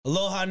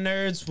Aloha,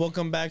 nerds.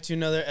 Welcome back to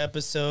another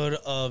episode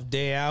of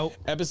Day Out.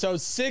 Episode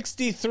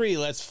 63.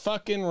 Let's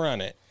fucking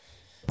run it.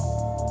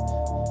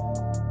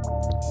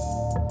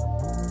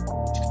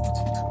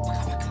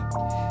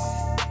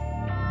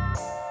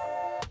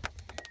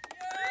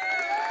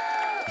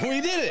 We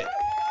did it.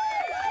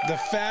 The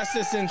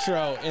fastest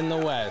intro in the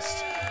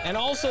West. And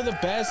also the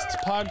best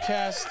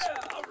podcast,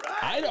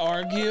 I'd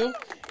argue,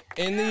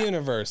 in the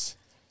universe.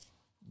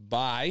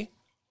 By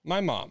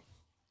my mom.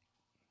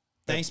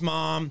 Thanks,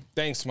 Mom.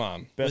 Thanks,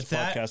 Mom. Best With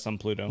that, podcast on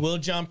Pluto. We'll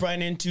jump right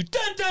into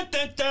dun dun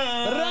dun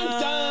dun Dun,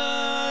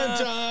 dun,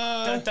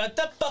 dun dun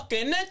dun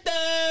fucking dun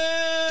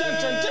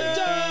Dun, dun, dun,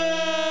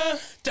 dun.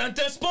 dun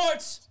dun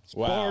sports.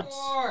 Wow.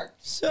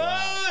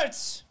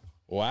 Sports.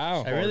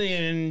 Wow. I really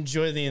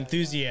enjoy the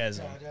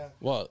enthusiasm.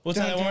 Well, We'll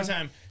tell that one more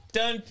time.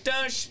 Dun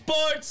dun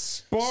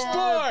sports.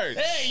 Sports.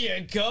 There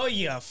you go,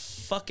 you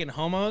fucking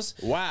homos.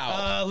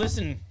 Wow.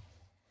 Listen.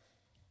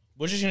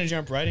 We're just going to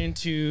jump right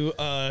into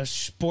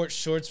sports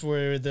shorts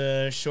where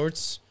the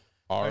shorts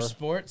are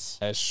sports.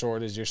 As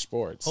short as your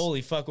sports.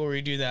 Holy fuck, we'll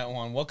redo that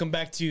one. Welcome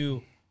back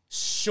to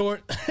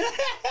short.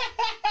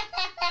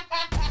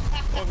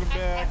 Welcome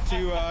back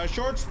to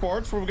Short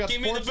Sports, where we've got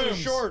Give me sports the that are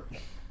booms. short.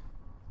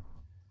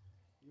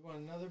 You want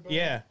another boat?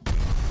 Yeah.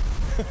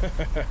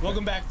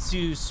 Welcome back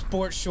to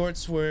sports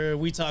shorts where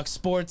we talk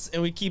sports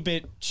and we keep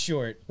it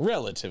short.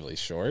 Relatively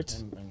short.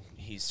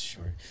 He's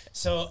short.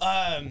 So,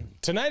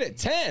 Tonight at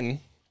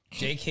 10.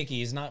 Jake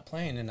Hickey is not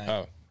playing tonight.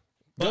 Oh,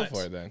 go But-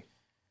 for it then.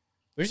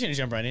 We're just going to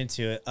jump right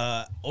into it.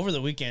 Over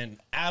the weekend,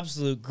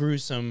 absolute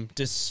gruesome,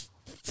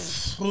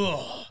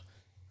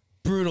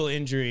 brutal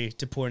injury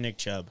to poor Nick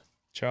Chubb.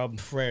 Chubb.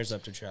 Prayers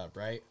up to Chubb,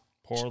 right?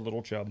 Poor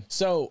little Chubb.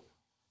 So,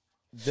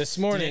 this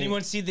morning. Did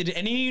anyone see? Did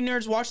any of you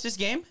nerds watch this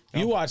game?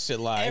 You watched it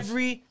live.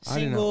 Every I did not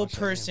single watch that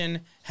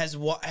person has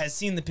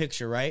seen the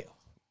picture, right?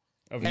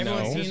 No.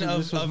 Everyone's seen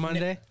This was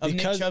Monday? Nick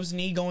Because- Chubb's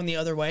knee going the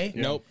other way.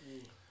 Nope.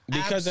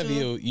 Because of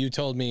Absolute- you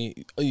told me,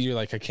 you're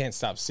like, I can't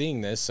stop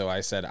seeing this. So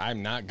I said,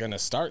 I'm not going to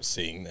start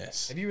seeing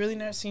this. Have you really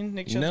not seen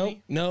Nick Chubb's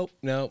knee? Nope.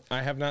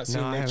 I have not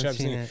seen I Nick haven't Chubb's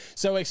seen knee. it.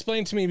 So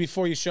explain to me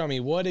before you show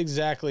me what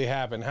exactly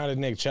happened. How did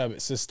Nick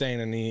Chubb sustain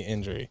a knee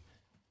injury?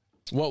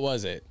 What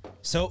was it?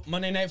 So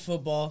Monday Night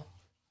Football,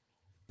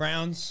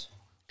 Browns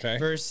Okay.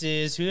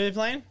 versus who are they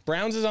playing?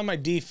 Browns is on my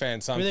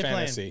defense on Who are they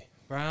fantasy.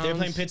 Browns. They're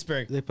playing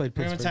Pittsburgh. They played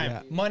Remember Pittsburgh,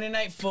 time. yeah. Monday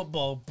Night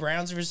Football,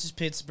 Browns versus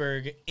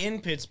Pittsburgh in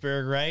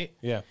Pittsburgh, right?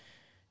 Yeah.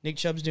 Nick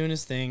Chubb's doing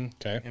his thing.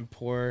 Okay. And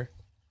poor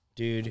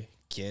dude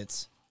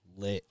gets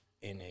lit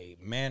in a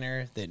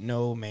manner that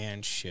no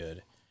man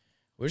should.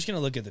 We're just gonna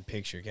look at the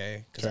picture,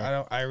 okay? Because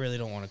Okay. I really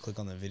don't want to click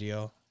on the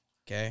video.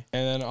 Okay.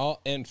 And then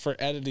and for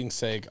editing's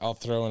sake, I'll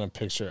throw in a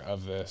picture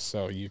of this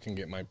so you can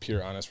get my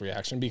pure honest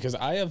reaction because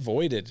I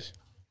avoided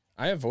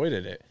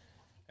it.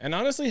 And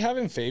honestly,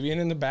 having Fabian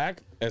in the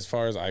back as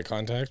far as eye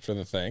contact for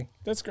the thing,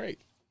 that's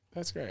great.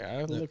 That's great.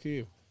 Look at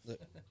you.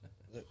 Look.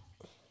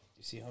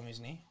 You see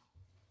homie's knee?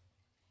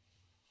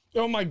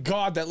 Oh my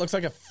God, that looks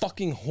like a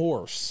fucking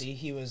horse. See,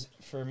 he was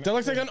for That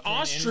looks like an inch-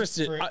 ostrich.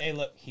 Hey,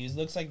 look, he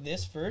looks like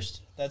this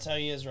first. That's how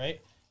he is,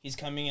 right? He's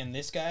coming in.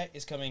 This guy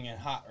is coming in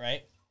hot,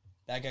 right?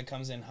 That guy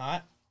comes in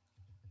hot.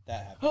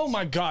 That happens. Oh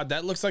my God,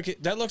 that looks like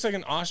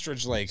an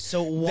ostrich leg.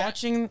 So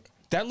watching.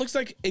 That looks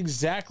like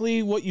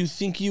exactly what you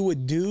think you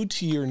would do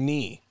to your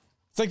knee.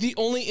 It's like the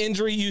only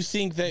injury you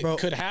think that Bro.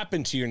 could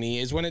happen to your knee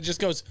is when it just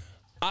goes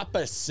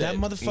opposite. That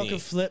motherfucker knee.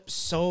 flipped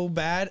so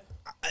bad.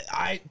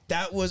 I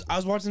was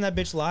watching that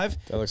bitch live.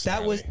 That looks was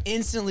gnarly.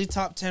 instantly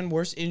top 10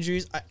 worst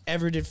injuries I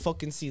ever did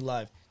fucking see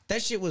live.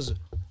 That shit was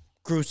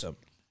gruesome.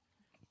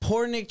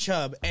 Poor Nick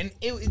Chubb, and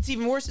it's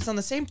even worse. It's on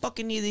the same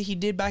fucking knee that he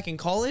did back in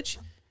college,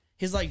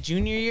 his like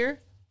junior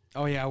year.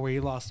 Oh, yeah, where he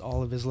lost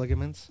all of his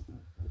ligaments.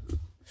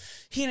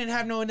 He didn't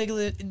have no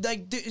ligament.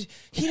 Like dude,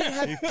 he didn't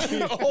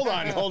have. hold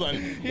on.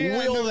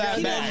 Wheel that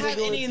He didn't back. have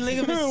any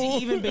ligaments to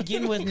even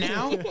begin with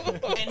now,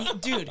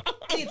 and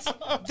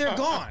they're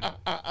gone.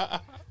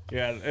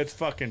 Yeah, it's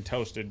fucking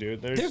toasted,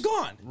 dude. They're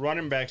gone.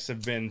 Running backs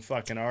have been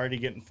fucking already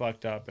getting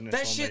fucked up, and it's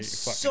That only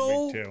shit's fucking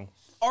so big too.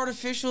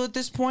 artificial at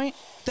this point.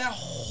 That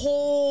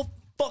whole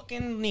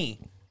fucking knee.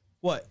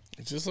 What?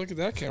 Just look at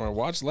that camera.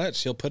 Watch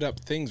Letch. He'll put up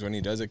things when he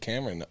does a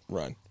camera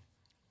run.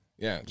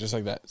 Yeah, just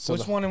like that. So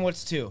What's one and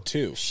what's two?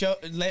 Two.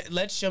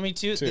 Let's show me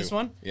two. This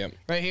one. Yep.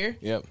 Right here.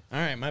 Yep. All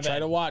right, my bad. Try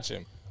to watch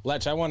him.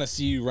 Letch, I want to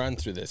see you run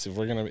through this. If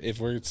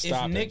we're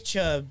stopping. If Nick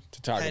Chubb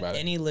to talk had about it.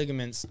 any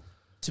ligaments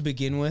to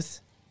begin with,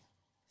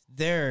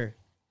 they're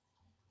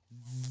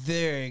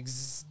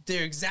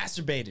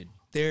exacerbated.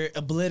 They're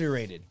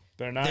obliterated.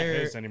 They're not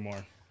his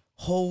anymore.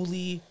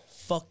 Holy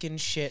fucking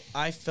shit!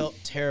 I felt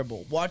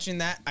terrible watching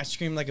that. I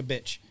screamed like a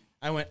bitch.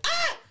 I went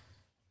ah.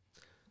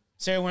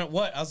 Sarah went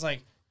what? I was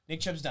like, Nick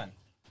Chubb's done.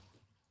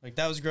 Like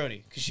that was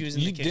grody because she was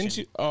in the kitchen. Didn't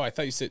you? Oh, I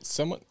thought you said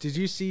someone. Did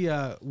you see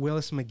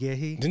Willis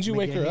McGahee? Didn't you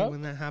wake her up?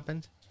 when that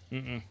happened?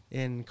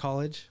 In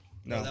college?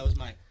 No, that was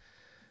mine.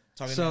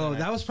 So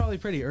that was probably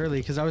pretty early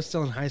because I was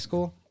still in high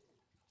school.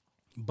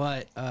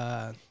 But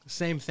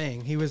same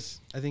thing.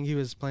 I think he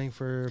was playing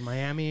for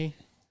Miami.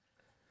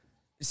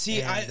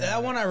 See, And,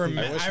 that one I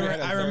remember. wish we had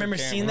a I remember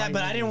third seeing that,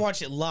 camera. but I didn't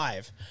watch it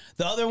live.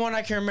 The other one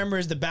I can remember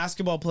is the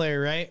basketball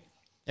player, right?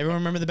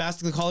 Everyone remember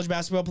the college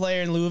basketball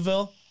player in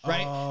Louisville,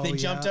 right? Oh, They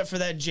jumped yeah. up for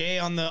that J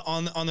on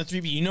the three.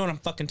 You know what I'm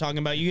fucking talking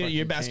about.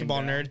 You're a basketball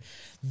came down. nerd.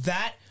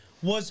 That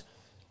was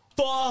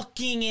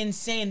fucking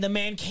insane. The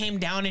man came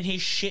down and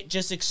his shit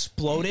just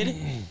exploded,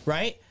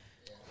 right?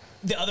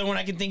 The other one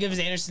I can think of is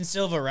Anderson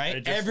Silva,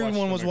 right? just Everyone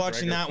watched the was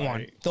watching McGregor that one.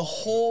 fight. The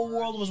whole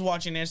world was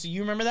watching Anderson.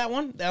 You remember that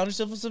one? The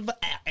Anderson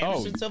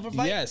Silva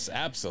fight? yes, When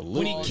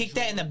absolutely. he kicked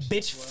that and the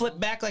bitch flipped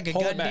back like a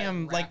Hold it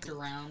goddamn like. Wrapped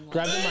around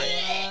Grab the like,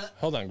 mic.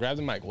 Hold on, grab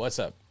the mic. What's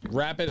up?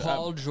 Wrap it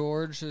Paul up.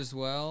 George as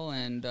well,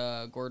 and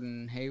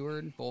Gordon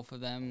Hayward. Both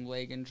of them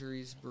leg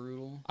injuries,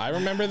 brutal. I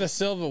remember the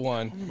Silva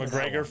one.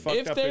 McGregor fucked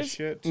If up his there's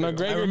shit. Too.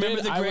 McGregor, I remember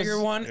did, the Gregor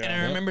one and I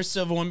yeah. remember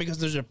Silva one because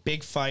those are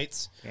big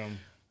fights.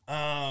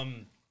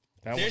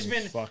 That There's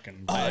one's been.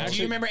 fucking. Do actually-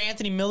 you remember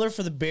Anthony Miller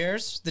for the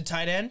Bears, the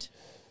tight end?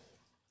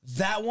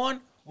 That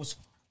one was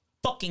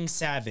fucking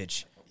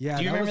savage. Yeah,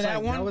 Do you remember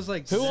that one? That was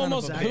like Who son of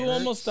almost a who bitch.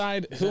 almost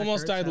died? Who Zach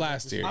almost Ertz died had, like,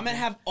 last this- year? I'm gonna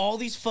have all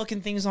these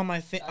fucking things on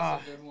my face.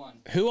 That's a good one.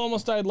 Who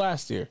almost died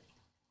last year?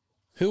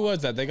 Who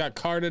was that? They got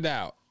carted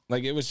out.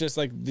 Like it was just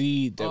like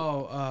the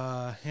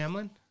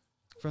Hamlin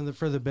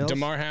for the Bills.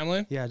 DeMar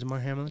Hamlin. Yeah, DeMar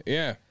Hamlin.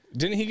 Yeah.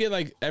 Didn't he get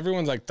like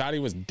everyone's like thought he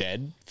was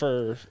dead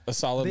for a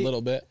solid They-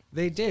 little bit?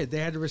 They did. They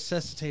had to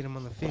resuscitate him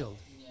on the field.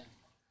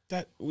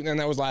 And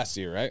that was last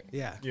year, right?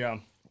 Yeah. Yeah.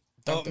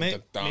 Oh, maybe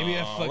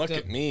I fucked Look up.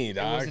 at me, It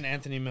dog. wasn't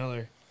Anthony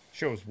Miller.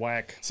 Shit was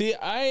whack. See,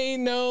 I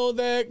know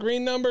that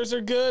green numbers are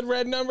good,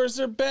 red numbers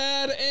are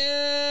bad,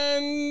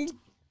 and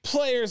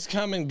players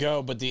come and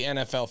go, but the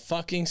NFL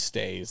fucking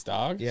stays,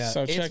 dog.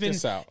 So check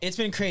this out. It's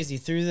been crazy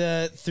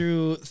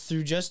through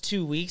just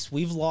 2 weeks.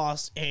 We've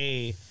lost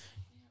a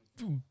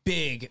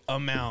big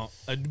amount,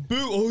 a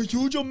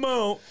huge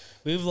amount.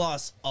 We've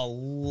lost a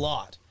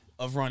lot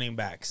of running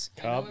backs.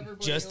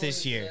 Just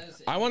this year.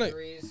 I wanna-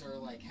 Injuries are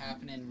like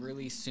happening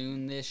really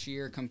soon this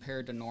year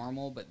compared to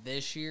normal, but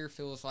this year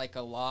feels like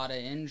a lot of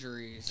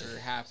injuries are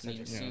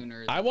happening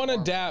sooner. I want to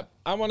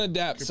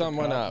dap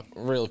someone up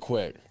real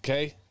quick,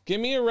 okay? Give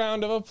me a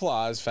round of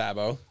applause,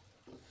 Fabo.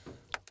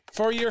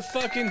 For your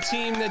fucking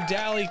team, the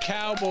Dally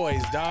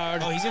Cowboys,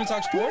 dog. Oh, he's gonna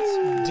talk sports.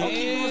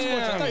 Okay, go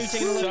sports. I thought you were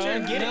taking a left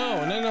turn. Get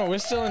it. No, we're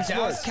still in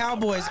Dallas sports.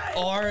 Cowboys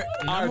are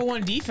number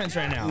one defense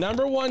right now.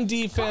 Number one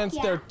defense.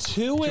 They're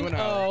 2-0.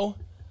 2-0.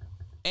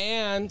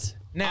 And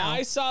Now-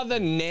 I saw the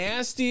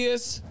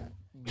nastiest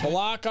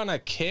block on a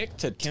kick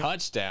to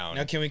touchdown.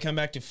 Now, can we come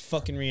back to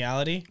fucking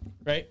reality?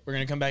 Right? We're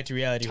gonna come back to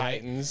reality.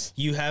 Titans.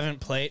 Right? You haven't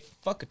played.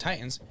 Fuck the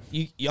Titans.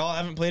 Y'all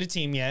haven't played a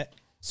team yet.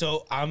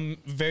 So I'm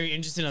very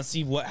interested to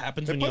see what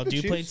happens when played y'all the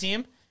do play a Chiefs.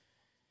 team.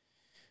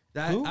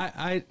 That Who?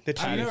 I The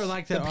I never Chiefs.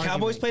 liked that. The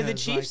Cowboys argument play the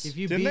 'cause, Chiefs? Like, if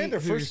you Didn't they beat their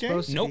who you're first game?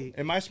 supposed to Nope. beat-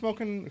 Am I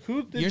smoking?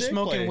 Who did You're they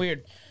smoking play?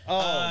 weird.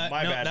 Oh,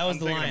 my no, bad. That was I'm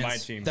the thinking of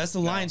Lions. my team. That's the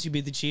No. Lions who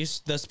beat the Chiefs,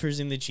 thus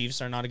proving the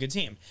Chiefs are not a good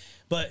team.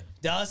 But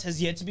Dallas has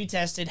yet to be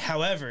tested.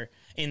 However,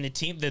 in the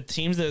teams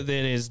that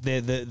is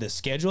the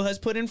schedule has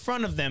put in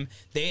front of them,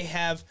 they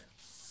have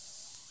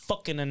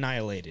fucking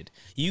annihilated.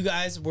 You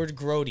guys were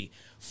grody.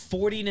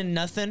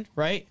 40-0,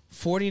 right?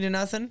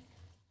 40-0.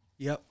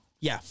 Yep.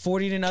 Yeah,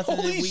 40-0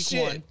 Holy in week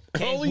shit. 1.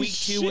 Okay, Holy week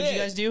 2, what did you shit.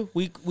 guys do?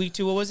 Week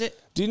 2, what was it?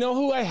 Do you know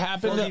who I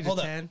happen 30 to... hold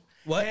to up. 10.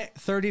 What?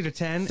 30 to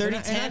 10. 30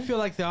 and I 10? feel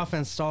like the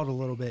offense stalled a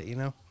little bit. You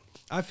know,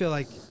 I feel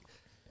like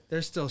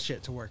there's still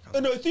shit to work on.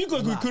 And I think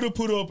like we Wow. could have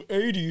put up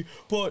 80,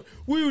 but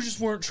we just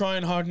weren't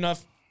trying hard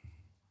enough.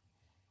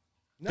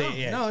 No,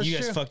 no, it's you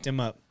guys true. fucked him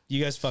up.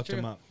 You guys fucked him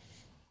true. up.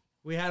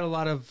 We had a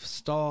lot of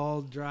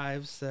stalled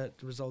drives that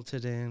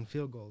resulted in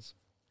field goals.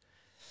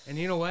 And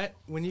you know what?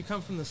 When you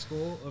come from the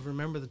school of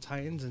Remember the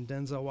Titans and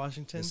Denzel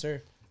Washington, Yes,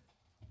 sir.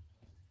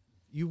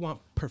 you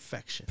want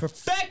perfection.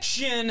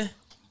 Perfection.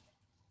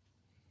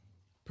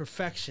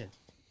 Perfection.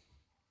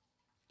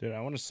 Dude,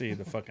 I want to see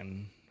the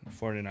fucking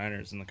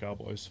 49ers and the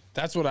Cowboys.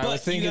 That's what I But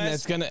was thinking. you guys-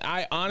 That's gonna.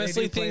 I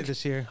honestly They do play think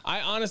this year.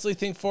 I honestly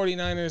think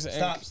 49ers.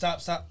 And,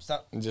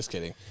 Stop. I'm just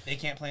kidding. They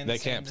can't play in They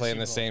can't play in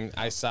the same.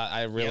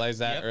 I realized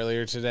that yep.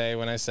 earlier today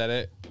when I said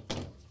it.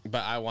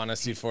 But I want to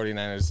see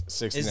 49ers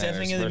 69ers It's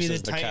definitely going to be the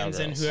versus Titans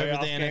and Cowgirls. whoever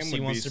Playoff the game NFC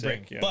would wants be to bring.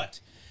 sick, yeah. But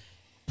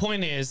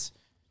point is,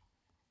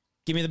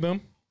 give me the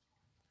boom.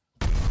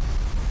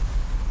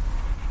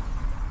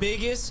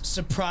 Biggest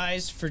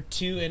surprise for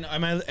two, and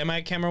am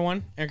I camera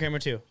 1 or camera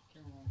 2?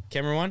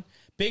 Camera 1.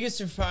 Biggest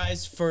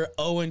surprise for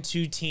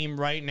 0-2 team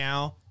right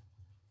now.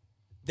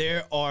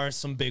 There are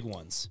some big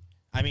ones.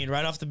 I mean,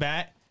 right off the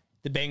bat,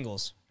 the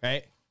Bengals,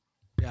 right?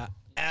 Yeah.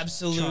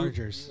 Absolute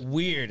Chargers.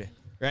 weird,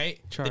 right?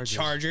 Chargers. The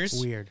Chargers.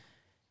 Weird.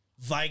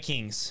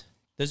 Vikings.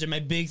 Those are my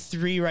big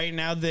three right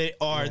now that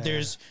are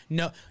there's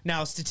no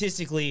now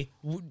statistically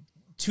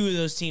two of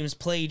those teams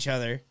play each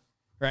other,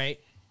 right?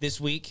 This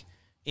week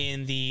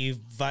in the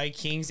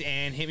Vikings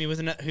and hit me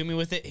with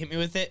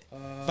it.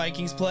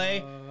 Vikings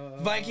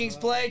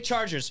play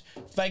Chargers.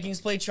 Vikings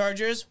play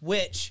Chargers,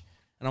 which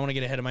I don't want to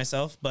get ahead of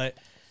myself, but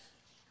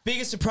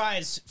biggest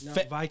surprise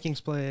Vikings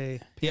play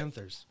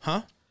Panthers.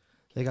 huh?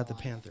 They got the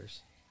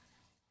Panthers.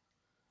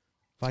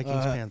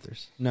 Vikings,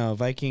 Panthers. No,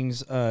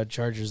 Vikings,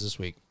 Chargers this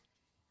week.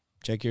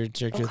 Check your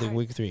thing,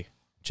 week 3.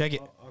 Check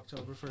it.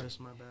 October 1st,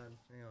 my bad.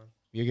 Hang on.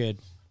 You're good.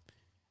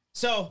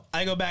 So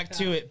I go back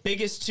to it.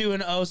 Biggest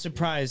 2-0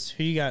 surprise.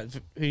 Who you got?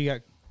 Who you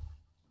got?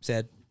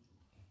 Said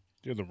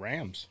Dude, the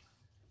Rams.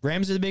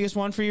 Rams are the biggest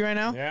one for you right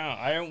now. Yeah,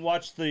 I haven't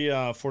watched the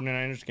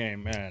 49ers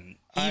game, man.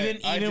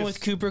 Even with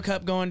Cooper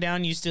Kupp going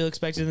down, you still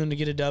expected them to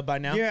get a dub by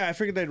now? Yeah, I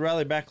figured they'd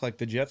rally back like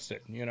the Jets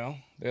did, you know?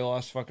 They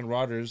lost fucking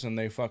Rodgers and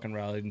they fucking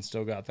rallied and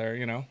still got there,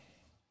 you know?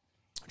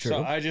 True.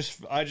 So I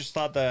just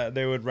thought that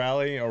they would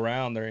rally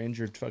around their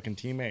injured fucking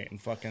teammate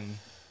and fucking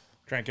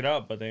crank it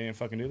up, but they didn't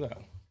fucking do that.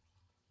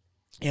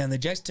 Yeah, and the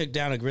Jets took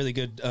down a really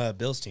good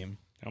Bills team.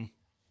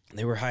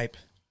 They were hype.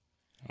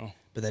 Oh.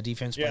 But that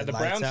defense Yeah, played the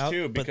lights Browns out.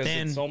 too, But because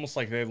then it's almost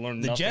like they've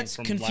learned the nothing Jets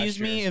from confuse last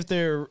me year. if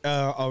they're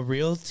a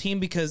real team,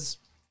 because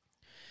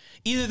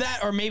either that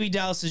or maybe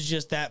Dallas is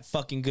just that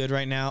fucking good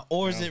right now,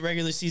 or is it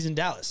regular season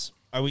Dallas?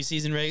 Are we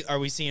seeing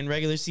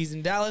regular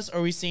season Dallas, or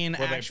are we seeing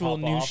Where actual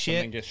they pop new off shit?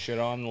 and then get shit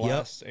on the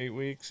last 8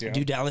 weeks. Yeah.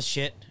 Do Dallas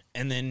shit,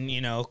 and then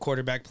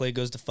quarterback play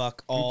goes to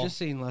fuck all. You're just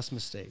seeing less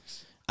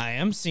mistakes. I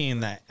am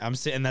seeing that.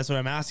 And that's what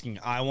I'm asking.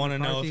 I want to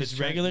know if it's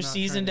regular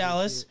season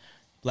Dallas,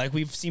 like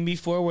we've seen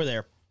before, where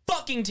they're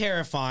fucking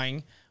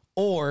terrifying,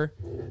 or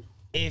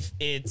if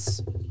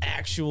it's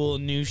actual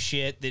new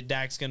shit that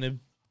Dak's gonna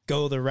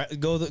go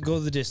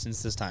the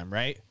distance this time,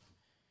 right?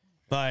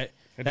 But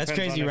It that's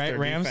depends crazy, on if right? their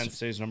Rams. defense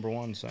stays number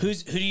 1. So.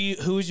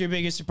 Who's your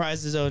biggest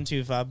surprise is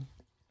 0-2, Fob?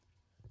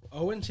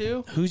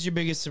 0-2? Who's your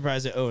biggest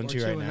surprise at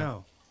 0-2 right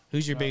now? 2-0.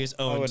 Who's your biggest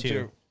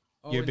 0-2?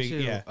 Your big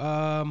 0-2.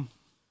 yeah.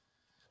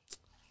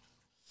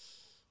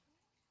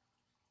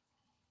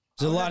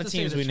 There's a lot of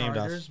teams we named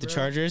off. The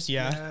Chargers,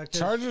 yeah.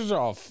 Chargers are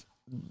off.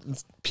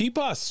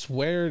 Peepaw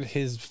sweared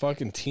his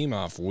fucking team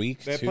off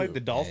week 2. They played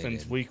the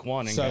Dolphins week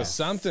 1. And So got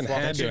something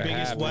fucked had up. to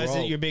happen. Why is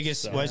it your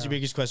biggest? Why is your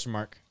biggest question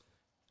mark?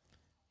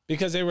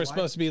 Because they were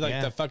supposed to be like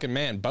Yeah. the fucking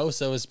man.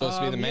 Bosa was supposed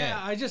to be the man.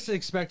 Yeah, I just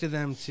expected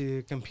them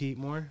to compete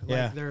more. Like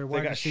Yeah. their They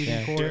wide got receiving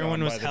shit core. on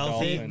Everyone was by the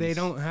healthy. Dolphins. They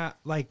don't have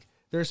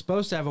they're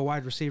supposed to have a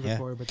wide receiver Yeah.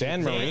 core, but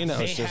Dan they, Marino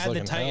They is just had the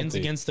looking Titans healthy.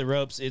 against the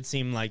ropes. It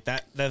seemed like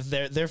that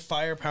their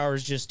firepower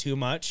is just too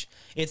much.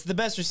 It's the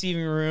best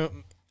receiving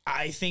room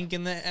I think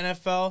in the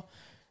NFL.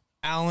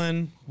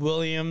 Allen,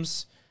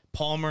 Williams,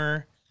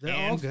 Palmer, They're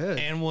all good.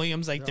 and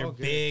Williams. Like they're all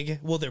good. big.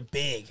 Well, they're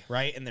big,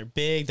 right? And they're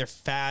big. They're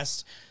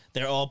fast.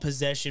 They're all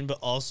possession, but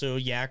also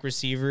yak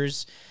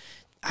receivers.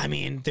 I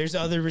mean, there's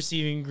other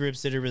receiving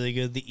groups that are really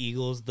good. The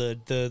Eagles,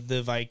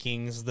 the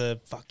Vikings,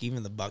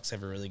 even the Bucks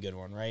have a really good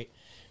one, right?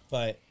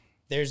 But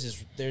theirs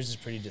is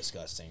pretty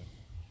disgusting.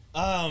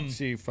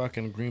 See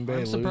fucking Green Bay I'm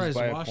lose surprised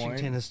by a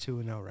Washington point. is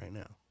 2-0 right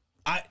now.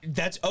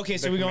 That's okay.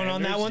 So The we're going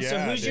on that one. Commanders? So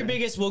Yeah, who's your dude.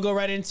 biggest? We'll go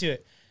right into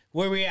it.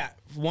 Where we at?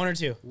 1 or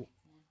 2?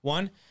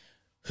 1.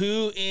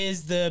 Who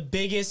is the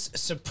biggest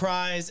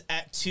surprise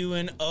at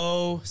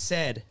 2-0?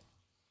 Said.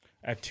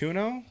 At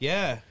 2-0?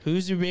 Yeah.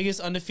 Who's your biggest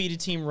undefeated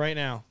team right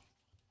now?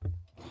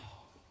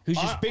 Who's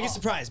your biggest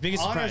surprise?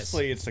 Biggest surprise.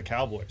 Honestly, it's the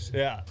Cowboys.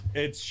 Yeah,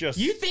 it's just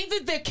You think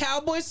that the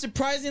Cowboys,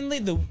 surprisingly,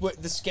 the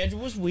schedule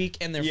was weak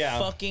and they're Yeah.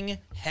 fucking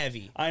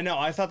heavy. I know.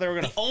 I thought they were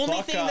gonna. The only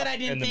fuck thing up that I in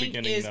didn't the think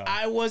beginning, is though.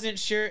 I wasn't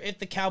sure if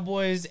the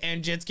Cowboys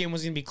and Jets game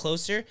was going to be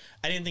closer.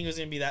 I didn't think it was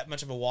going to be that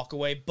much of a walk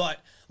away,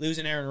 but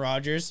losing Aaron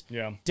Rodgers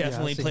Yeah.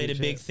 definitely that's a played a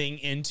huge big hit. thing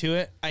into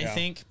it, I Yeah.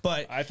 think.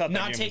 But I thought that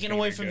game not was taken gonna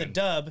away be from the good.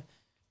 dub,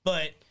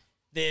 but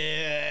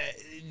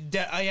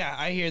yeah,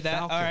 I hear that.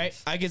 Falcons. All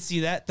right, I can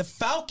see that. The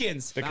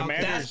Falcons. The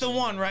Commanders. That's the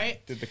one,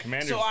 right? Did the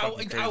Commanders? So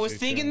fucking I was crazy,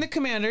 thinking too. the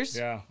Commanders.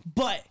 Yeah.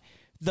 But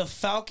the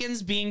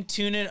Falcons being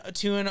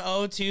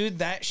 2-0 too,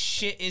 that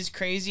shit is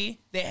crazy.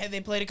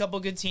 They played a couple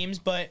good teams,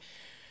 but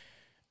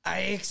I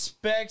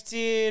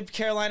expected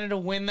Carolina to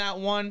win that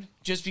one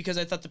just because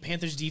I thought the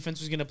Panthers defense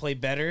was going to play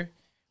better.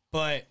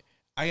 But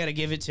I got to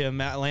give it to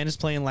him. Atlanta's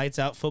playing lights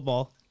out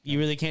football. You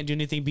really can't do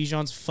anything.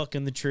 Bijan's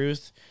fucking the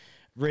truth.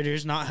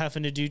 Ritter's not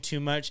having to do too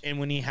much, and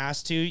when he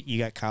has to, you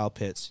got Kyle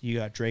Pitts, you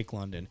got Drake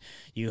London,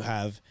 you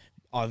have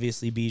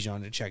obviously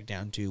Bijan to check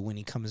down to. When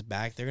he comes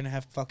back, they're gonna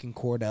have fucking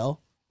Cordell.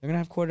 They're gonna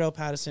have Cordell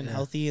Patterson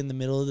healthy in the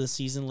middle of the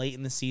season, late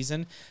in the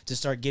season, to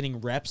start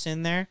getting reps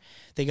in there.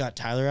 They got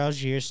Tyler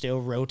Algier still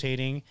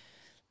rotating.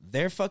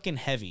 They're fucking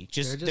heavy.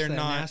 They're They're that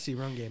not. nasty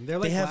run game. They're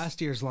like have-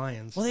 last year's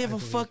Lions. Well, they have I a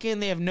believe. fucking.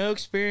 They have no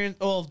experience.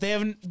 Oh, they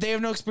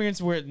have no experience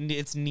where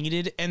it's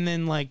needed, and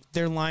then like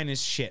their line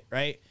is shit,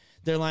 right?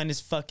 Their line is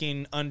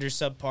fucking under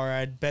subpar.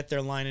 I'd bet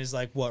their line is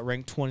like what,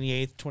 ranked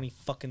 28th,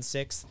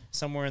 26th,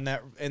 somewhere in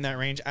that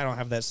range. I don't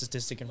have that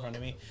statistic in front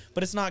of me,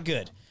 but it's not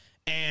good.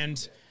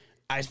 And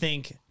I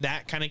think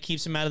that kind of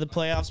keeps them out of the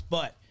playoffs,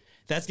 but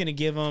that's going to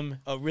give them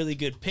a really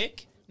good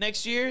pick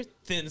next year.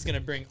 Then it's going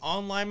to bring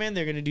on linemen.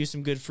 They're going to do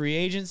some good free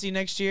agency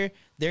next year.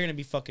 They're going to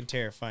be fucking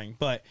terrifying.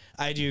 But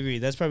I do agree.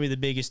 That's probably the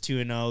biggest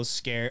 2-0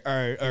 scare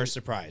or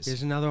surprise.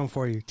 Here's another one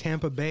for you.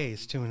 Tampa Bay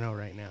is 2-0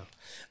 right now.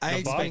 I The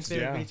expect Bucks, They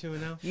yeah. would be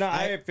 2-0. No,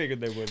 I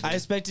figured they would. I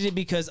expected it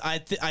because I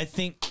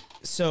think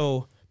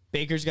so.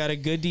 Baker's got a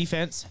good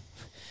defense.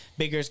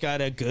 Baker's got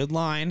a good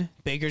line.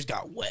 Baker's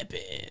got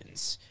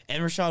weapons.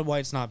 And Rashad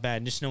White's not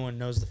bad. Just no one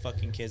knows the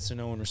fucking kid, so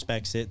no one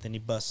respects it. Then he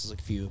busts like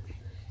a few.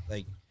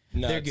 Like,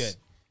 they're Nuts. good.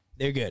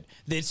 They're good.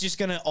 It's just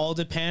going to all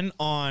depend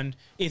on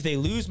if they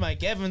lose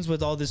Mike Evans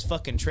with all this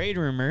fucking trade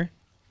rumor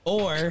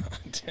or...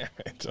 Damn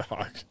it,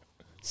 dog.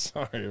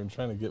 Sorry, I'm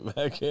trying to get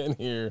back in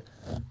here.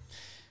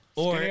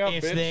 Or Skinny up,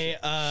 if bitch. they,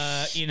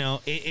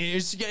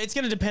 it's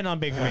going to depend on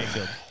Baker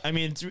Mayfield. I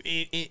mean,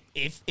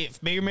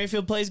 if Baker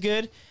Mayfield plays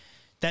good,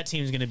 that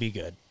team's going to be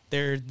good.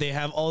 They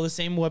have all the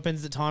same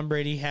weapons that Tom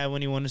Brady had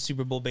when he won a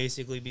Super Bowl,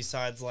 basically,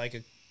 besides like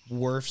a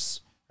Wirfs,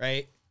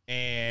 right?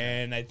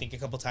 And I think a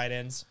couple tight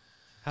ends.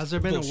 Has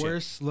there been Bullshit. a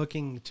worse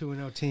looking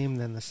 2-0 team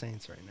than the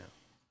Saints right now?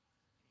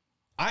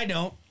 I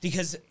don't,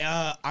 because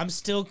I'm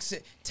still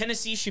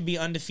Tennessee should be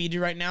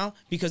undefeated right now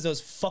because those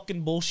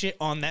fucking bullshit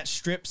on that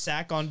strip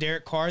sack on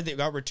Derek Carr that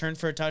got returned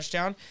for a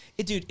touchdown.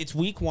 Dude, it's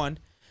week 1.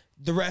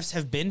 The refs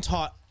have been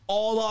taught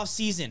all off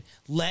season.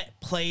 Let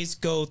plays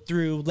go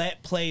through.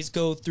 Let plays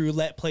go through.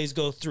 Let plays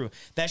go through.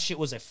 That shit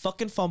was a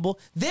fucking fumble.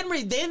 Then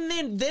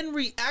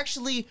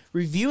actually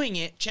reviewing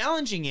it,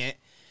 challenging it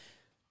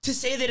to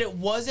say that it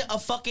wasn't a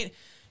fucking.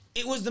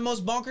 It was the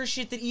most bonkers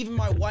shit that even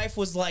my wife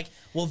was like,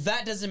 well,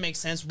 that doesn't make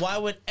sense. Why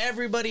would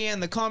everybody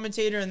and the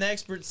commentator and the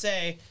expert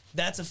say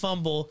that's a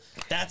fumble?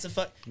 That's a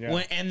fuck.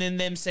 Yeah. And then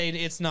them say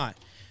it's not.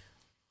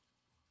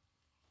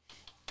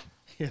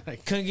 You're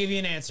like, Couldn't give you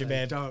an answer,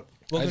 babe. don't.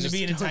 Welcome to just-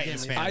 being a don't get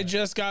Titans me- fan. I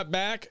just got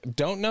back.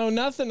 Don't know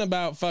nothing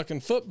about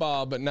fucking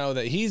football, but know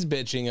that he's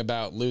bitching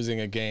about losing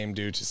a game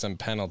due to some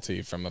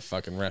penalty from a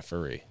fucking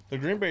referee. The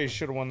Green Bay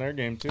should have won their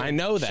game too. I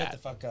know Shut the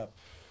that. fuck up.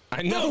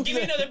 I know. Boom, give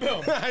me that.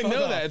 another boom. I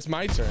know that. It's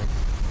my turn.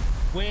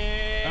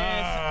 With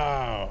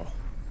Oh. a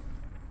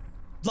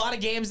lot of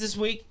games this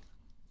week.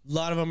 A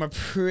lot of them are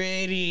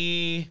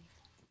pretty,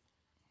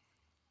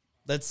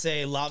 let's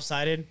say,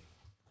 lopsided,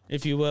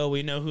 if you will.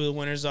 We know who the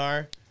winners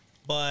are.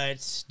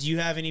 But do you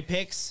have any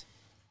picks?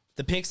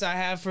 The picks I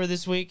have for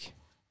this week?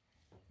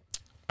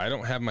 I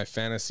don't have my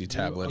fantasy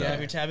tablet You up. have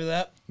your tablet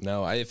up?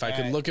 No, if I could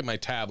Alright. look at my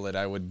tablet,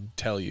 I would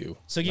tell you.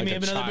 So give Like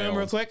me a another boom child.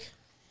 real quick.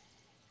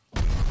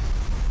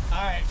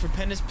 All right, for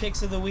Penda's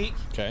picks of the week,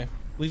 Okay.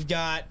 we've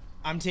got,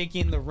 I'm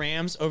taking the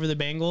Rams over the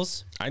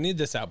Bengals. I need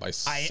this out by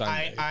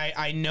Sunday.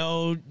 I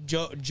know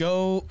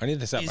Joe. I need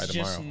this out is by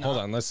just tomorrow. not- Hold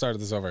on, let's start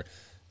this over.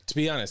 To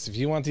be honest, if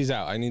you want these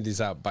out, I need these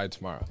out by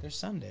tomorrow. There's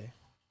Sunday.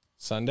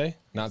 Sunday,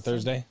 not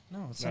Thursday.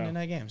 No, it's Sunday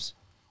night games.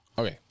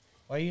 Okay.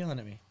 Why are you yelling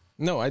at me?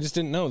 No, I just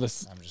didn't know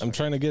this. just I'm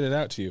trying to get it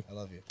out to you. I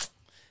love you.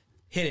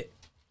 Hit it.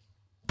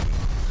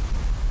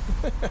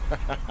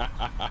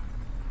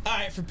 All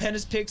right, for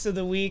Penda's picks of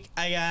the week,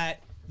 I got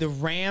the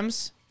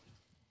Rams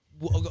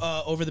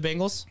over the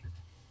Bengals.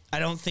 I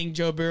don't think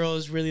Joe Burrow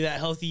is really that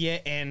healthy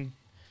yet, and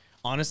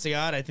honest to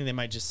God, I think they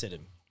might just sit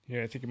him.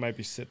 Yeah, I think it might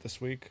be sit this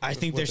week. I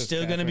think there's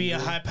still going to be a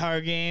high-power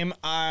game.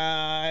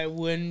 I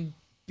wouldn't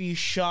be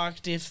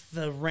shocked if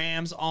the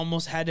Rams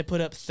almost had to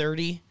put up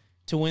 30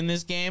 to win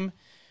this game.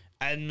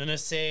 I'm going to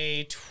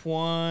say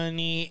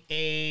 28-24.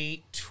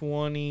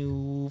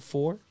 I'm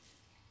going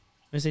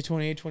to say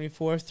 28-24,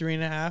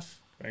 3.5.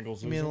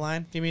 Bengals Give me the losing.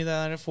 line. Give me the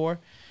line at 4.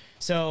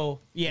 So,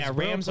 yeah, Is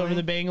Burrow Rams over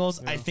the playing?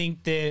 Bengals. I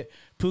think that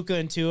Puka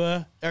and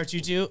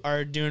Tutu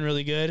are doing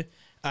really good.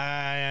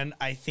 And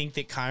I think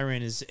that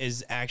Kyron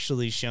is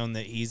actually shown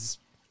that he's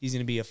going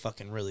to be a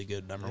fucking really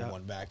good number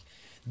one back.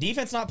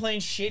 Defense not playing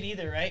shit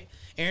either, right?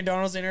 Aaron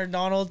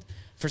Donald.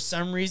 For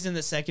some reason,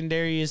 the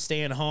secondary is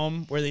staying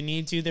home where they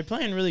need to. They're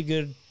playing really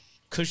good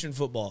cushion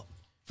football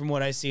from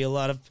what I see. A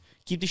lot of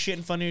keep the shit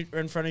in front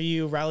of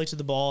you, rally to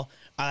the ball.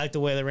 I like the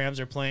way the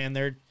Rams are playing.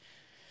 They're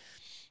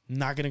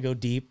not going to go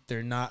deep.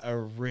 They're not a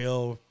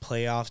real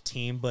playoff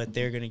team, but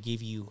they're going to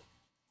give you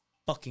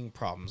fucking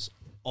problems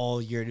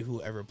all year to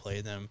whoever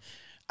played them.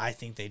 I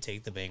think they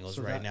take the Bengals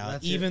So right now,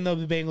 that's even though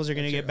the Bengals are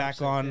going to your get back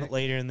upset on pick?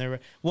 later in their.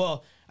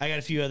 Well, I got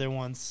a few other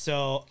ones.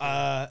 So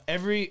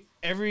every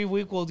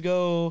week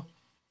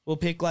we'll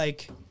pick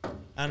like,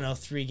 I don't know,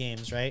 3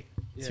 games, right?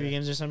 Yeah. 3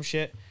 games or some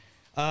shit.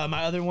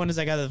 My other one is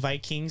I got the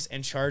Vikings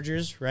and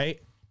Chargers,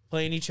 right?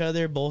 Playing each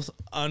other, both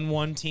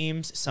unwon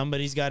teams.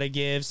 Somebody's got to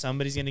give.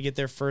 Somebody's going to get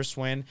their first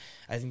win.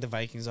 I think the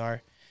Vikings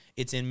are.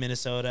 It's in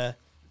Minnesota.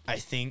 I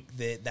think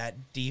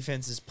that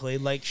defense is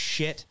played like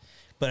shit,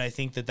 but I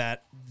think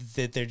that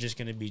they're just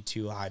going to be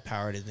too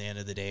high-powered at the end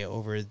of the day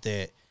over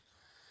the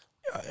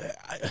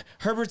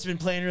Herbert's been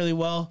playing really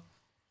well.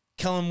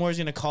 Kellen Moore's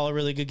going to call a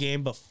really good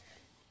game, but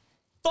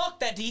fuck,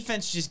 that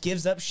defense just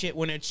gives up shit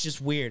when it's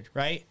just weird,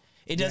 right?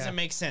 It doesn't Yeah.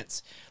 make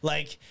sense.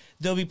 Like,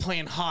 they'll be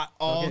playing hot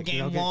all They'll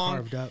game get long.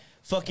 carved up.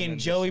 Fucking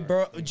Joey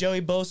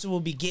Bosa will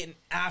be getting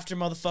after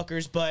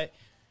motherfuckers, but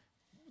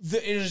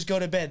it'll just go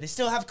to bed. They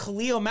still have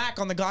Khalil Mack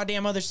on the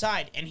goddamn other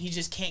side, and he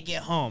just can't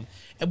get home.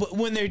 But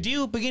when they're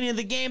due, beginning of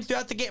the game,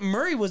 throughout the game,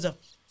 Murray was a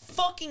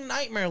fucking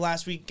nightmare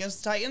last week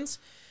against the Titans.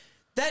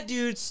 That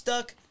dude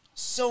stuck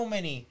so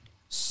many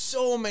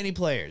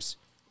players.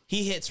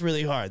 He hits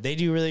really hard. They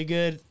do really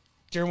good.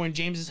 Derwin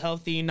James is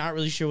healthy. Not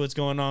really sure what's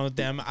going on with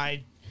them.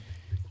 I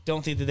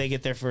don't think that they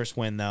get their first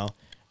win, though.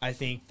 I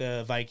think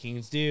the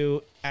Vikings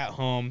do at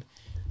home.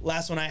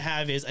 Last one I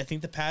have is I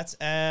think the Pats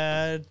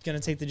gonna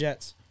take the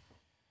Jets.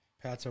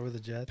 Pats over the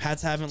Jets.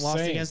 Pats haven't lost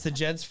Same. against the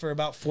Jets for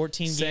about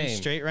 14 games Same.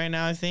 straight right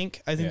now, I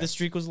think. I think Yeah. the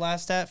streak was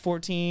last at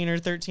 14 or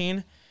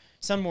 13,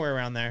 somewhere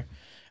around there.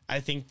 I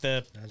think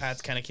the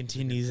Pats kind of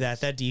continue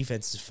that. That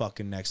defense is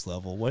fucking next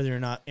level. Whether or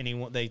not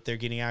anyone they're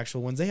getting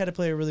actual wins, they had to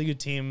play a really good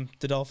team.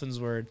 The Dolphins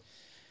were.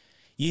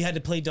 You had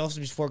to play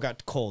Dolphins before it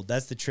got cold.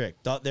 That's the trick.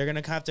 They're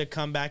gonna have to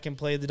come back and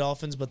play the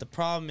Dolphins, but the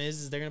problem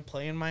is they're gonna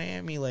play in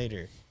Miami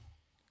later.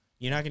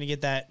 You're not going to get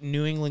that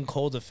New England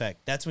cold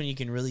effect. That's when you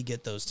can really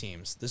get those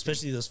teams,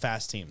 especially those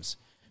fast teams.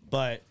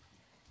 But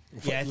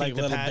yeah, I think Like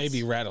the little Pats,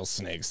 baby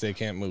rattlesnakes, they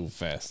can't move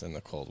fast in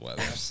the cold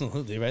weather.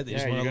 absolutely right. They Yeah,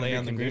 just you want to gotta lay be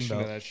on the green conditioned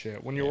to belt. that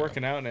shit. When you're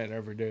working out in it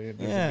every day,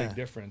 there's Yeah. a big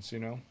difference, you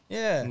know?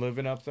 Yeah,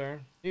 Living up there.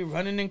 dude,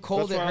 running in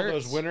cold That's it why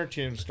hurts. those winter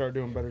teams start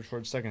doing better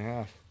towards second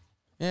half.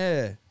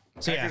 Yeah.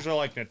 So yeah, Packers are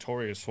like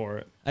notorious for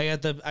it. I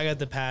got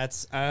the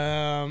Pats.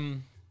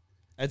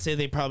 I'd say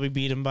they probably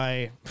beat them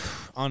by.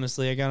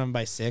 Honestly, I got them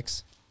by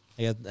 6.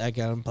 I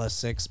got them plus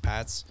 6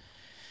 Pats.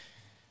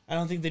 I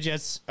don't think the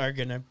Jets are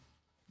gonna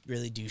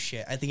really do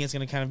shit. I think it's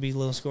gonna kind of be a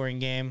low scoring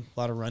game, a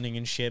lot of running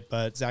and shit.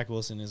 But Zach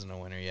Wilson isn't a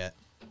winner yet.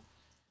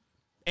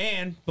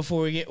 And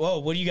before we get,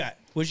 what do you got?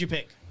 What's your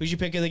pick? Who's your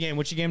pick of the game?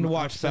 What's your game to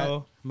watch,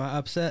 fellow? My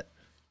upset.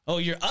 Oh,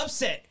 you're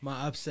upset.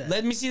 My upset.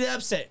 Let me see the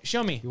upset.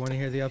 Show me. You want to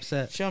hear the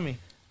upset? Show me.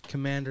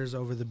 Commanders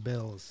over the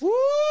Bills. Woo!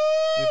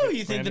 think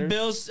You think the Commanders?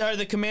 Bills or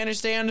the Commanders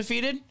stay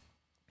undefeated?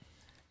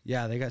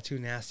 Yeah, they got too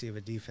nasty of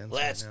a defense.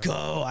 Let's right now.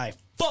 go. I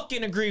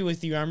fucking agree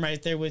with you. I'm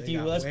right there with They you.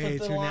 got Let's way put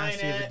the too line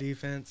nasty of a at.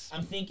 defense.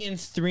 I'm thinking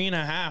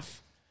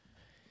 3.5.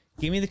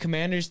 Give me the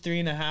Commanders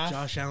 3.5.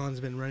 Josh Allen's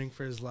been running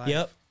for his life.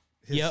 Yep.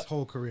 His Yep.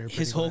 whole career. His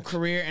pretty whole much.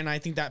 career, and I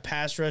think that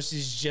pass rush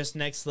is just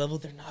next level.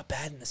 They're not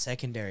bad in the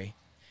secondary.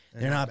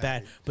 They're not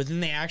bad. But then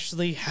they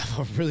actually have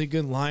a really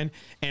good line.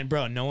 And,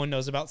 bro, no one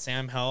knows about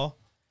Sam Howell.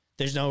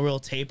 There's no real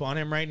tape on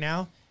him right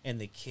now. And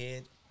the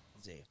kid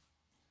is a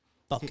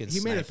fucking He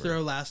made a sniper.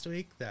 throw last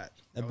week that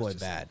That I was boy just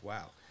bad. like,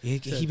 wow.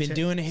 He been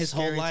doing it his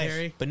whole Scary life,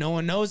 Terry. but no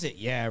one knows it.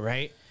 Yeah,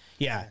 right.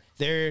 Yeah,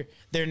 they're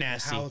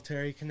nasty. Howell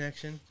Terry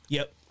connection.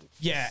 Yep.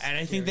 Yeah, and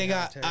I think they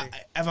got. Terry.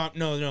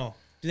 No.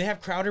 Do they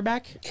have Crowder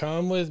back?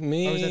 Come with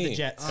me. Or was that the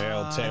Jets? Hail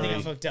I think I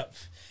Terry. fucked up.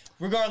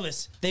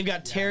 Regardless, they've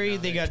got Terry, no,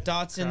 they got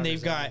Dotson,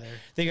 they've Crowder's got out of there.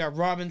 they got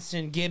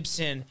Robinson,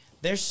 Gibson.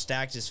 They're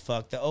stacked as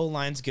fuck. The O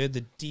line's good.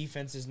 The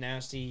defense is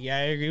nasty. Yeah,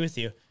 I agree with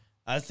you.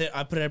 I'd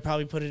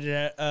probably put it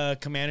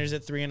at Commanders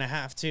at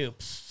 3.5 too.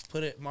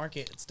 Mark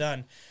it. It's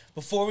done.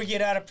 Before we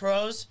get out of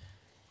pros,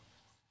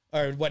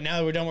 or what? Now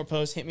that we're done with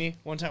pros, hit me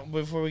one time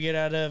before we get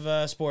out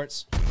of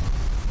sports.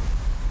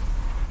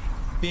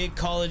 Big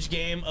college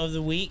game of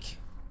the week.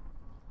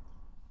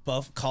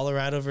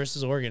 Colorado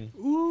versus Oregon.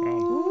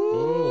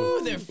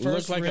 Ooh, their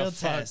first Look like real a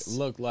fuck. test.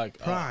 Look like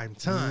Prime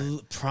time.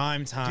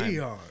 Prime time.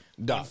 Dion.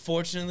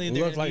 Unfortunately,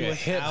 they're Look gonna like be a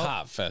hip without-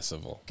 hop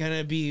festival.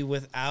 Gonna be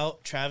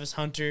without Travis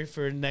Hunter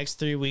for the next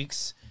 3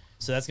 weeks,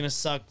 so that's gonna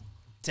suck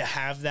to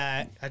have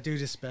that. That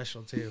dude is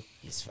special too.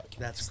 He's fucking.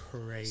 That's He's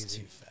crazy.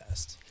 too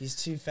fast.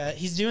 He's too fast.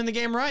 He's doing the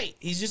game right.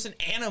 He's just an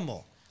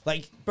animal.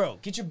 Like, bro,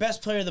 get your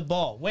best player the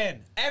ball.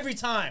 Win every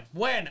time.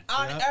 Win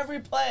on Yep. every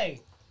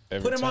play.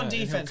 Every Put him on time.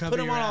 defense. cover Put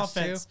him your on ass, too.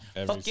 offense.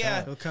 Every Fuck yeah.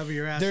 time. He'll cover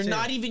your ass. They're too.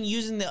 not even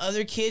using the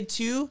other kid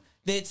too.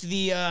 That's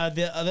the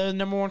other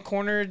number 1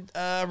 corner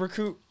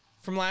recruit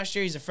from last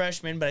year. He's a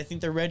freshman, but I think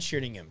they're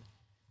redshirting him.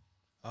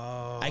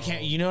 Oh, I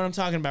can't. You know what I'm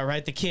talking about,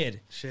 right? The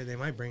kid. shit. They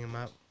might bring him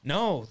up.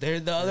 No, they're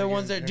the other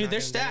ones that they're dude. not They're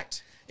gonna do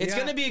stacked. It's Yeah,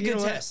 gonna be a you good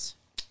know what? test.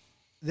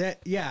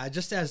 That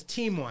just as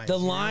team wise. The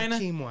line-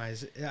 team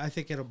wise, I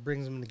think it'll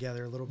brings them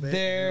together a little bit.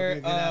 They're,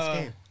 It'll be a good ass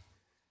game.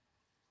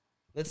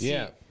 Let's see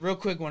Yeah. real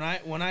quick. When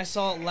I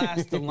saw it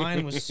last, the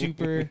line was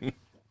super.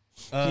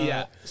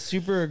 Yeah.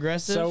 Super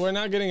aggressive. So we're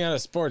not getting out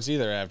of sports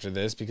either after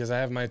this because I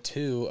have my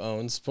 2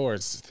 own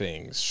sports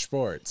things.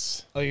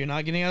 Sports. Oh, you're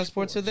not getting out of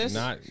sports with this?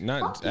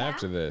 Not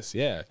after this.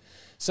 Yeah.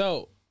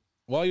 So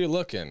while you're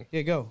looking,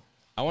 Yeah, go.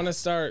 I want to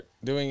start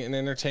doing an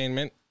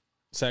entertainment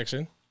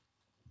section,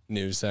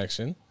 news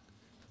section,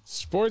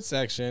 sports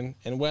section,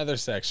 and weather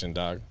section,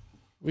 dog.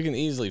 We can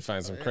easily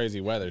find some crazy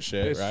weather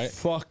shit, It's right?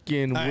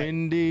 fucking right.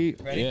 windy.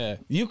 Ready? Yeah.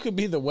 You could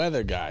be the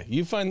weather guy.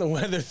 You find the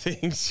weather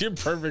things. You're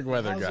perfect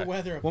weather How's guy. the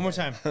weather? One more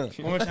time. One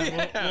more time.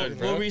 Yeah, We'll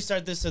bro.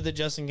 restart this so that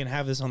Justin can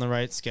have this on the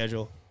right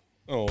schedule.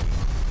 Oh.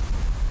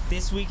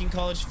 This week in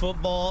college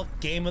football,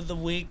 game of the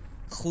week,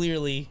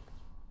 clearly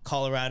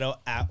Colorado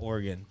at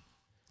Oregon.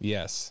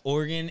 Yes.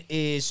 Oregon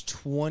is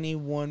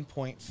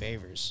 21-point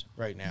favors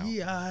right now.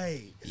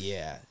 Yikes.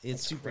 Yeah,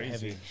 it's super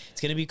heavy.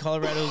 It's going to be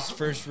Colorado's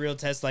first real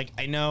test. Like,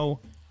 I know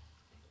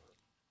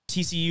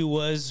TCU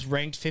was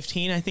ranked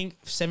 15, I think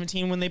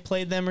 17 when they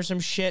played them or some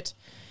shit.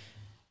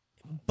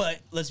 But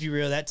let's be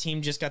real, that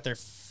team just got their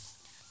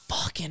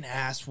fucking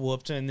ass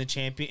whooped in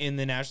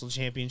the national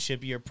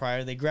championship year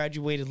prior. They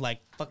graduated like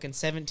fucking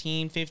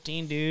 17,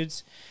 15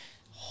 dudes.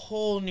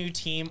 Whole new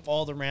team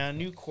all around,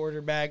 new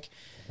quarterback.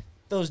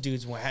 Those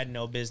dudes had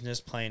no business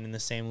playing in the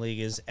same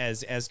league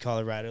as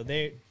Colorado.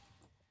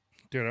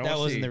 Dude, I That wanna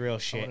wasn't see- the real I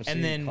shit. wanna And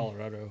see then-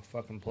 Colorado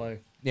fucking play.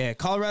 Yeah,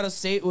 Colorado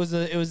State was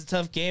a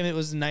tough game. It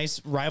was a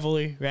nice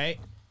rivalry, right?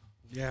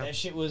 Yeah,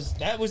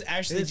 That was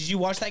actually. It's- Did you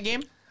watch that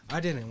game? I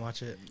didn't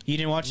watch it. You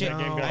didn't watch it. No.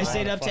 That game got I a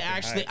stayed lot up of to fucking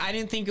actually. hype. I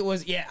didn't think it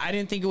was. Yeah, I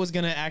didn't think it was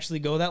gonna actually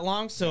go that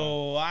long.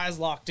 So I was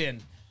locked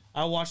in.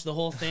 I watched the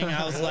whole thing.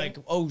 I was like,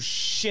 oh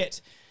shit,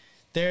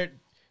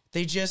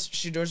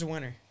 Shador's a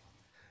winner.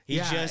 He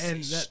Yeah, just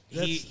and that's-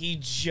 he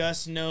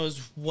just knows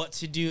what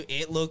to do.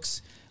 It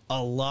looks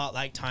a lot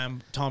like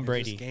Tom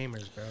Brady. Just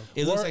gamers, bro.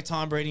 It looks Wor- like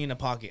Tom Brady in a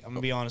pocket. I'm gonna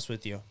be honest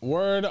with you.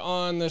 Word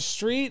on the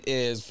street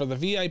is for the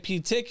VIP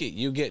ticket,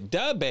 you get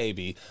Da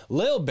Baby,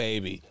 Lil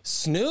Baby,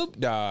 Snoop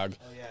Dogg,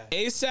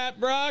 ASAP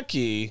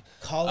Rocky,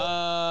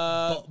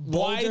 Boulder,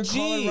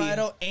 YG.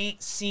 Colorado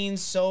ain't seen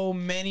so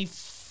many.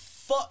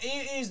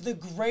 It is the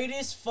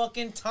greatest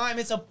fucking time.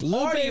 It's a party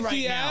Lupe right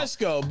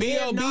Fiasco, now. They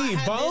have not B.O.B., had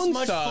this Bone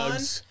much fun.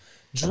 Thugs,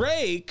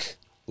 Drake,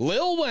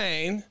 Lil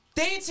Wayne,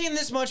 They ain't seen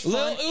this much fun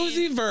Lil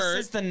Uzi Vert,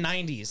 since the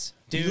 90s,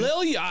 dude.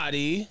 Lil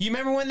Yachty, You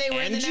remember when they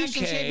were in the MGK,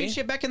 national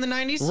championship back in the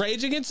 90s?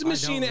 Rage Against the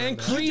Machine, and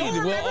remember that. Creed You don't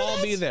will remember all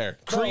this? be there.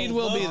 Bro, Creed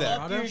will be look there.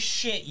 up your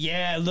shit.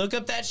 Yeah, look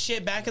up that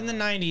shit back in the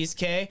 90s,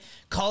 okay?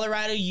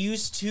 Colorado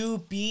used to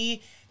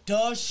be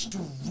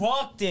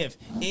destructive.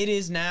 It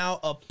is now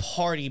a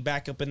party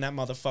back up in that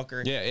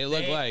motherfucker. Yeah, it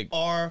looked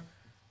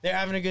They're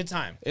having a good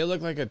time. It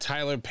looked like a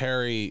Tyler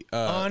Perry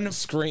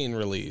screen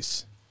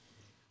release.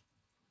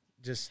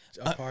 Just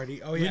a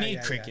party. Oh We yeah, need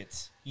yeah,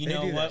 crickets. You They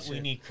know do that what? We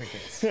shit. need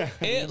crickets.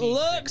 It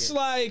looks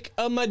like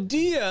a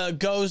Medea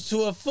goes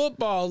to a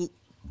football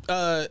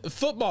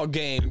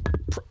game.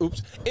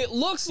 Oops. It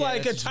looks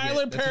like a that's what you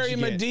Tyler get. That's what Perry you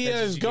get. Medea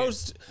That's what you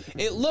goes.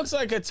 It looks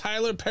like a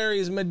Tyler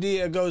Perry's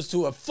Medea goes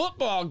to a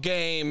football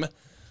game.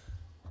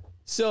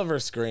 Silver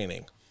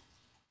screening.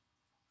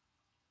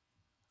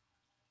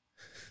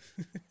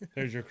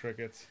 There's your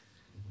crickets.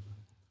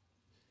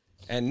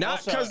 And not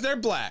Also- because they're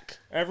black.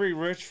 Every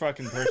rich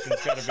fucking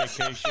person's got a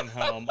vacation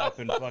home up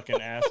in fucking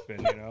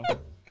Aspen, you know?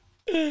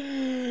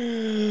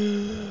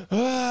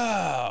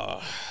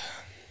 Oh.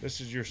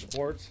 This is your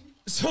sports.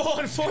 So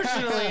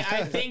unfortunately,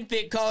 I think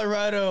that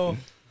Colorado,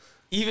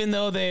 even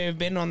though they've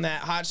been on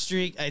that hot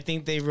streak, I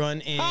think they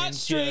run into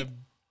streak. a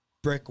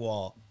brick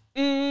wall.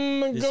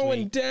 Going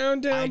week.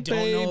 down, I don't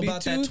know baby,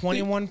 about that to the-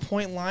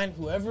 21-point line.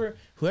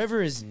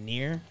 Whoever is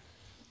near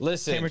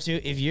Listen, camera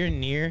 2, if you're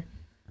near,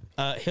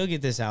 he'll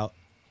get this out.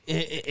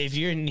 If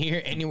you're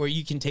near anywhere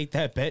you can take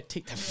that bet,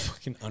 take that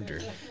fucking under.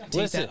 Take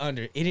Listen. that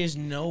under. It is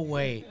no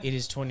way it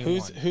is 21.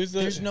 Who's the-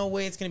 There's no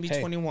way it's going to be Hey.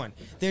 21.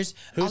 Who's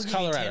Who's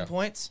Colorado? 10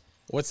 points.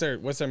 what's their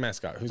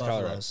mascot? Who's Buffaloes.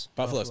 Colorado?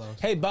 Buffaloes. Buffaloes.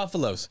 Hey,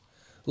 Buffaloes.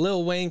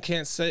 Lil Wayne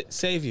can't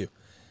save you.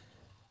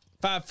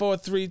 5, 4,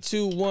 3,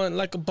 2, 1,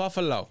 like a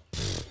buffalo.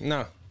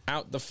 No,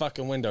 out the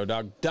fucking window,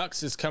 dog.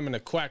 Ducks is coming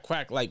to quack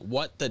quack. Like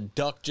what the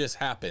duck just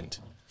happened?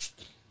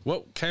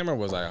 What camera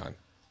was I on?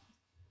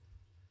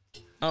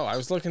 Oh, I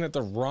was looking at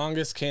the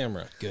wrongest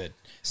camera. Good.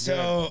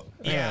 So,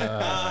 yeah.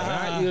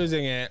 Not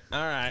using it. All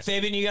right.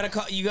 Fabian, you got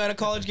a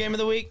college game of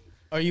the week?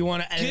 Or you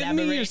want to Give elaborate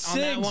me your on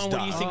that SIG one? What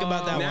do you stuff. think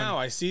about that Now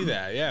one? I see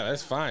that. Yeah,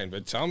 that's fine.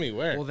 But tell me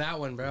where. Well, that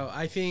one, bro.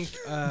 I think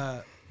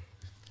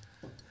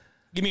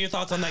Give me your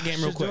thoughts on that game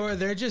real quick.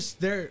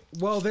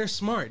 Shador, they're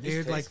smart,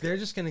 dude. Like they're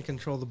just gonna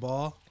control the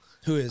ball.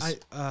 Who is?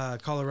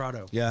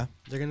 Colorado. Yeah.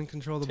 They're gonna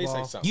control the Tastes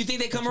ball. like something. You think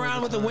they come Control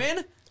around the with a time.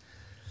 win?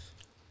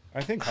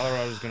 I think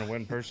Colorado's going to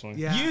win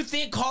personally. Yeah. You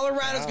think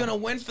Colorado's Yeah. going to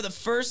win for the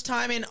first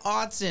time in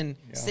Autzen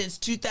since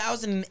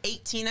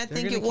 2018, I They're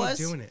think gonna it was?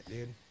 keep doing it,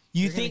 dude.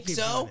 You They're gonna think keep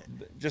so?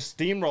 doing it. Just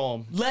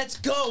steamroll them. Let's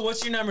go.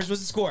 What's your numbers? What's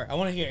the score? I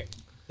want to hear it.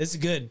 This is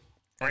good.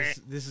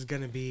 This is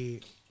gonna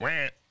be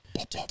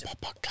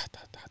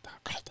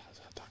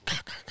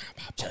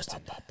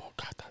Justin.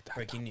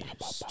 Breaking news.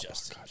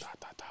 Justin.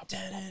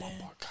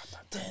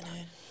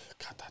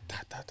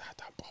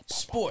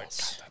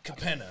 Sports.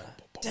 Capenna.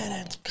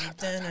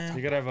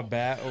 You got to have a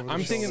bat over the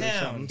I'm thinking, shoulder or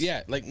Sound. something.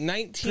 yeah, like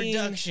 19,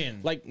 Production.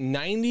 like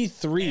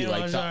 93, And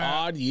like ours the are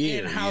odd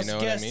year. In-house You know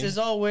what I guest mean? as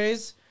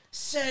always,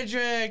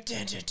 Cedric.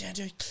 That's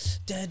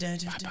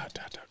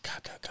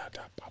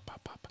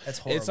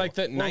horrible. It's like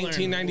the We'll learn.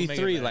 1993,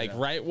 We'll make it like better,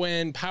 right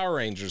when Power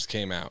Rangers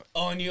came out.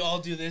 though. Oh, and you all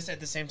do this at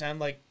the same time,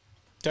 like.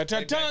 Dun,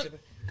 dun, back dun. to-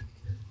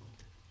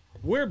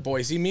 We're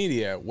Boise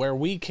Media, where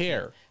we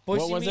care.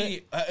 Boise what was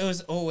Media. it? It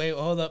was. Oh wait,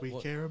 hold up. we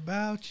care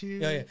about you.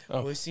 Yeah, yeah.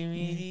 Oh. Boise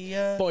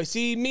Media.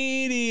 Boise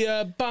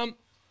Media bump,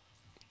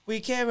 We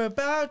care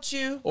about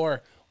you.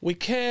 or we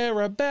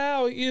care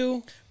about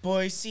you.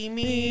 Boise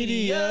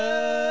Media,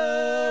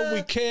 Media.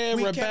 we care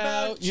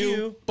about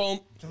you.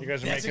 Bump. You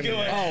guys are That's a making good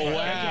one. Oh, fucking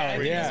wow,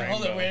 green yeah. rainbow.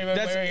 Hold on, wait.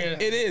 That's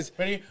it is.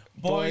 Ready?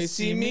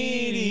 Boise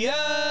Media,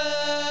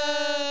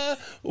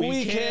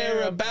 we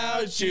care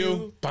about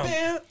you. Bump.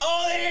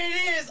 Oh, there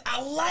it is.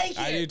 I like it.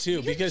 I do too,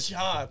 Good because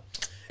job.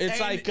 It's And-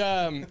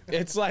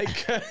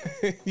 like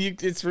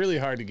it's really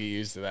hard to get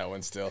used to that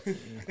one still.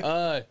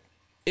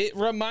 It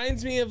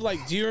reminds me of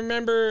like, do you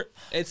remember?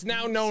 It's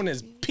now known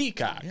as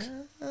Peacock.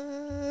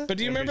 But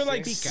do you remember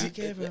like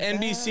NBC?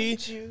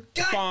 NBC?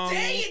 God Bong.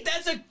 dang it,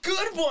 that's a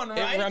good one,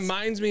 right? It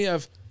reminds me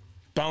of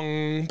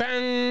Bong,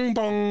 bang,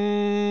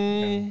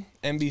 bong.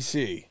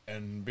 NBC.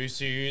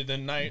 NBC, the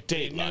night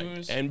Dateline.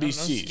 news.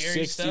 NBC,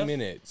 60 stuff.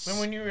 minutes.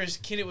 When you were a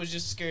kid, it was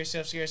just scary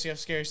stuff,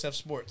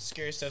 sports,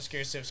 scary stuff,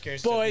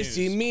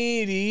 Boise news.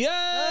 Media.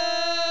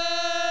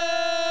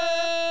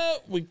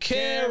 We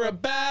care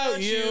about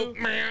you.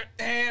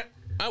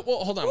 Well,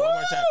 hold on.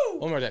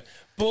 One more time.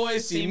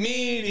 Boise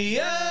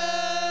Media.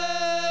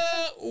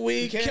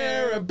 We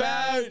care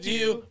about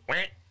you.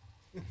 Right.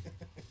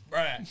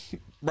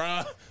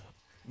 Bruh.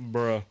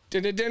 Bruh.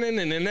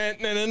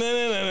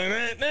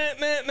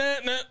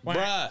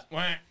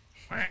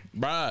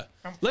 Bruh.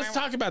 Let's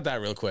talk about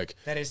that real quick.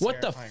 That is what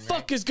the terrifying, fuck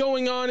right? is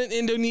going on in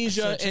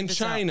Indonesia So check and this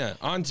China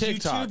on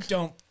TikTok? YouTube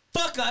don't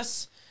fuck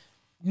us.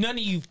 None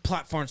of you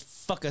platforms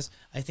fuck us.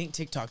 I think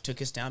TikTok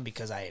took us down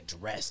because I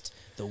addressed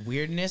the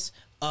weirdness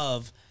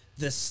of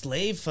the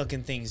slave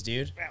fucking things,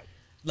 dude.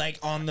 Like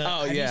on the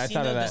Oh, have yeah, you I seen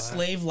thought of the that.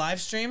 slave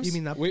live streams? You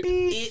mean the We-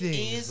 beep It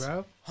things, is-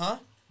 bro? huh?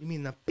 You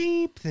mean the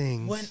beep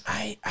things? When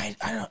I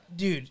don't,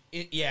 dude.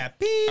 Beep.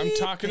 I'm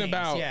talking things,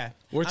 about- Yeah,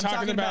 we're I'm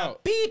talking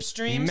about beep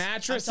streams. I'm talking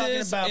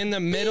Mattresses about in the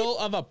beep. middle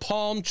of a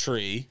palm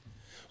tree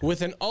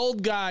with an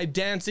old guy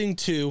dancing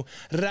to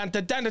and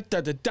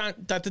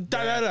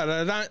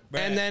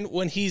then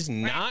when he's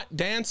not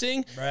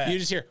dancing, Bruh. you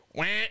just hear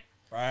wah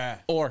Bruh.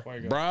 or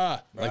Fuego.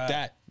 bruh like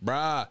that,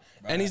 bruh.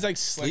 And he's like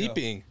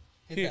sleeping.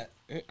 Hit Here,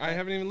 that. I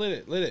haven't even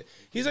lit it.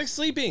 He's like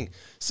sleeping.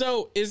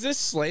 So is this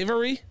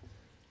slavery?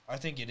 I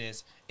think it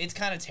is. It's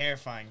kind of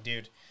terrifying,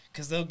 dude.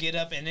 Because they'll get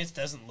up and it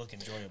doesn't look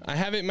enjoyable. I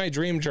have it in my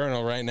dream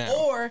journal right now.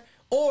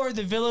 Or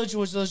the village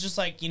was just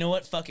like, you know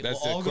what, fuck it. That's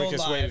we'll the all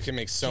quickest go way live, we can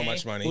make so okay?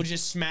 much money. We'll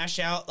just smash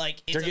out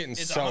like They're getting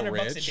it's so $100 a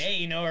rich. day,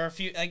 you know, or a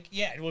few like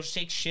we'll just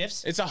take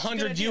shifts. It's a good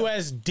 100 idea.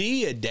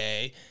 USD a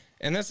day,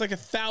 and that's like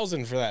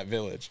 1,000 for that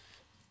village,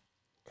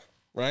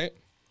 right?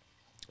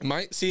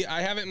 See,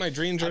 I have it in my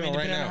dream I journal mean,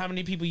 right depending on how now.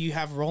 many people you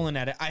have rolling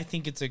at it, I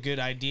think it's a good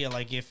idea.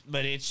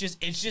 But it's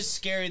just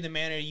scary the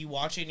manner you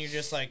watch it and you're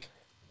just like,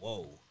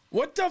 whoa.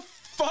 What the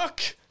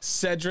fuck,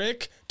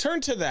 Cedric? Turn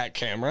to that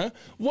camera.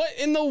 What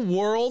in the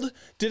world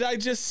did I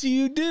just see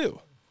you do?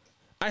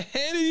 I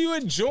handed you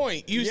a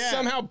joint. You Yeah.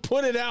 somehow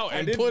put it out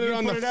and put it You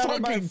on the out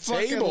on my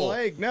fucking table.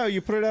 leg. No, you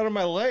put it out on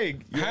my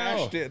leg. You How?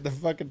 mashed it. The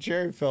fucking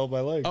cherry fell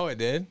my leg. Oh, it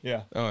did?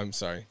 Yeah. Oh, I'm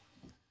sorry.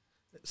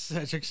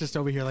 Cedric's just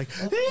over here like,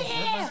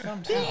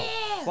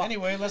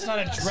 Anyway, let's not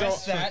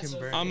address that. fucking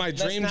burn. On my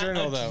Let's dream not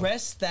journal, though.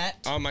 address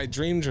that. On my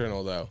dream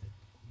journal, though,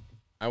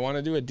 I want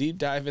to do a deep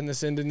dive in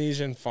this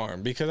Indonesian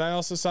farm because I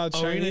also saw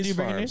Oh, we're gonna Chinese do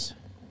breaking farms.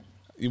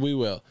 news? We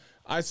will.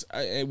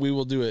 We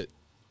will do it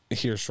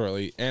here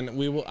shortly, and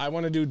I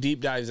want to do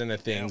deep dives into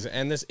things.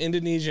 And this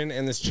Indonesian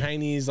and this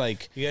Chinese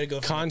You gotta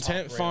go from the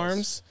content top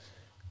farms.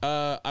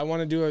 I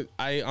want to do it.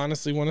 I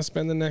honestly want to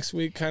spend the next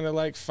week kind of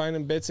like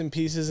finding bits and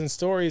pieces and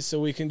stories so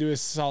we can do a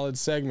solid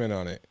segment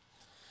on it.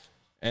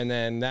 And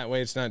then that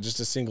way it's not just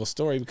a single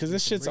story because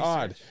this shit's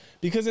odd.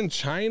 Because in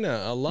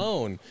China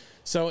alone,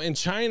 so in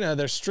China,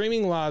 their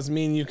streaming laws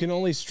mean you can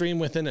only stream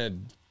within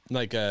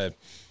a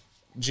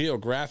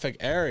geographic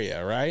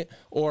area, right?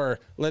 Or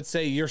let's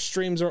say your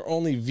streams are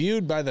only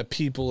viewed by the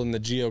people in the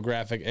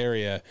geographic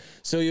area.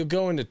 So you'll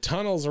go into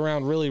tunnels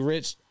around really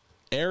rich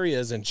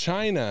areas in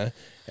China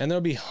and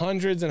there'll be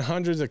hundreds and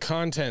hundreds of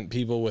content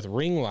people with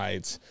ring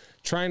lights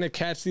trying to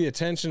catch the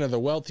attention of the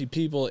wealthy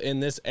people in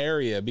this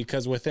area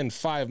because within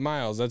 5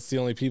 miles, that's the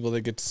only people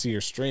that get to see your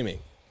streaming.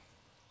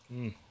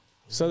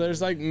 So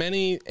there's like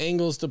many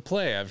angles to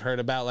play. I've heard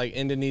about like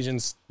Indonesian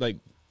like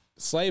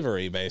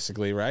slavery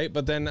basically, right?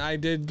 But then I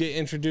did get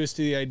introduced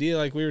to the idea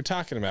like we were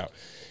talking about.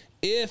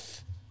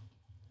 If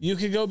you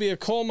could go be a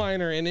coal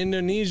miner in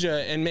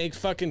Indonesia and make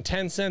fucking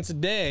 10 cents a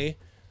day,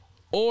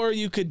 or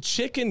you could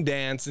chicken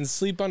dance and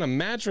sleep on a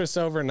mattress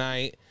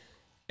overnight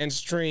and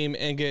stream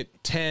and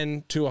get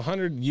 10 to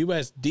 100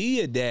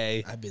 USD a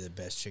day, I'd be the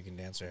best chicken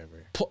dancer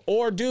ever.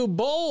 or do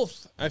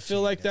both. I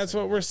feel like that's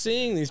what we're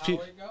seeing. These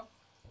people.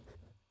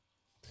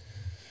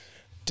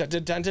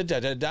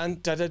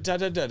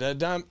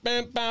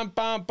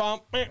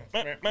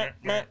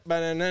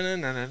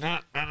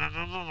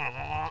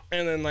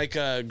 And then like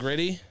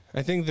Gritty.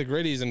 I think the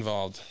Gritty's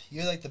involved.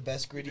 You're like the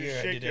best grittier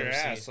I Shake did your ever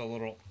ass see. a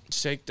little.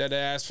 Shake that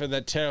ass for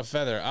that tail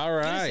feather. All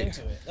Get us right.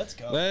 into it. Let's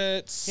go.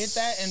 Let's Hit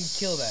that and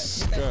kill that.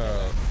 Hit that.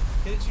 go.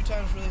 Hit it 2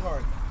 times really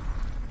hard.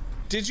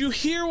 Did you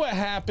hear what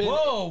happened?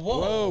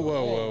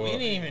 Whoa. We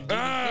didn't even do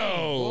anything.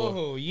 Oh.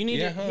 Whoa. You need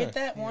Yeah, to huh. hit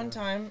that one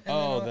time. And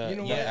Oh, then, the, You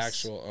know the what?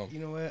 actual. Oh. you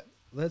know what?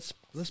 Let's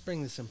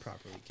bring this in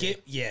properly. Okay?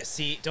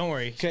 see, don't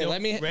worry. Okay,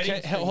 let me. Ready?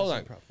 Okay, hold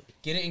on.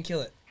 Get it and kill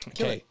it.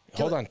 Kill Okay, it.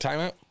 Kill hold it. on. Time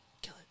out.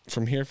 Kill it.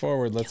 From here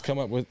forward, let's come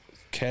up with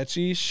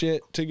catchy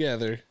shit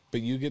together.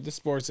 But you get the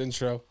sports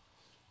intro,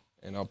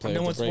 and I'll play No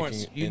the one's breaking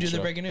sports. You do the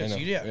intro. breaking news. I know.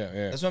 You do.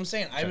 Yeah. That's what I'm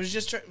saying. I was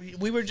just.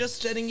 We were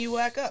just setting you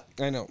back up.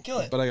 I know. Kill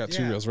it. But I got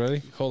 2 Yeah. reels.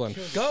 Ready? Hold on.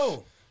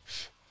 Go.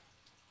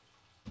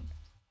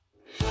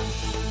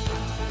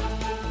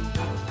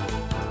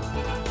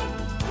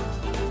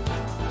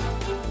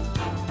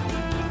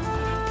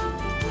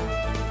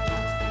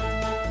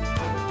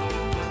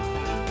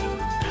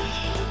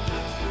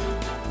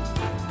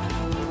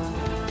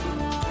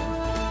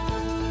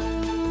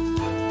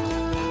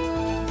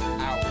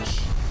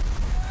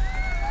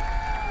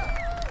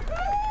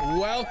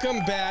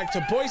 Welcome back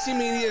to Boise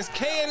Media's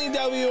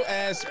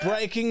KNEWS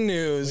Breaking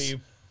News. Well,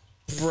 you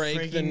Break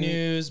the breaking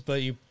news,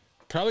 but you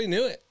Probably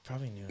knew it.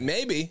 probably knew it.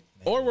 Maybe.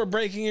 Or we're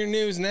breaking your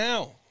news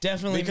now.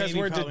 Definitely, Because maybe,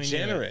 we're probably knew it.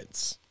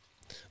 degenerates.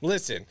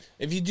 Listen,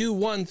 if you do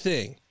one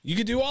thing, you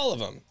could do all of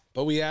them.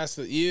 But we ask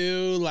that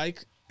you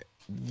like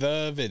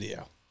the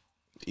video.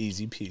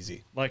 Easy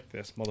peasy. Like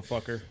this,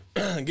 motherfucker.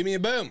 Give me a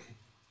boom.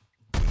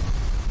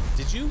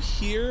 Did you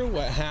hear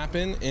what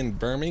happened in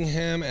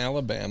Birmingham,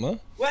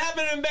 Alabama? What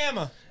happened in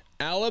Bama?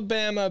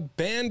 Alabama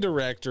band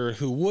director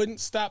who wouldn't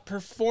stop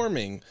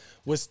performing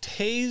was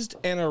tased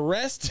and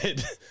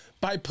arrested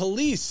by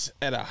police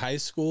at a high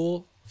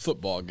school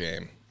football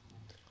game.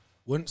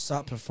 Wouldn't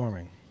stop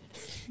performing.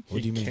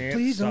 What do you mean? Can't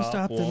Please don't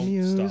stop the won't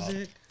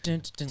music.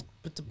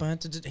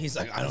 He's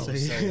like, I don't know what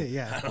to tell you.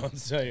 Yeah. I don't know what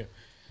to tell you.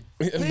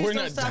 We're Please not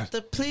don't stop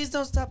the. Please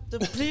don't stop the.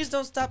 Please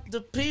don't stop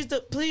the. Please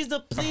the. Please the.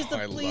 Please Oh,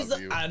 the. I Please love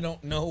the. you. I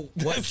don't know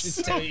what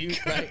to tell you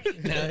right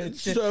now.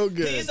 It's so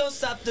good. Please don't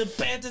stop the.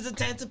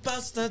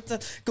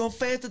 Go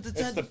fast.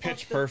 It's the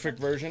Pitch Perfect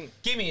version.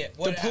 Give me it.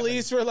 The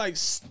police were like,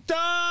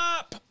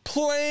 stop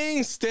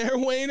playing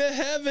Stairway to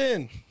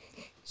Heaven.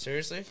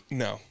 Seriously?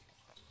 No.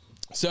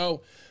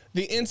 So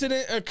the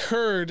incident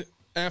occurred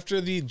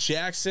after the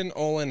Jackson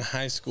Olin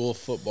High School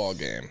football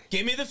game.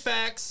 Give me the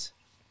facts.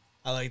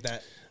 I like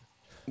that.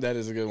 That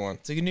is a good one.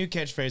 It's like a new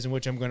catchphrase in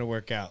which I'm going to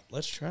work out.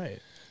 Let's try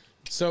it.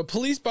 So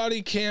police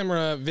body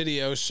camera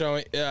video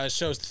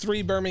shows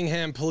 3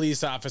 Birmingham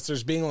police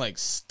officers being like,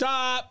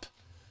 stop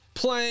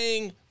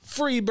playing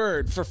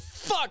Freebird for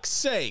fuck's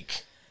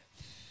sake.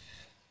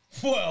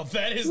 Well,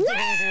 that is the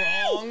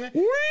wrong.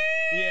 Woo!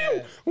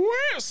 Yeah. Woo!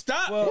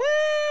 Stop. Well,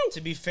 Woo!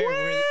 to be fair,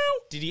 Woo!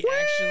 did he Woo!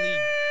 actually?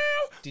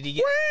 Did he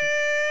get?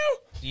 Woo!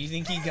 Do you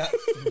think he got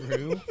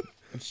through?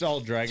 It's all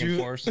Dragon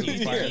Force. Do you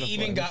and Fire think the he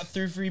even Flames. got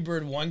through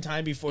Freebird one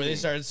time before they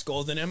started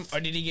scolding him, or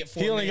did he get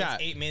 4 He only minutes,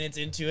 got- 8 minutes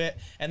into it,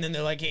 and then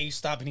they're like, "Hey,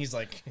 stop!" and he's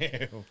like,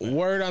 "Ew."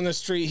 Word on the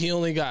street, he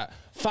only got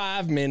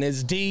 5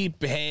 minutes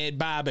deep, head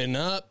bobbing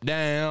up,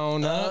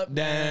 down, up,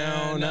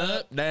 down,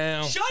 up,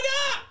 down. "Shut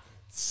up!"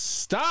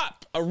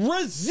 Stop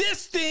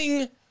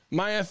resisting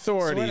my So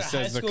authority, we're at a high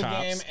says the school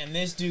cops. game, and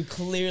this dude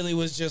clearly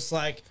was just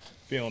like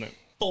Feeling it.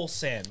 full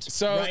send.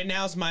 So- right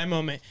now's my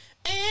moment.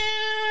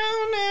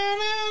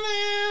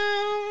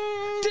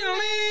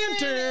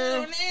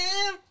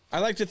 I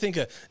like to think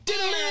of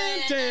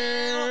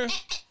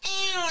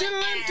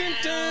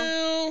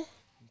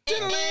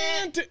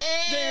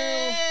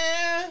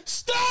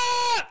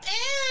stop!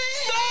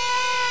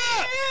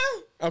 Stop!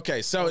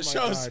 Okay, so it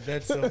shows.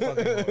 That's so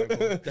fucking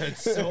horrible.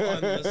 That's so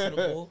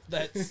unlistenable.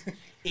 That's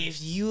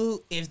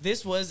if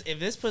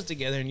this put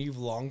together and you've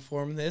long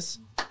formed this,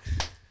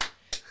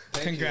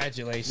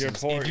 congratulations. You're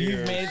poor, if you've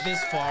you're- made it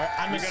this far,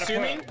 I'm You gotta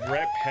assuming. put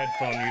rep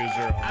headphone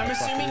user on I'm the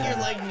assuming fucking- you're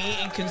like me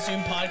and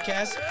consume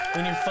podcasts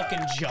when you're fucking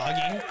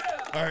jogging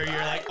or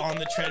you're like on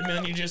the treadmill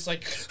and you're just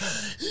like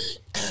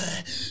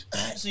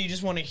so you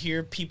just want to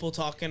hear people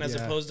talking as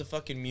Yeah. opposed to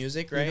fucking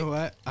music, right? You know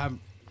what? I'm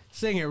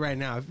saying it right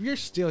now. If you're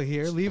still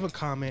here, leave a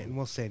comment and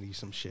we'll send you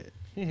some shit.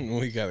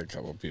 We got a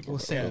couple people. We'll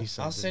send Yeah, you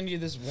something. I'll send you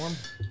this warm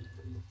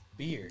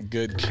beer.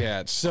 Good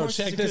catch. So Of course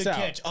check it's a this good out.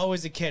 Catch.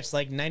 Always a catch,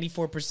 like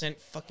 94%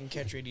 fucking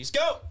catch radius.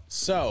 Go!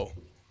 So,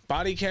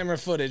 body camera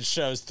footage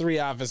shows 3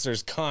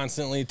 officers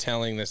constantly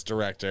telling this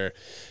director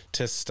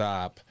to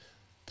stop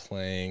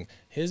playing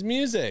his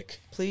music.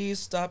 Please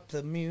stop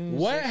the music.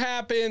 What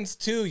happens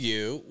to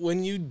you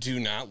when you do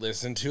not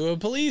listen to a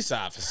police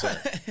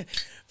officer?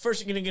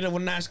 First, you're gonna get a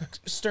nice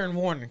stern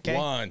warning, okay?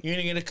 1. You're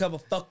gonna get a couple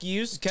fuck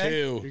yous, okay?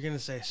 2. You're going to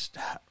say,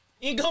 stop.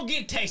 You go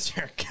get a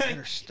taser, okay?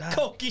 Better stop.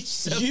 Go get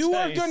yourself You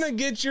are tased. gonna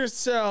get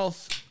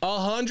yourself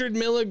 100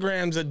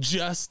 milligrams of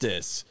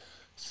justice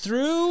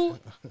through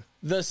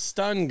the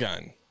stun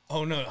gun.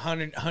 Oh no,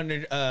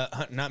 100,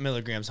 not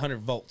milligrams, 100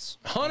 volts.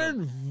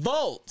 100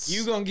 volts.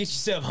 You gonna get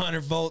yourself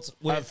 100 volts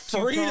with Of 2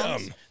 freedom.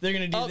 prongs. They're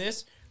gonna do Of-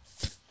 this,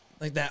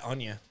 like that on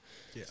you.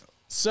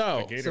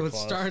 so Gator So it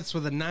claws. starts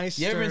with a nice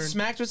You ever been stern-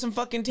 smacked with some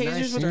fucking tasers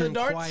nice with the stern,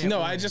 darts? quiet no,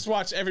 way. I just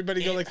watch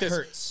everybody go It like this.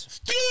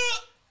 hurts.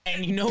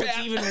 And you know what's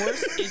even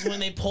worse is when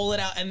they pull it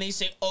out and they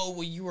say, "Oh,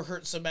 well, you were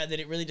hurt so bad that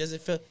it really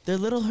doesn't feel." They're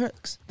little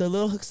hooks, the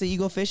little hooks that you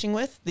go fishing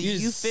with, that You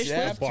you fish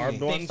zapped with. Barbed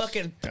They ones?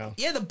 fucking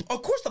Yeah.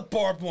 of course the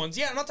barbed ones.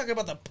 Yeah, I'm not talking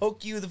about the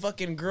poke you, the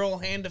fucking girl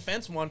hand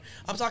defense one.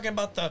 I'm talking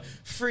about the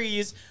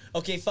freeze.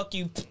 Okay, fuck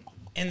you,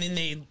 and then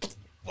they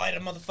light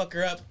a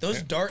motherfucker up.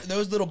 Those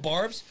little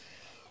barbs,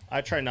 I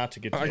try not to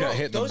get. I got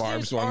hit in the those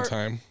barbs things one are-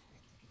 time.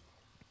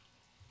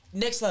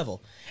 next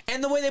level.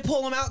 And the way they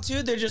pull them out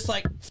too, they're just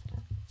like,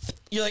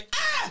 you're like,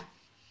 ah,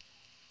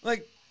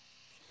 like.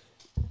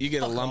 You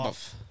get a Fuck lump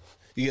off. of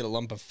you get a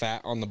lump of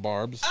fat on the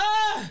barbs.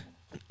 Ah!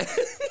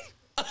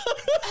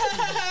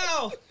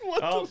 Ow!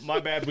 Oh, my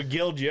bad. We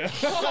gilled you.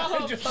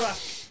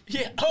 Just,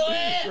 Yeah. Oh,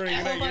 yeah. Bring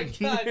it Oh my again.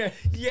 god.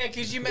 Yeah,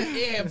 because you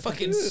meant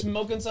fucking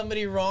smoking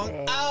somebody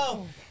wrong.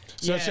 Oh.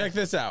 So Yeah. check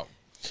this out.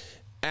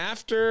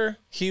 After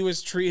he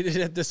was treated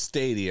at the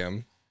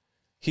stadium,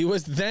 he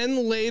was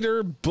then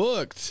later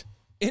booked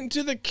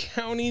into the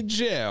county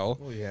jail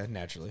Oh yeah,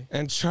 naturally.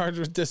 and charged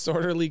with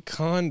disorderly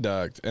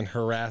conduct and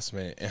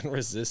harassment and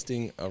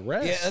resisting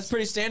arrest. Yeah, that's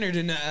pretty standard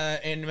in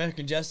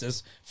American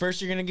justice.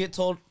 First, you're gonna get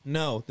told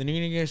no. Then you're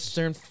gonna get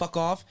stern fuck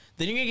off.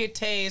 Then you're gonna get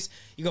tased.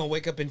 You're gonna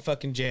wake up in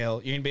fucking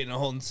jail. You're gonna be in a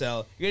holding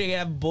cell. You're gonna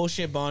have a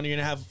bullshit bond. You're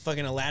gonna have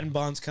fucking Aladdin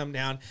bonds come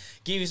down,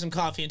 give you some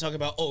coffee, and talk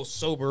about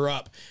sober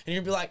up. And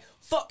you're gonna be like,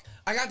 fuck,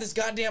 I got the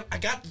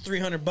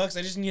 $300.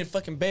 I just need a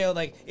fucking bail.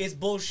 Like, it's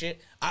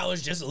bullshit. I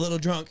was just a little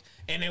drunk,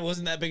 and it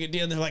wasn't that big a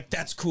deal. And they're like,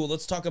 that's cool.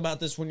 Let's talk about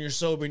this when you're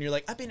sober. And you're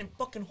like, I've been in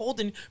fucking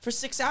holding for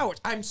 6 hours.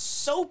 I'm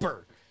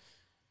sober.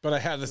 But I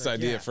have this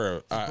idea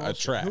for a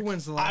track. Who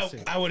wins the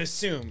lawsuit? I would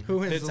assume Who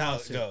wins that's the how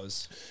lawsuit? it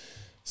goes.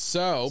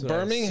 So what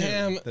I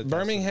assume that's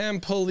Birmingham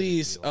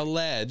police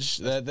allege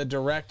that the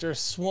director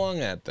swung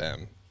at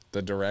them.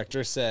 The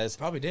director says,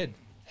 Probably did.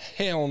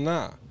 hell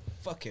nah.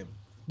 Fuck him.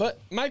 But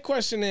my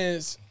question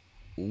is,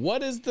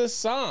 what is the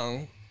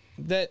song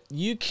that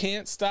you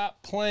can't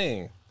stop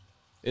playing?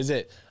 Is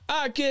it,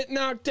 I get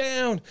knocked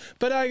down,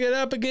 but I get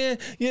up again,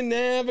 you're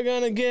never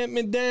gonna get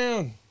me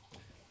down?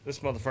 This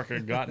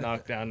motherfucker got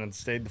knocked down and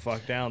stayed the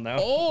fuck down, though.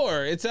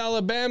 Or it's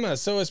Alabama,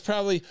 so it's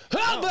probably,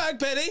 oh, Black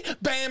Betty,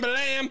 bam,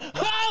 bam,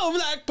 oh,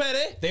 Black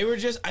Betty.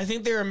 I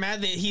think they were mad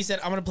that he said,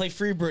 I'm going to play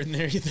Freebird in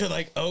there. They're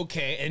like,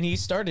 okay. And he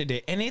started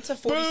it. And it's a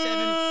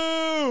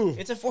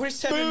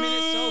 47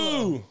 minute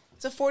solo.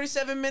 It's a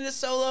 47-minute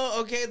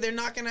solo. Okay, they're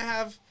not going to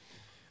have,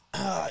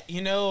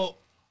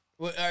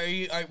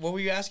 what were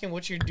you asking?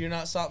 What's your Do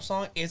Not Stop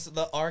song? It's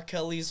the R.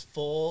 Kelly's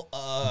full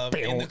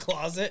In the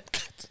Closet.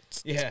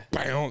 Yeah.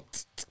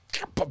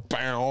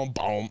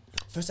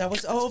 First I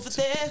was over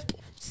there,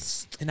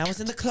 and I was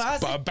in the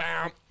closet.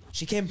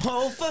 She came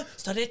over,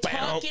 started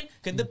talking,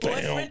 cause the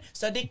boyfriend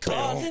started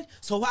calling.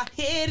 So I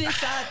hid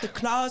inside the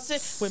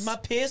closet with my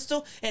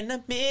pistol and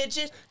a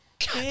midget.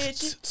 So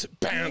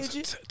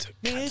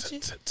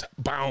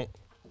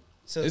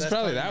It's that's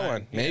probably that mine.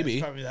 one, Yeah, maybe.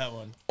 it's probably that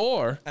one.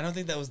 Or I don't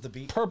think that was the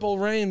beat. Purple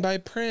Rain by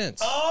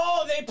Prince.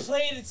 Oh, they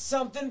played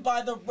something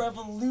by the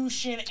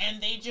Revolution,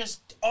 and they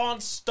just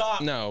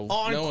on-stop. No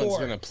one's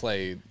gonna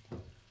play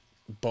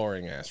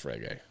boring ass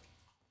reggae.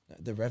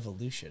 The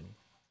Revolution.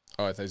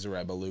 Oh, I thought it was a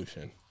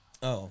revolution.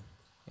 Oh.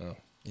 Oh.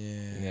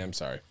 Yeah. Yeah, I'm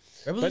sorry.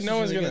 Revolution's But no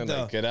one's really gonna good,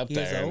 though. like, get up He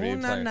there goes, and be "Oh,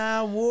 na, playing.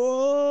 na,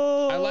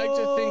 whoa." I like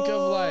to think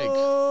of like,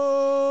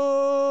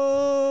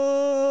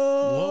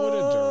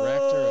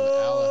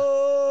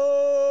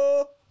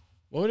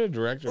 what would a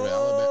director of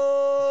Alabama?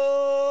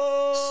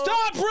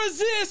 Stop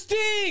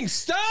resisting!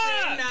 Stop!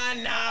 Na,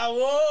 na,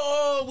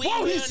 whoa. We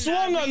Whoa, he will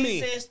swung not on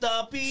me. resist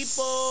the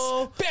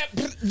people.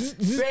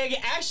 Greg,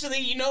 actually,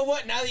 you know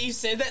what? Now that you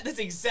said that, that's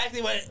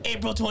exactly what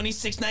April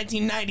 26,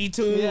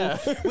 1992. Yeah.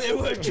 They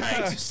were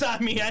trying to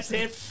stop me. I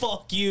said,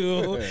 fuck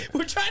you.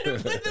 We're trying to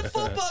play the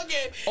football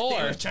game. They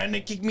Or- were trying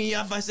to kick me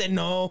off. I said,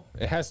 no.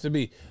 It has to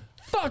be,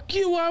 fuck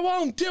you, I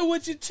won't do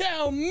what you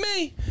tell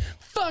me.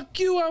 Fuck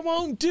you, I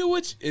won't do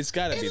what you... It's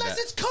gotta be Unless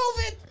that. it's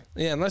COVID.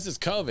 Yeah, unless it's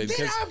COVID.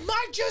 Then 'cause I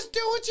might just do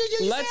what you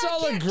do. Let's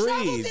all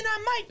agree. Then I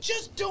might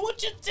just do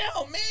what you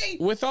tell me.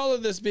 with all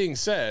of this being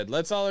said,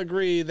 let's all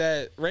agree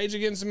that Rage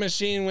Against the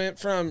Machine went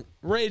from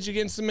Rage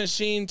Against the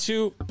Machine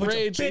to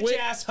Rage Bitch with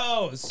ass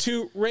hoes.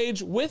 to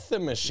Rage with the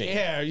Machine.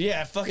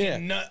 Yeah, fucking Yeah.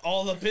 nut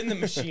all up in the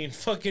machine.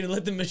 Fucking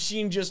let the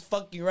machine just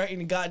fuck you right in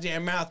the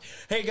goddamn mouth.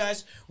 Hey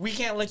guys, we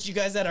can't let you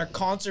guys at our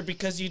concert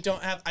because you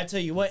don't have. I tell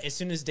you what, as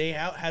soon as Day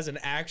Out has an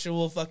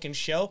actual fucking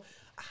show,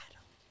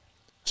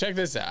 Check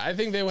this out. I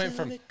think they went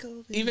from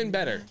even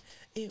better.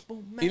 it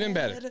won't Even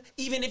better. matter.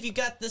 Even if you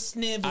got the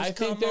snivels, I think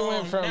come they on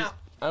went from now.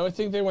 I would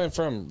think they went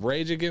from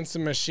Rage Against the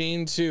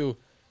Machine to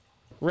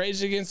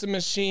Rage Against the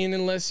Machine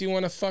unless you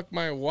want to fuck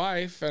my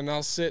wife and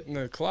I'll sit in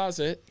the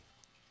closet.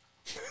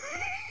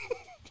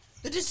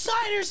 The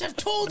deciders have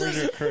told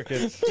us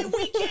Crickets. that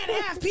we can't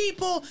have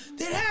people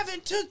that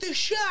haven't took the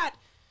shot.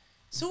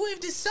 So we've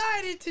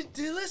decided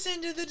to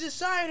listen to the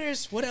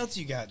deciders. What else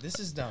you got? This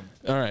is dumb.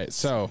 All right,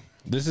 so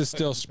this is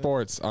still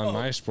sports on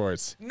my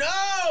sports. No!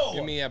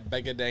 Give me a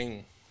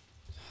begadang.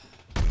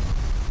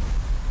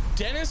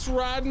 Dennis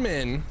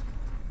Rodman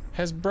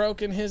has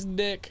broken his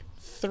dick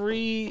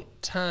 3 That's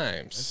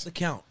times. the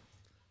count.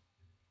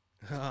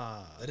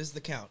 That is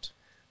the count.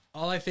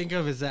 All I think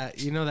of is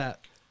that, you know, that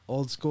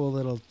old school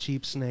little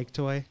cheap snake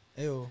toy?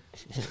 Ew.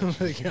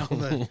 Like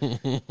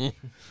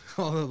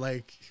all the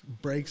like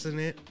breaks in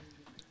it.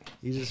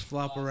 You just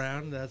flop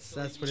around. That's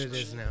what it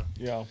is now.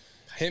 Yo.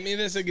 Hit me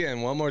this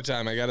again one more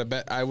time. I got to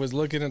bet. I was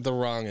looking at the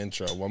wrong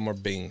intro. One more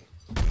bing.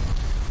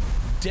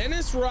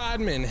 Dennis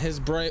Rodman has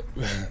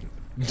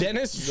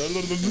Dennis.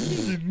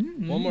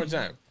 One more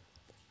time.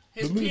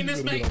 His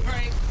penis make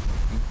break.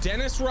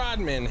 Dennis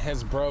Rodman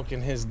has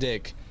broken his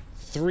dick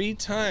 3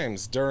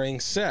 times during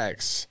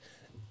sex,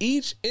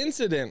 each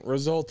incident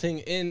resulting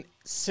in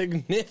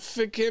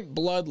significant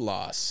blood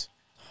loss.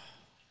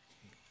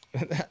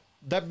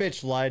 That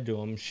bitch lied to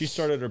him. She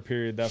started her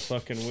period that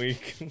fucking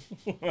week.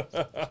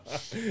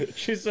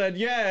 She said,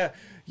 yeah,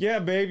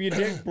 babe, your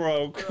dick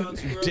broke.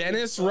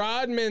 Dennis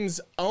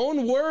Rodman's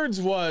own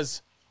words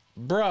was,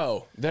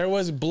 bro, there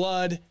was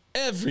blood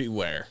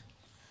everywhere.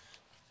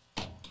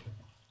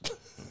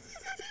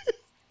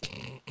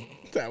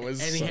 That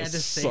was And he so had to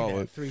say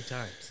solid. that 3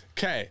 times.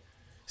 Okay,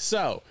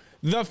 so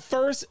the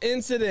first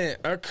incident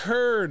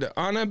occurred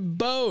on a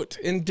boat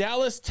in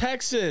Dallas,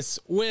 Texas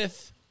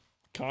with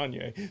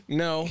Kanye.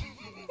 no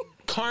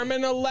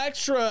Carmen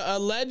Electra,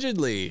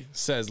 allegedly,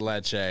 says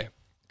Leche.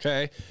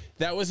 Okay,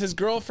 that was his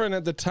girlfriend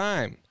at the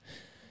time.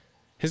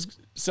 His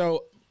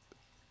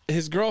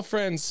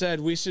girlfriend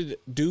said we should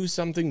do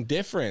something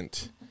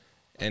different.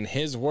 And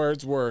his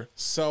words were,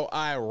 so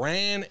I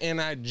ran and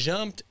I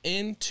jumped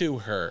into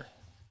her.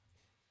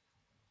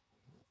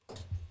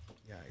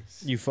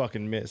 Yikes. You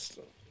fucking missed.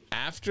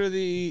 After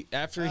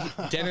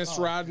Dennis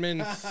Rodman,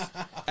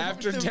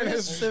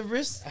 the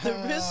risk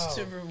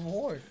to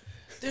reward.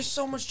 There's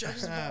so much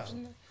drugs involved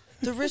in that.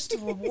 The risk to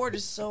reward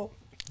is so.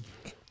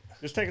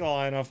 Just take the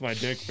line off my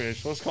dick,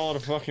 fish. Let's call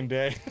it a fucking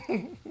day.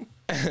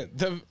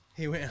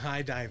 He went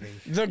high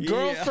diving. the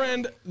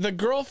girlfriend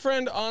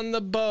on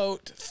the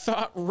boat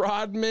thought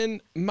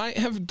Rodman might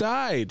have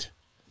died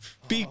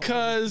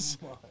because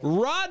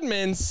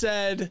Rodman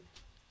said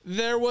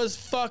there was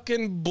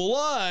fucking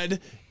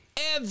blood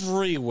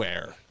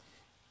everywhere.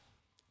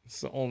 It's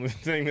the only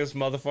thing this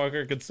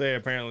motherfucker could say,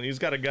 apparently. He's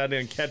got a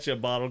goddamn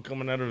ketchup bottle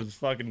coming out of his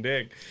fucking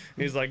dick.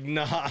 He's like,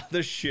 nah,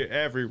 there's shit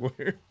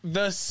everywhere.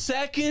 The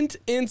second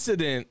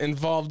incident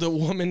involved a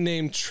woman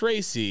named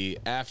Tracy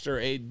after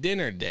a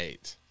dinner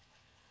date.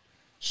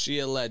 She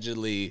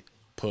allegedly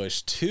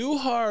pushed too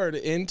hard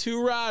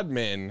into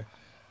Rodman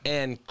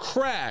and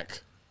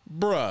crack,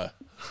 blood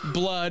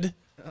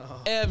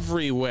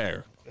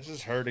everywhere. This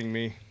is hurting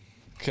me.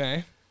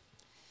 Okay.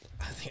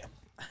 I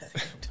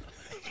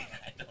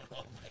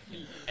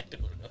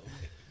don't know.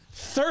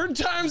 Third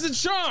time's a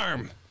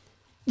charm.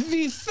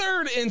 The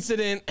third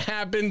incident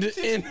happened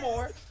in.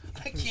 More.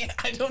 I can't.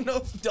 I don't know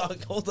if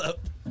dog. Hold up.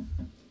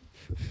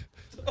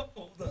 Dog,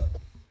 hold up.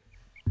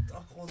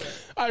 Dog, hold up.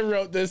 I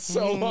wrote this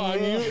so long.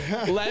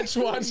 Let's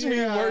watch me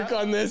work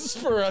on this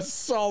for a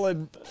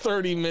solid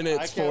 30 I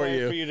minutes can't for wait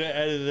you. for you to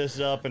edit this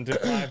up into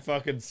 5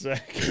 fucking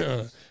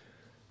seconds.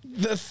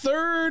 The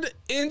third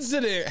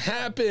incident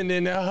happened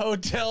in a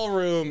hotel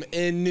room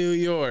in New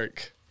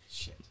York.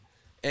 Shit.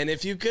 And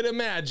if you could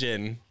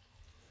imagine,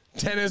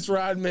 Dennis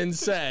Rodman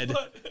said,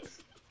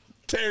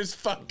 there's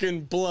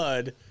fucking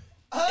blood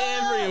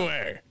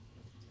everywhere.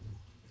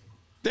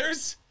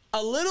 There's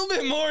a little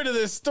bit more to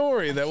this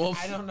story that will.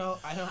 I don't know.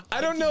 I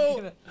don't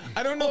know.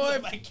 I don't know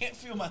if I can't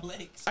feel my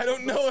legs. I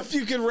don't know if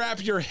you can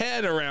wrap your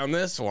head around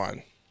this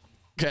one.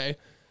 Okay.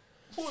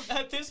 Well,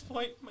 at this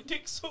point, my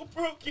dick's so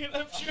broken.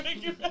 I'm sure I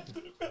can wrap it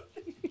around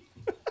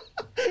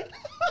it.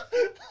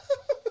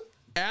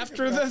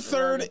 After the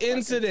third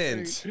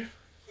incident, You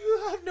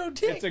have no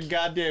dick. It's a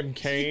goddamn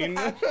cane.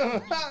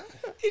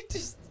 It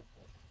just.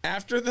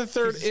 after the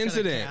third Just gonna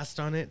incident, cast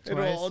on it It'll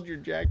twice. hold your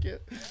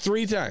jacket.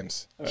 3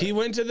 times. He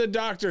went to the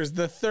doctors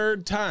the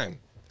third time.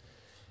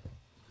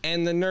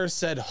 And the nurse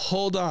said,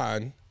 hold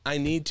on, I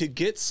need to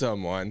get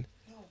someone.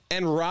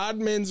 And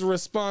Rodman's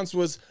response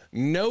was,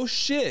 no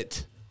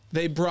shit.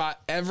 They brought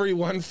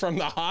everyone from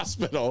the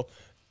hospital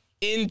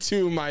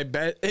into my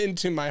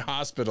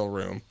hospital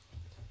room.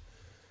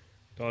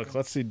 Dog,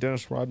 let's see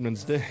Dennis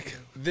Rodman's dick.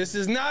 This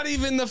is not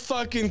even the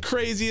fucking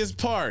craziest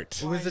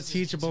part. It was a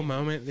teachable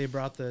moment. They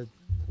brought the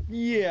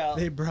Yeah.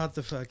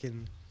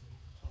 fucking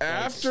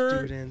After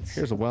students.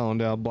 Here's a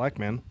well-endowed black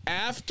man.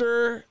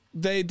 after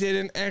they did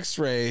an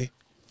x-ray,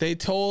 they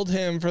told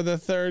him for the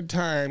third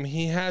time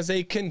he has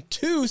a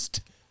contused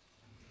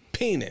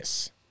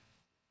penis.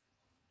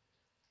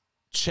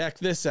 Check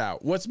this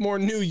out. What's more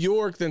New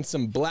York than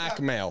some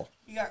blackmail?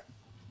 You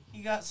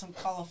got some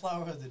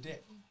cauliflower of the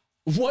dick.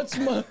 What's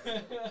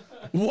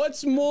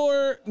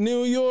more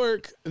New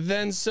York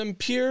than some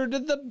pure to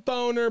the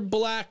boner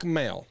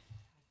blackmail?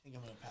 I think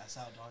I'm gonna pass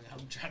out, dog.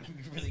 I'm trying to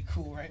be really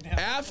cool right now.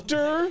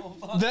 After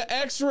the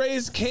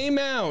x-rays came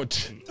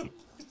out,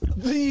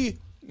 the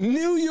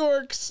New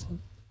York's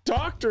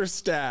doctor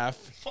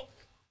staff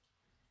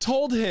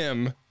told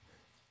him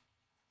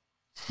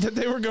that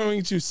they were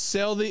going to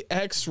sell the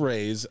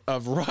x-rays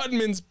of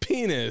Rodman's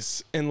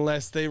penis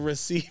unless they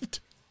received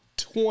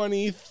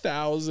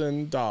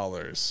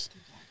 $20,000.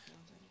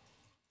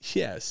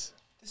 Yes.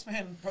 This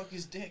man broke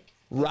his dick.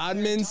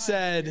 Rodman You're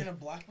said, gonna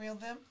blackmail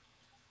them?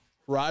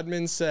 I'm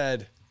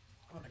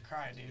I'm gonna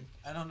cry, dude.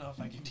 I don't know if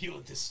I can deal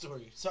with this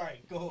story.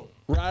 Sorry, go.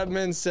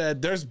 Rodman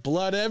said, there's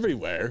blood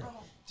everywhere.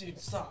 Oh, dude,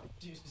 stop.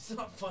 Dude, it's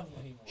not funny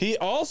anymore. He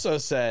also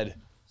said,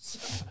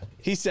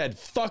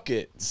 fuck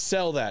it,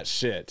 sell that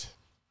shit.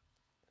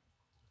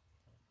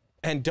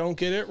 And don't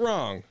get it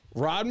wrong,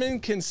 Rodman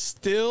can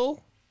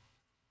still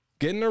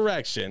get an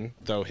erection,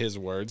 though his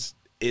words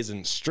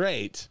isn't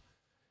straight,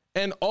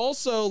 and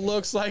also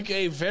looks like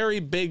a very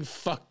big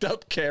fucked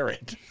up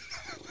carrot.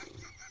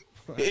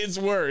 His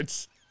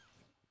words.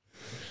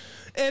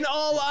 And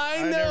all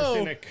I've never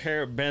seen know, a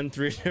carrot bend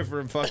 3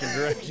 different fucking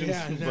directions.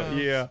 Yeah, I But know.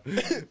 yeah.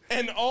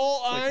 and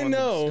all Like I one of the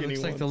know, skinny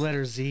It's like ones. the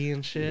letter Z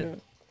and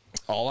shit.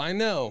 all I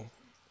know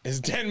is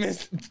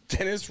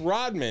Dennis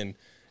Rodman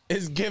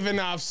is giving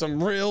off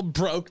some real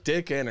broke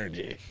dick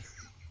energy.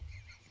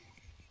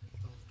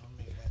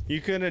 You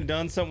couldn't have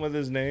done something with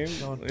his name.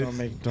 Don't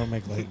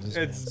make light of this.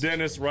 It's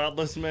Dennis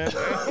Rodless, man.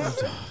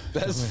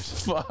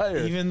 That's fire.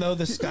 Even though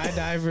the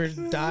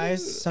skydiver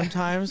dies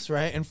sometimes,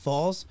 right, and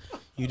falls,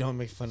 you don't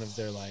make fun of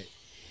their light.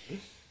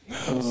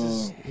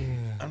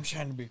 I'm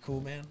trying to be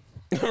cool, man.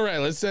 All right,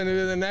 let's send it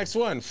to the next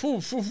one.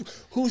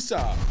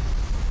 Husa.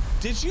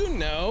 Did you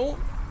know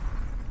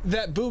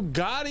that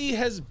Bugatti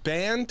has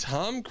banned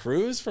Tom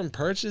Cruise from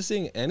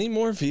purchasing any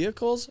more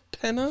vehicles,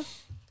 Penna?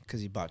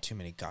 Because he bought too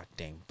many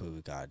goddamn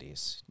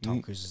Bugattis.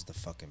 Tom Cruise is the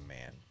fucking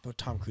man. But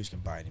Tom Cruise can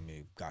buy any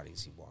many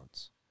Bugattis he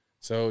wants.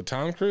 So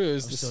Tom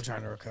Cruise. I'm still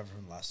trying to recover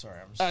from the last story.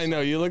 I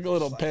know you look a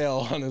little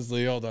pale.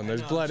 Honestly, hold on.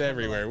 There's know, blood I'm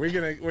everywhere. We're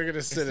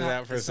gonna sit it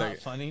out for a it's not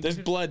second. funny, There's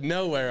dude. blood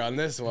nowhere on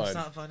this one. It's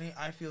not funny.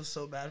 I feel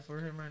so bad for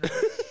him right now.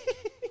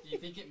 Do you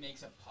think it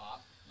makes it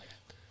pop? Like,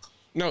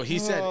 No, he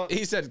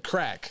said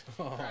crack.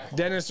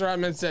 Dennis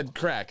Rodman said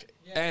crack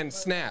and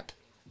snap.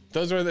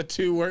 Those were the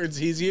two words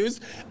he's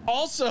used.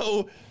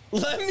 Also,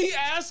 let me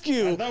ask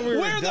you, thought we were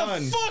where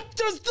done. the fuck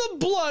does the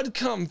blood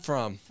come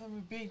from?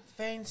 From big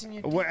veins in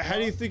your How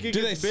do you think it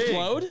Do they gets big?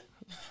 explode?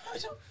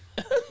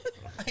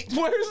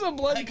 Where's the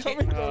blood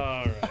coming from?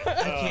 All right. I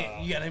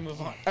can't. You gotta move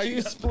on. Are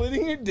you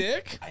splitting your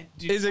dick?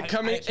 Dude, Is it I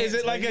coming? can't Is it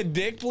tell like a you.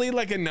 dick bleed,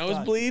 like a God,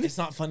 nosebleed? It's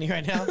not funny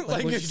right now. Like,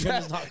 Like what it's you're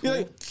doing is not you're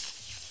cool.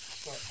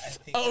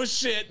 like, oh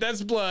shit,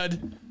 that's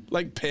blood.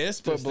 Like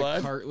piss, but does the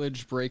blood.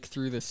 cartilage break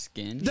through the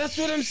skin? That's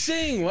what I'm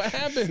saying. What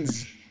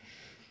happens?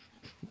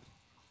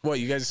 What,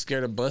 you guys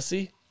scared of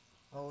Bussy?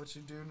 Oh, what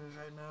you're doing is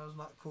right now is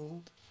not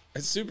cool.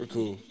 It's super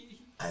cool.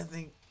 I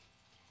think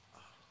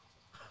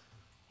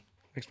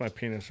Makes my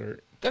penis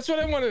hurt. That's what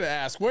I wanted to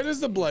ask. Where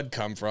does the blood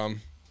come from?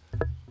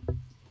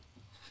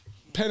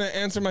 Penna,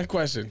 answer my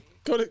question.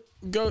 Go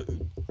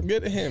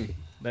get him.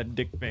 That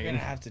dick we're gonna vein.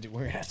 have to do. We're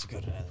gonna have to go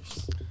to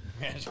others.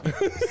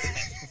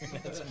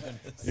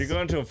 You're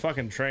going to a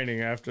fucking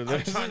training after I'm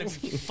this. trying to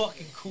be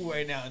fucking cool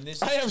right now, and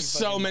this. I have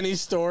so many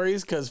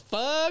stories because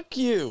fuck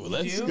you.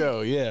 Let's do?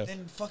 go. Yeah.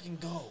 Then fucking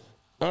go.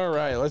 All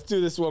right, let's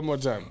do this one more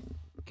time.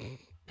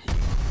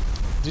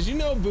 Did you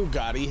know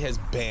Bugatti has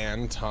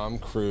banned Tom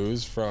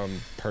Cruise from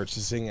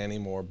purchasing any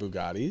more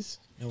Bugattis?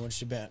 No one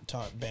should ban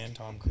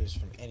Tom Cruise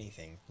from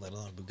anything, let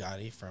alone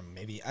Bugatti. From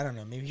maybe I don't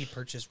know. Maybe he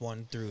purchased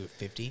one through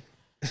 50,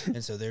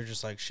 and so they're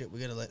just like, shit. We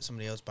gotta let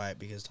somebody else buy it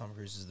because Tom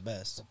Cruise is the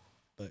best.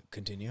 But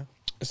continue.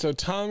 So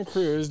Tom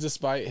Cruise,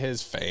 despite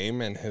his fame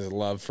and his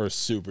love for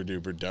super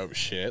duper dope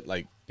shit,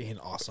 like Being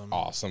awesome.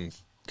 awesome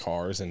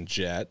cars and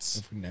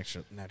jets,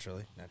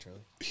 Naturally.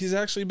 he's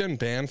actually been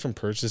banned from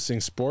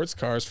purchasing sports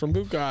cars from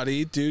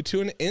Bugatti due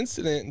to an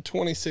incident in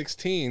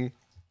 2016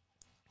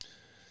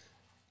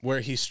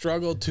 where he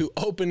struggled to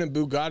open a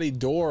Bugatti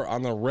door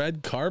on the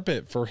red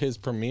carpet for his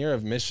premiere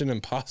of Mission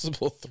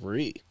Impossible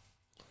 3.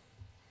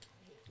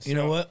 You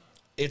know what?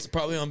 It's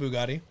probably on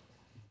Bugatti.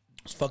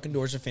 Those fucking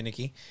doors are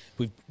finicky.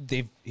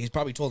 He's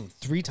probably told them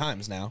 3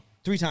 times now.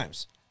 3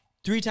 times.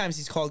 3 times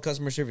he's called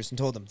customer service and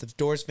told them the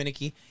door's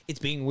finicky. It's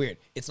being weird.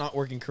 It's not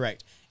working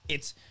correct.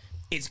 It's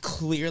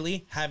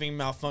clearly having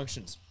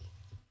malfunctions.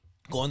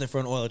 Go on there for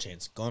an oil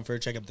change. Go on for a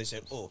checkup. They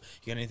said, "Oh,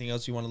 you got anything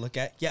else you want to look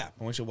at?" Yeah,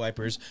 windshield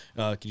wipers.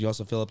 Could you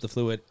also fill up the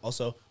fluid?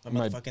 Also,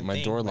 My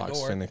motherfucking door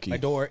lock's finicky. My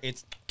door.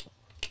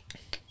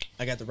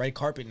 I got the red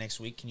carpet next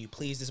week. Can you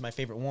please? This is my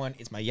favorite one.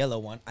 It's my yellow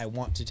one. I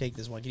want to take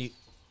this one. Can you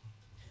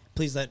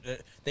please let?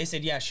 They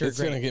said, "Yeah, sure." It's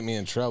great. gonna get me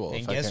in trouble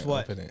And if I guess can't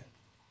what? open it.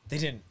 They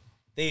didn't.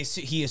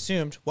 He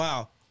assumed,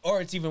 wow. Or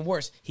it's even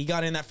worse. He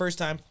got in that first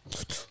time.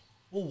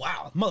 Oh,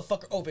 wow.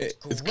 Motherfucker opens.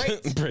 It's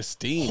Great.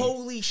 pristine.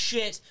 Holy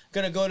shit.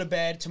 Gonna go to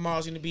bed.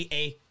 Tomorrow's gonna be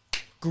a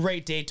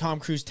great day. Tom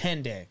Cruise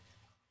 10 day.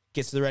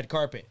 Gets to the red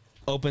carpet.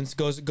 Opens,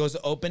 goes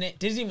to open it.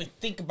 Didn't even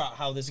think about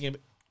how this is gonna be.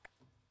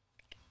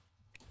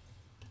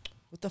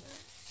 What the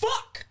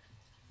fuck?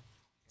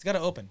 It's gotta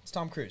open. It's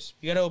Tom Cruise.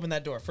 You gotta open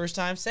that door. First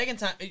time. Second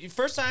time.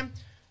 First time,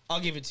 I'll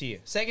give it to you.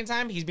 Second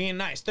time, he's being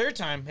nice. Third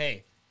time,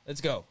 hey,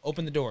 let's go.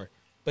 Open the door.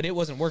 But it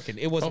wasn't working.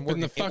 It wasn't Open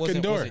working. the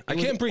fucking door. I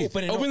can't breathe.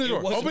 Open the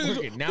door. Open the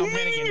door. Now I'm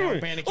panicking. Now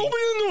I'm panicking. Open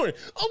the door.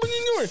 Open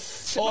the door.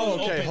 Oh,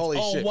 okay. opens. Holy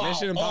Oh, shit. wow.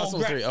 Mission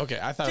Impossible Oh, 3. Okay,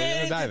 I thought we were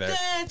gonna die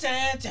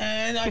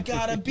there. I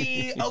gotta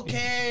be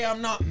okay.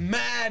 I'm not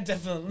mad.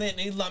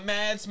 Definitely not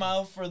mad.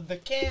 Smile for the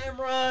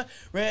camera.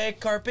 Red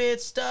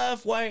carpet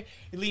stuff. Why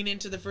you lean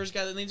into the first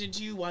guy that leans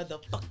into you? Why the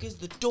fuck is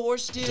the door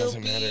still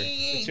Doesn't matter.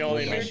 being? It's the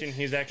only We're done. mission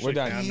he's actually We're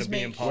done. found He's to be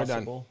making- We're done.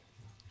 impossible.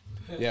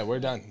 Yeah, we're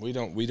done. We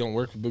don't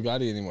work with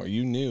Bugatti anymore.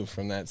 You knew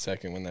from that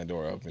second when that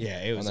door opened.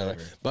 Yeah, it was On that-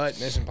 over. But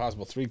Mission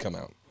Impossible 3 come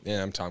out.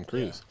 Yeah, I'm Tom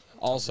Cruise.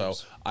 Also,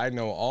 I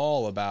know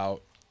all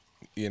about,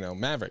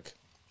 Maverick.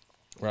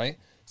 Right?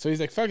 So he's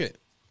like, fuck it.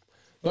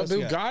 But else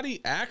you got? Bugatti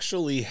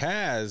actually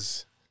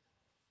has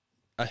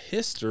a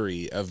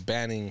history of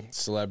banning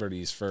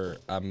celebrities for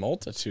a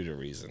multitude of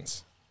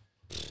reasons.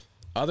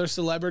 Other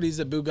celebrities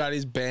that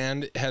Bugatti's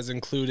banned has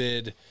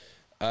included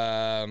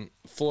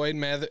Floyd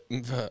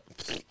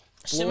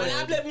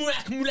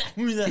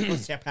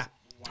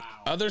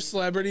Other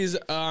celebrities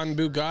on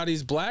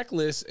Bugatti's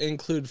blacklist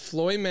include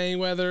Floyd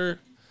Mayweather,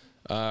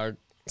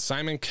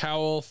 Simon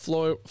Cowell,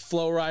 Flo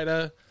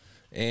Rida,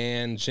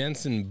 and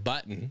Jensen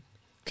Button.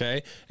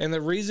 Okay, and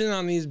the reason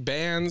on these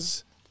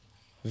bans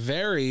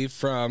vary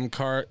from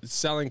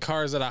selling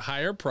cars at a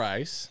higher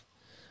price,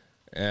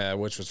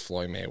 which was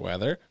Floyd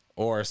Mayweather,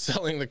 or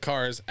selling the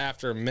cars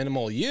after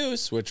minimal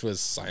use, which was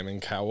Simon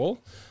Cowell,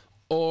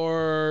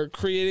 or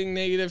creating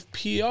negative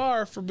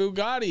PR for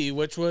Bugatti,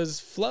 which was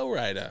Flo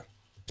Rida,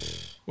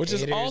 which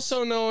is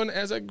also known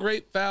as a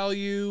great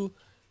value,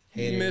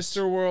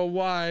 Mr.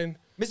 Worldwide.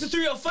 Mr.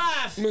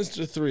 305.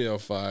 Mr.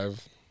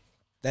 305.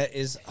 That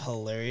is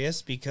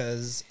hilarious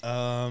because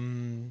how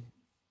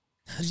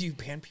do you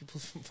ban people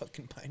from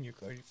fucking buying your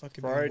car? You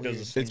fucking Ferrari being does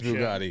weird. the same It's shit.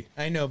 Bugatti.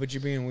 I know, but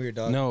you're being weird,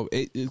 dog. No,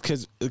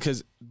 because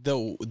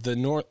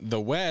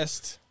the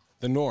west,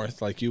 the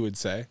north, like you would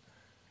say,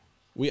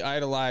 we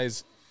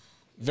idolize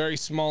very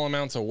small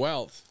amounts of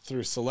wealth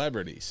through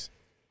celebrities.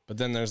 But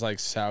then there's like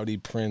Saudi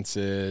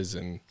princes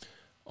and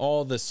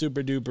all the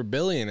super duper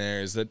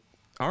billionaires that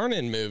aren't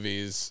in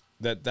movies.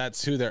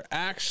 That's who they're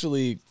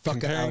actually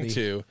comparing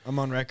to. I'm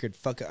on record.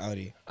 Fuck a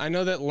Audi. I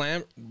know that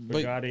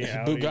Bugatti, Audi,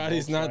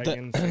 Bugatti's not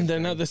Volkswagen, the. same They're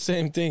thing. not the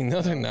same thing.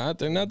 No, they're not.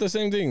 They're not the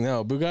same thing.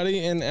 No,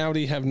 Bugatti and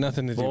Audi have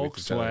nothing to do with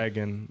each other.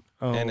 Volkswagen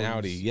And owns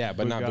Audi, yeah,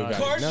 but not Bugatti.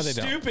 Cars No, are they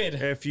don't. stupid.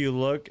 If you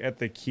look at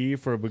the key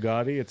for a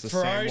Bugatti, it's the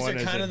Ferraris same one are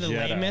as kind a of the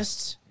Jetta.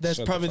 lamest. That's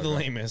Shut the probably fuck the up.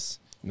 lamest.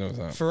 No, it's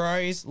not.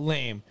 Ferraris,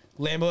 lame.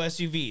 Lambo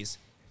SUVs,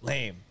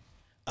 lame.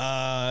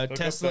 Look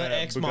Tesla up the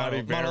X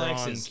model, Bugatti Model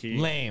Veyron X's, key.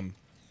 lame.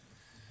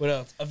 What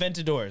else?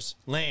 Aventadors,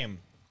 lame.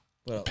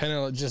 What else?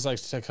 Penelope just like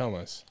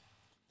Tacomas.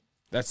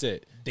 That's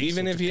it. Diesel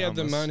Even if you had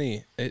the Tacomas.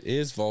 money, it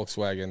is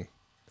Volkswagen.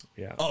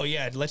 Yeah. Oh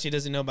yeah, Lecce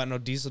doesn't know about no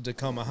diesel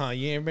Tacoma, huh?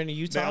 You ain't been to They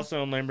Utah? also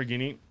own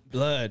Lamborghini.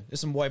 Blood. There's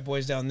some white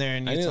boys down there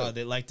in I knew Utah that.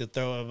 that like to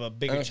throw a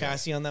bigger Okay.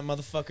 chassis on that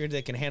motherfucker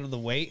that can handle the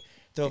weight.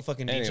 Throw a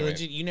fucking diesel Anyway.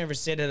 engine. You never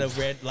sit at a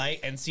red light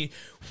and see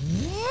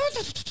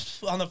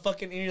on the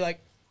fucking, and you're like,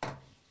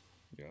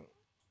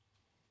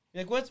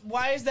 Yeah.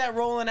 why is that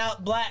rolling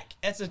out black?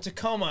 That's a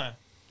Tacoma.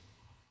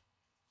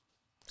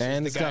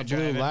 And the it's guy got blue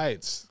driving.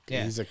 lights.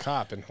 Yeah. He's a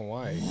cop in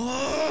Hawaii.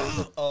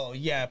 Oh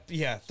yeah,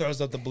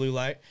 throws up the blue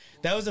light.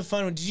 That was a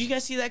fun one. Did you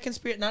guys see that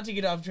conspiracy? Not to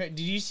get off track.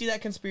 Did you see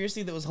that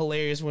conspiracy that was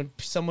hilarious when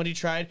somebody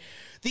tried?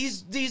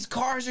 These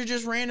cars are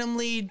just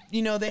randomly,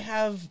 they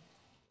have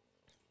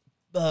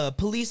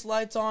police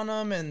lights on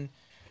them, and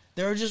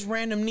they're just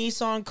random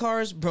Nissan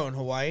cars, bro. In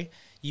Hawaii,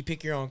 you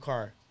pick your own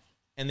car,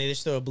 and they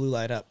just throw a blue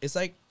light up. It's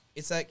like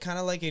kind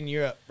of like in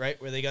Europe, right,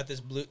 where they got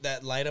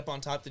that light up on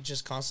top that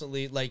just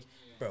constantly like,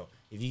 bro.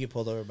 If you get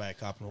pulled over by a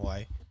cop in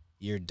Hawaii,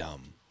 you're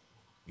dumb.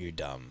 You're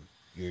dumb.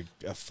 You're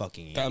a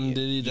fucking idiot. Dum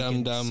diddy You dum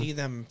can dum. see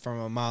them from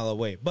a mile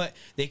away, but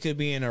they could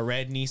be in a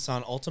red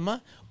Nissan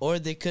Altima, or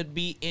they could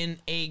be in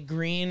a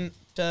green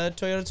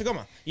Toyota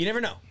Tacoma. You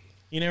never know.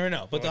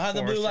 But they'll have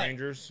the Forest blue light.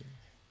 Rangers.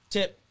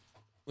 Tip: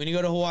 when you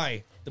go to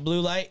Hawaii, the blue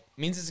light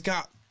means it's a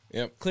cop.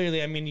 Yep.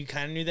 Clearly, I mean, you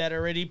kind of knew that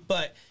already,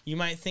 but you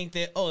might think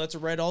that, oh, that's a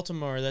red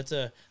Altima, or that's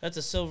a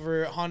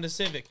silver Honda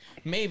Civic.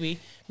 Maybe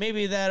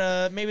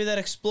that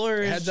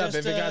Explorer is Heads up, just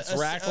if it got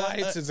rack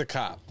lights, it's a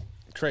cop.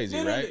 Crazy,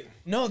 right?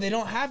 No, they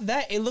don't have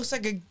that. It looks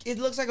like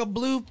a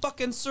blue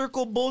fucking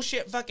circle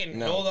bullshit fucking.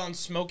 No. Hold on,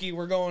 Smokey,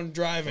 we're going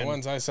driving. The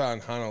ones I saw in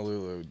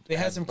Honolulu. They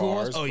had some cool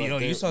ones? bars, Oh,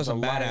 but you saw some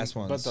the badass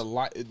line- ones.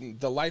 But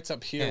the lights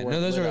up here Yeah, were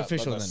no, those lit are up,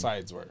 official but the then.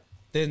 sides were.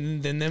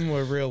 Then them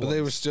were real But ones.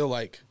 they were still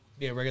like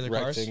regular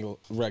cars.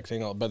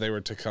 rectangle, but they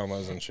were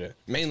Tacomas and shit.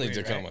 Mainly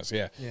weird, right? Tacomas,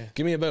 yeah. Yeah.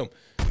 Give me a boom.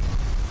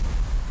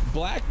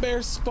 Black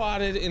bear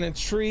spotted in a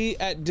tree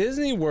at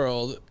Disney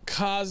World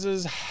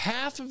causes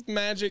half of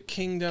Magic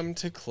Kingdom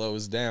to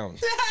close down.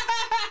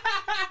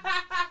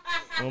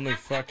 Only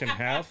fucking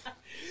half.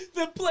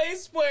 The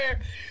place where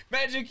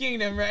Magic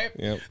Kingdom, right?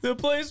 Yep. The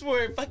place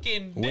where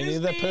fucking Winnie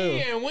the Disney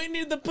Pooh. and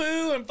Winnie the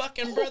Pooh and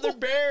fucking Brother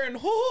Bear and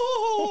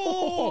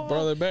Oh,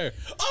 Brother Bear.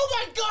 Oh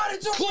my God!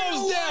 It's a Close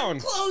real one. down.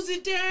 Close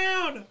it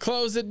down.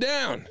 Close it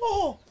down.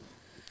 Oh.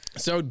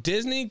 So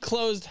Disney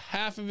closed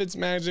half of its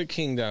Magic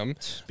Kingdom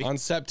on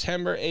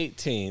September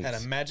 18th. Had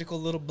a magical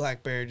little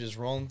black bear just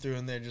rolling through,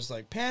 and they're just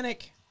like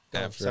panic.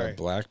 After a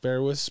black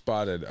bear was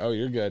spotted. Oh,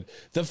 you're good.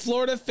 The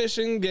Florida Fish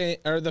and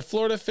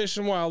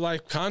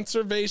Wildlife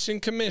Conservation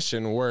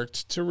Commission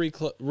worked to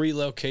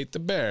relocate the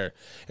bear,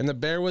 and the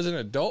bear was an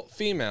adult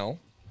female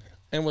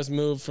and was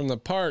moved from the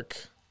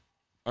park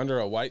under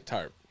a white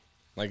tarp,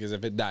 like as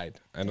if it died.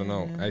 I don't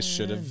know. I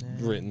should have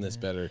written this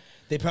better.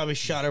 They probably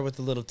shot her with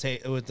the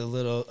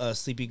little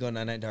Sleepy Go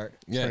Night Night dart.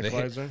 Yeah,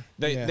 Tranquilizer?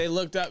 they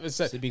looked up and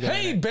said, Sleepy Go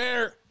 "Hey, Night-Night."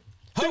 bear!"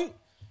 Hey,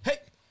 hey.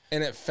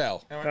 And it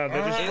fell. They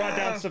just brought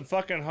down some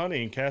fucking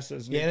honey and cast it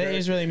as Yeah, that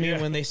is really mean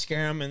Yeah. when they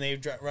scare them and they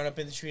run up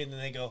in the tree and then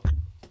they go,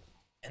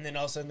 and then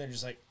all of a sudden they're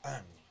just like,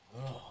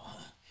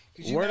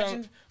 Could you Word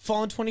imagine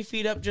falling 20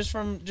 feet up just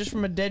from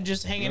a dead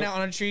just hanging out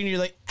on a tree and you're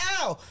like,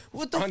 ow,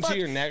 what the Onto fuck?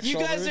 your neck, you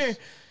guys shoulders?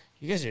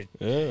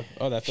 are,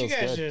 Oh, that you feels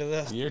guys good.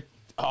 are the. You're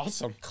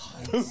awesome.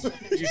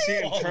 Did you see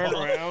him turn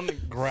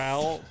around,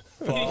 growl,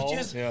 fall?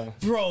 Just, Yeah.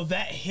 Bro,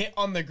 that hit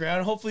on the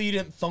ground. Hopefully you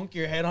didn't thunk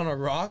your head on a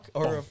rock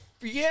or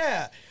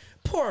yeah.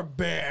 Poor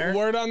bear.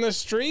 Word on the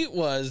street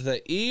was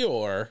that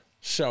Eeyore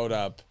showed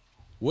up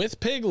with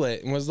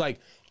Piglet and was like,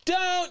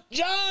 "Don't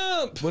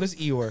jump." What is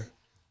Eeyore?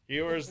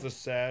 Eeyore's the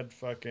sad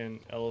fucking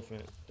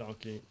elephant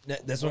donkey.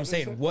 That's what I'm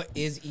saying. What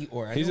is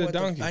Eeyore? I He's know a what the-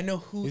 donkey. I know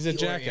who He's a Eeyore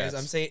jackass. is.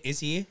 I'm saying, is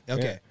he?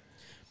 Okay. Yeah.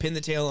 Pin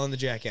the tail on the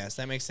jackass.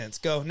 That makes sense.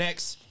 Go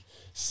next.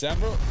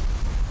 Several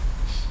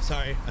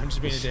Sorry, I'm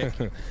just being a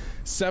dick.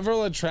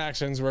 Several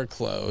attractions were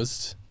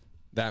closed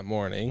that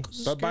morning,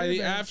 but by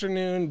the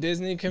afternoon,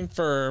 Disney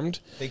confirmed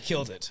They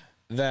killed it.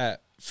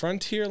 that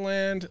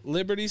Frontierland,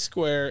 Liberty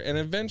Square, and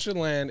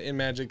Adventureland in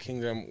Magic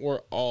Kingdom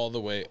were all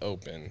the way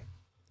open.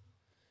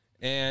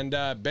 And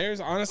bears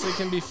honestly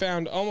can be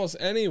found almost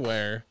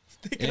anywhere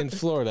in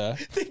Florida.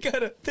 They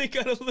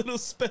got a little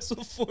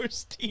special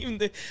force team.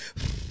 That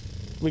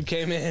We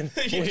came in,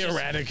 we just-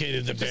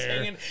 eradicated the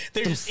bear.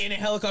 they're just in a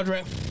helicopter.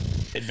 Right?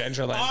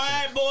 Adventureland. All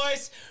right,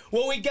 boys.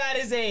 What we got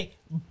is a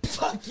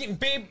fucking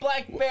big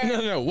black bear.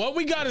 No. What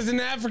we got is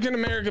an African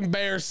American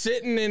bear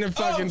sitting in a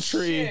fucking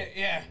tree. Shit,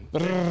 yeah. They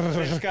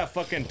just got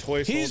fucking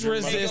toy He's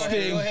soldier money.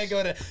 resisting. Go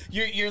ahead.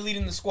 You're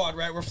leading the squad,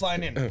 right? We're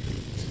flying in.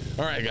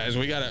 All right, guys,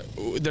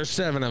 there's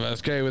 7 of us,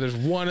 okay? There's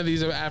one of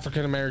these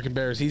African American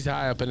bears. He's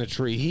high up in a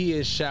tree. He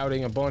is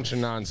shouting a bunch of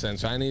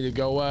nonsense. I need to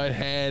go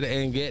ahead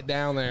and get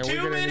down there.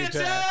 2 minutes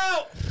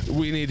out.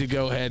 We need to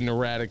go ahead and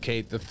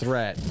eradicate the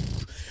threat.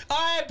 All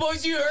right,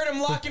 boys, you heard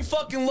him. Lock and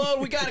fucking load.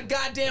 We got a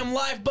goddamn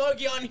live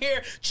buggy on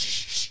here.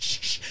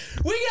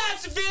 We got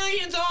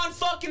civilians on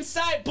fucking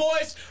site,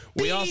 boys.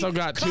 We Be also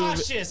got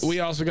cautious.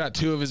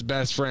 two of his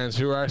best friends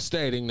who are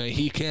stating that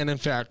he can in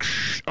fact.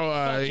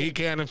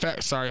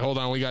 Sorry, hold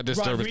on. We got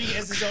disturbance.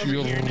 Rodriguez is over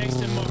here next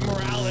to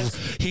Morales.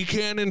 He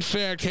can in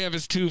fact have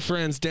his 2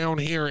 friends down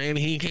here, and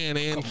he can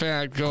in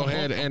fact go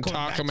ahead and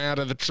talk them out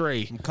of the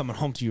tree. I'm coming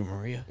home to you,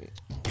 Maria.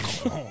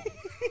 Come home.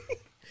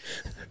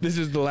 This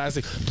is the last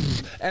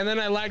thing. And then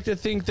I like to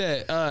think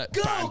that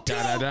Go.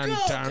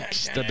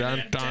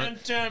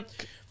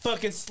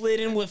 Fucking slid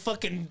in with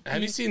fucking.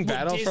 Have you seen with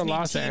Battle for Disney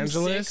Los Team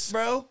Angeles? 6,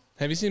 bro?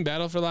 Have you seen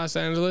Battle for Los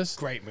Angeles?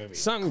 Great movie.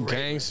 Something Great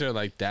gangster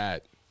like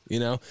that. You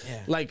know,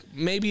 Yeah. like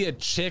maybe a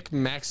chick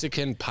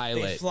Mexican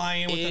pilot fly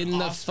in with an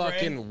the Osprey.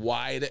 fucking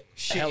wide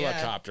Shit, yeah.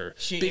 helicopter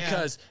Shit,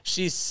 because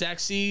she's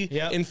sexy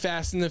Yep. in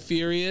Fast and the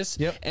Furious,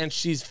 Yep. and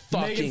she's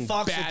fucking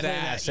Fox would play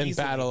that badass in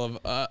easily. Battle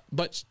of.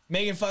 But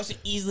Megan Fox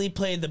easily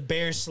played the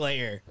Bear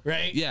Slayer,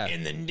 right? Yeah.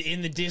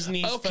 In the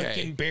Disney's okay,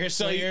 fucking Bear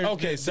so Slayer.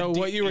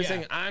 what you were yeah.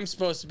 saying? I'm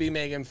supposed to be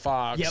Megan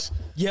Fox.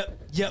 Yep.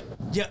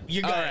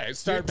 You got All right,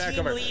 start Your back team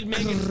over. lead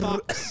Megan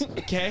Fox.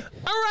 Okay.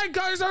 All right,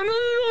 guys. I know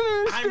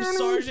you don't I'm understand.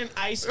 Sergeant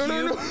Ice Cube,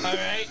 all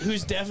right,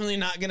 who's definitely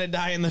not gonna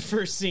die in the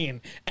first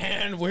scene,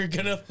 and we're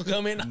gonna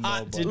come in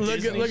hot to Look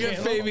Disney at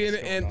Channel. Fabian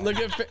and look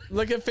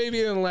at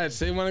Fabian and Letch.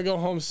 They want to go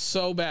home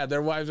so bad.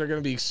 Their wives are going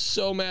to be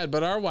so mad,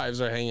 but our wives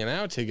are hanging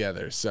out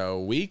together, so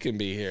we can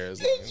be here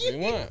as long as we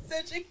want.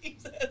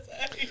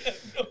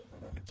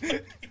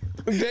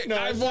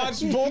 I've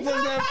watched both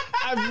of them.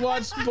 I've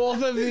watched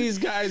both of these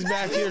guys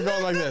back here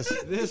going like this.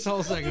 This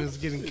whole segment is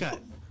getting cut.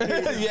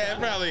 Yeah,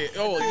 probably.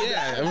 Oh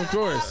yeah, of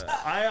course.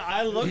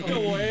 I looked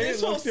away.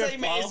 This whole looked at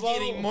segment is Pablo,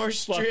 getting more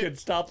fucking strict.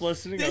 stopped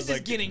listening. I This was is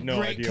like, getting no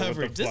great idea what the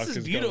coverage. This fuck is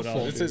going beautiful. on,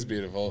 This dude. is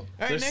beautiful. All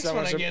right, There's next so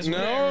one, much I of- guess.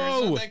 Whatever.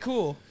 It's No. not that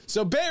cool.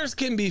 So bears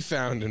can be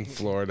found in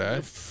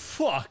Florida,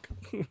 Fuck.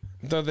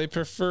 though they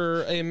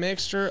prefer a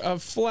mixture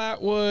of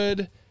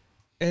flatwood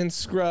and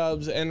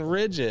scrubs and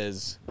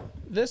ridges.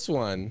 This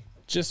one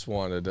just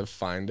wanted to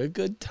find a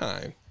good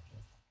time.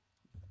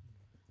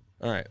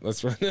 All right,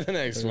 let's run to the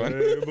next one.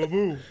 Hey,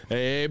 boo-boo.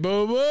 Hey,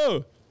 boo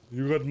boo.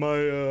 You got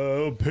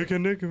my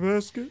picnic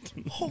basket?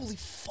 Holy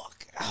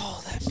fuck!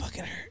 Oh, that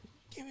fucking hurt.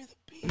 Give me the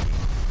beat.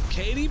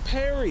 Katy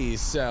Perry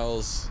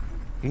sells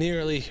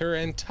nearly her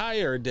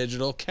entire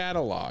digital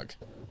catalog.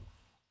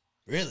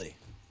 Really?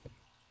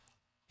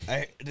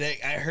 I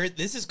heard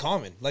this is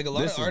common. Like a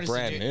lot This of is artists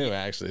brand new,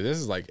 actually. This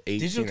is like 18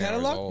 Digital hours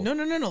catalog? old. No,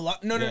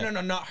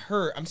 Yeah. not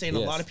her. I'm saying a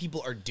Yes. lot of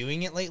people are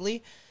doing it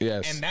lately.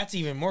 Yes. And that's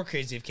even more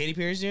crazy if Katy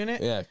Perry's doing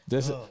it. Yeah,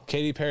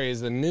 Katy Perry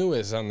is the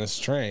newest on this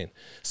train.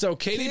 So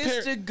Katy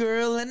Kissed Perry, a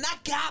girl and I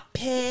got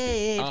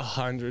paid.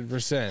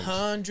 100%.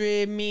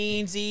 $100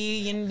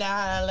 million.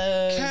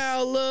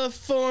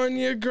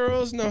 California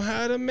girls know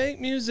how to make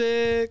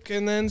music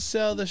and then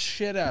sell the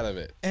shit out of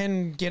it.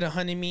 And get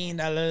 $100 million.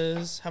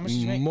 How much did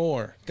you make?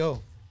 More.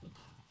 Go.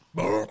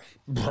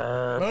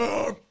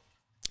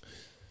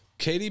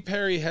 Katy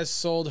Perry has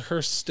sold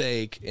her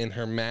stake in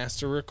her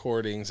master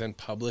recordings and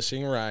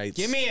publishing rights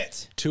Give me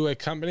it. to a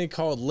company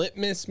called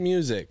Litmus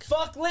Music.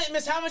 Fuck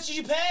Litmus. How much did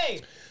you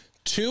pay?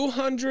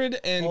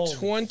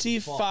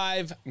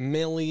 $225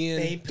 million.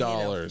 They paid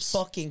a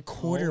fucking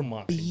quarter Oh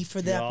my B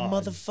for that God.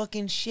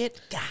 motherfucking shit.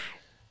 God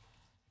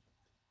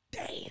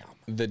damn.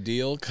 The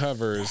deal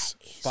covers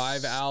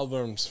 5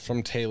 albums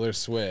from Taylor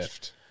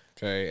Swift.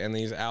 Okay, and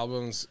these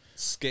albums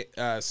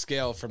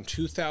scale from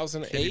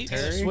 2008.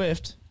 Taylor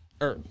Swift.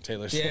 Or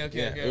Taylor Swift. Yeah,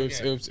 okay, okay, Oops,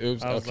 okay. oops,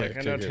 oops. I was Okay, like,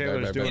 I know okay,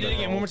 Taylor's bad, doing bad, it bad.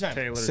 again, one more time.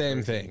 Taylor's Same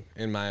version. thing,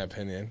 in my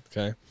opinion.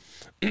 Okay.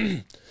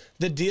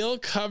 The deal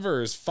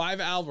covers 5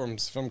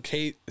 albums from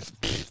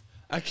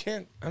I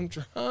can't. I'm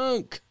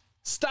drunk.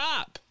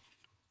 Stop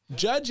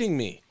judging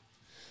me.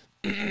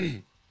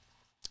 The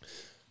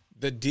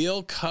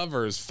deal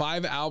covers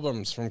 5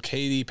 albums from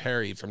Katy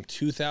Perry from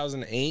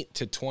 2008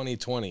 to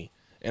 2020.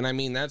 And I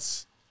mean,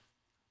 that's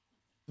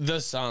the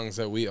songs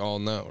that we all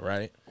know,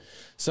 right?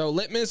 So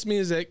Litmus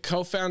Music,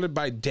 co-founded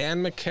by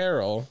Dan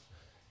McCarroll,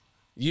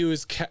 he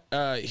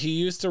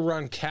used to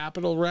run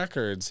Capitol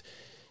Records.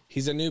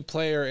 He's a new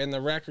player in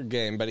the record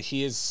game, but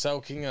he is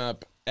soaking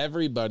up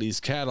everybody's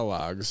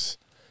catalogs.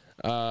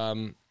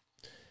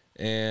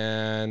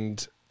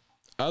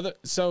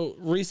 So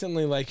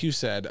recently, like you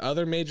said,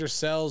 other major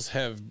cells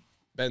have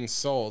been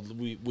sold.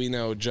 We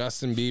know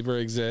Justin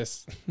Bieber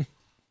exists.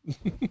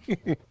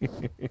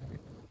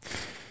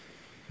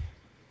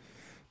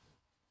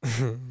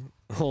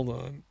 Hold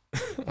on.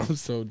 I'm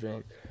so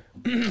drunk.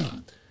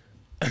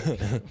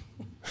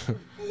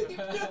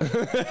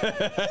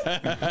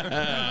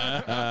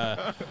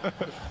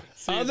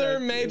 Other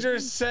major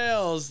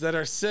sales that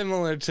are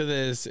similar to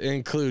this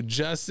include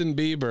Justin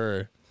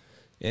Bieber,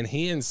 and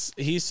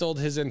he sold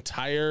his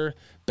entire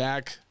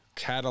back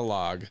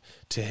catalog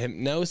to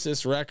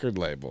Hypnosis record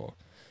label,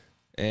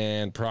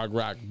 and prog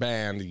rock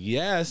band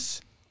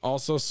Yes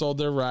also sold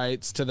their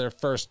rights to their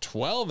first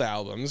 12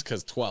 albums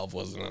because 12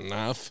 wasn't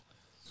enough.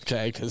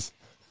 Okay, because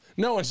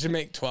no one should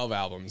make 12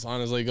 albums.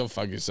 Honestly, go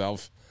fuck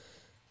yourself.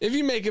 If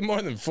you make it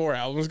more than 4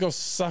 albums, go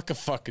suck a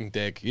fucking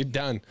dick. You're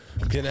done.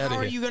 Get out of here. How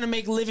are you gonna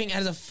make living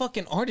as a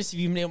fucking artist if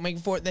you don't make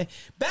 4?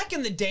 Back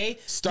in the day,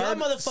 y'all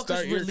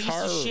motherfuckers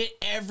released shit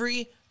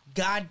every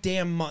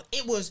goddamn month.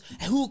 It was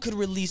who could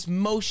release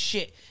most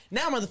shit.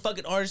 Now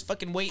motherfucking artists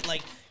fucking wait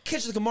like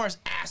Kendrick Lamar's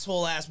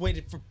asshole ass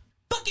waited for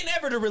fucking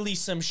ever to release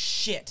some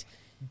shit.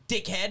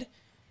 Dickhead.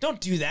 Don't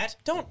do that.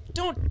 Don't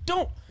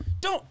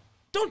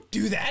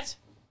do that.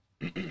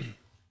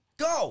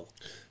 Go.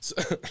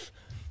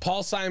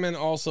 Paul Simon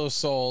also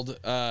sold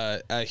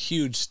a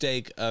huge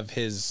stake of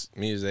his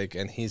music,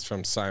 and he's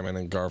from Simon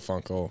and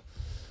Garfunkel,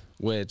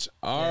 which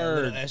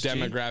our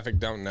demographic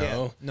don't know.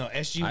 Yeah. No,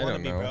 SG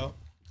wannabe, bro.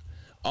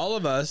 All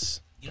of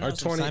us are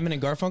 20. Simon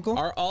and Garfunkel?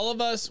 Are all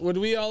of us, would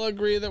we all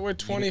agree that we're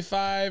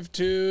 25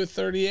 to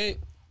 38?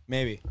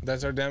 Maybe.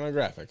 That's our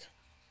demographic.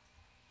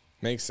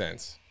 Makes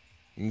sense.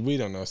 We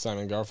don't know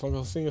Simon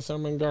Garfunkel. Sing a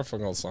Simon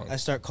Garfunkel song. I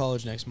start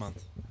college next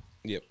month.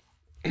 Yep.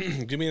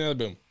 Give me another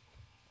boom.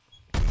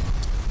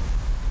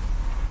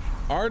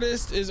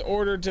 Artist is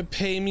ordered to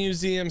pay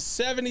museum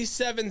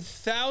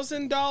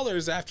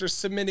 $77,000 after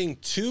submitting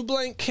 2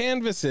 blank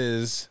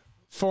canvases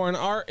for an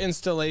art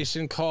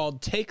installation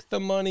called Take the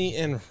Money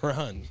and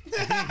Run.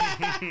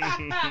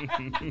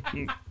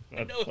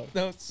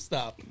 No,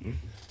 stop.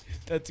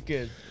 That's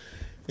good.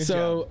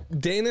 So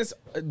Danish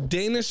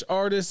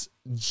artist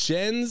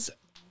Jens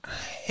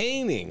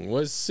Heining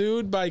was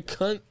sued by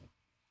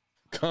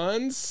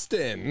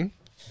Kunstin.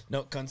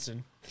 No,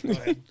 Kunstin. Go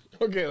ahead.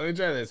 Okay, let me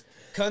try this.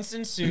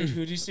 Kunstin sued.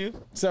 Who did he sue?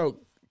 So,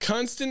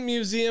 Kunstin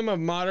Museum of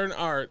Modern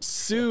Art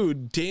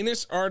sued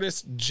Danish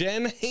artist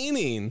Jen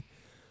Heining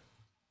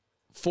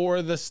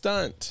for the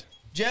stunt.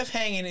 Jeff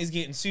Hangen is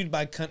getting sued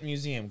by Cunt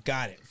Museum.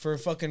 Got it. For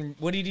fucking,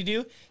 what did he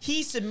do?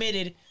 He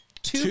submitted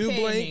two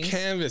blank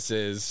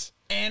canvases.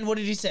 And what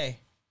did he say?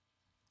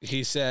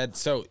 He said,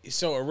 so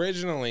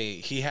originally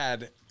he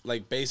had,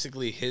 like,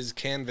 basically his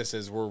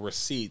canvases were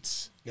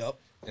receipts. Yep.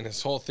 And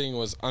his whole thing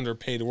was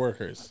underpaid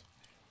workers.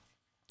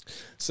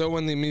 So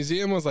when the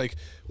museum was like,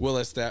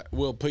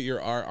 we'll put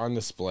your art on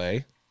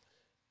display.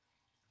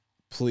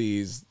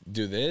 Please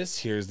do this.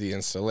 Here's the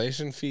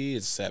installation fee.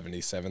 It's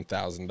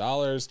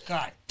 $77,000.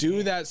 God.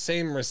 Do that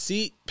same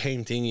receipt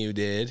painting you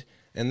did.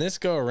 And this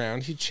go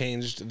around, he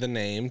changed the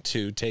name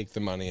to Take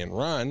the Money and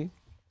Run.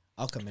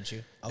 I'll come at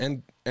you.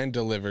 And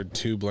delivered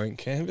 2 blank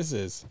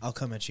canvases. I'll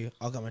come at you.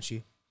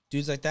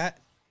 Dudes like that,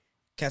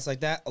 cats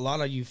like that, a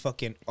lot of you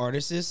fucking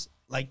artists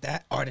like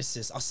that.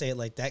 Artists. I'll say it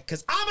like that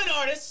because I'm an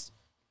artist.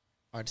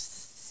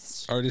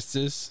 Artists.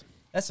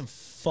 That's some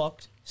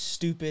fucked,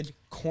 stupid,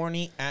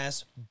 corny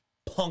ass,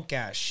 punk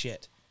ass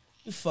shit.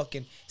 You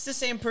fucking. It's the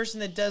same person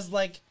that does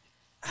like,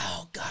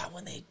 oh god,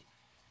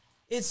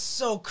 it's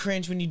so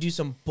cringe when you do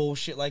some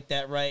bullshit like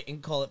that, right?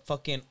 And call it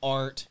fucking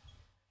art.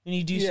 When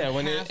you do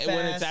when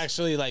it's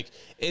actually like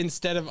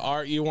instead of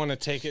art, you want to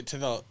take it to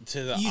the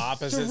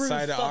opposite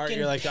side of art.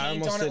 You're like, I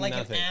almost did like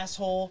nothing. An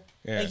asshole.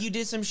 Yeah. Like you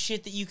did some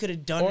shit that you could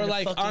have done or in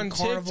like a fucking on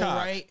carnival, TikTok,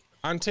 right?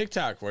 On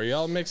TikTok, where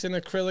y'all mixing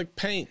acrylic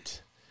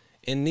paint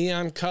in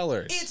neon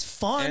colors. It's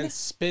fun. And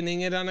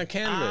spinning it on a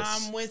canvas.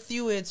 I'm with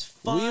you. It's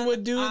fun. We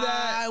would do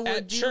that I would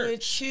at do church.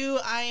 it too.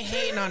 I ain't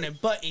hating on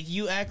it. But if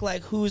you act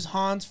like who's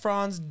Hans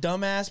Franz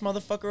dumbass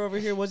motherfucker over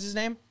here, what's his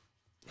name?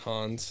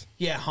 Hans.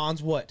 Yeah,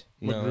 Hans what?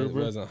 No, it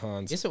wasn't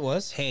Hans. Yes, it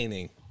was.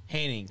 Heining.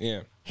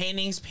 Yeah.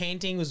 Heining's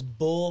painting was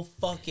bull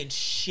fucking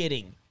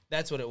shitting.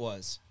 That's what it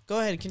was. Go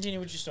ahead, continue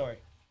with your story.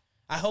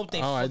 I hope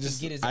they fucking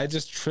get his I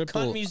just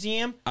triple Cunt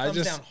Museum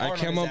comes down hard I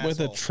came on up his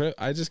with asshole.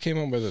 I just came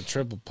up with a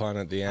triple pun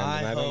at the end,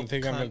 and I don't hope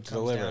think I'm going cunt to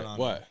comes deliver down it. on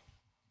What?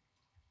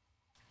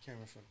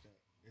 Camera fucked up.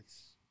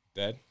 It's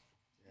Dead?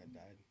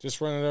 died. Just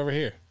run it over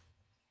here.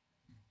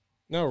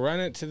 No, run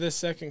it to this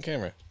second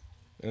camera.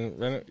 And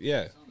run it.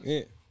 Yeah.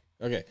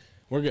 Okay.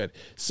 We're good.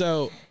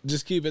 So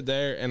just keep it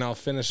there, and I'll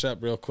finish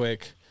up real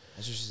quick.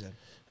 That's what she said.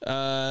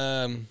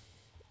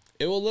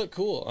 It will look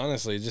cool,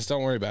 honestly. Just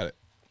don't worry about it.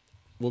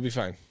 We'll be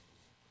fine.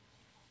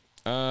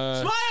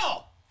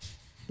 Smile.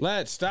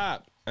 Let's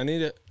stop. I need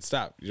to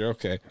stop. You're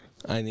okay.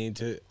 I need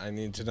to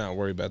not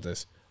worry about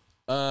this.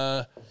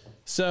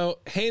 So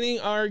Haney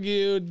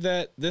argued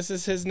that this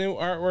is his new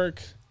artwork,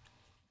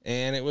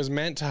 and it was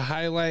meant to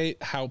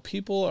highlight how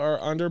people are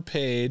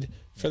underpaid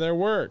for their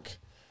work.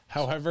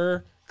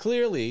 However,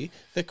 clearly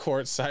the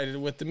court sided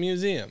with the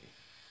museum.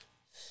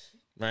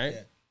 Right?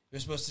 Yeah. You're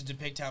supposed to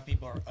depict how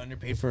people are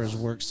underpaid for his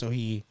work, so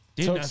he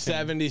did Took nothing.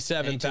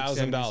 $77,000.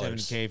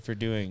 $77K for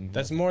doing.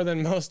 That's more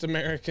than most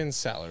American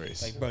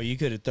salaries. Like, bro, you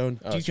could have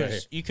thrown. Oh, it's right here.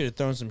 You could have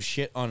thrown some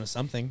shit onto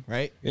something,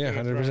 right? Yeah,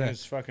 Could've thrown 100%.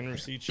 His fucking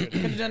receipt shit.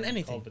 Could have done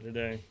anything. Called it a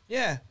day.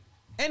 Yeah,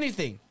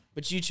 anything.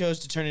 But you chose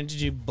to turn it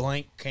into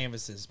blank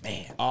canvases,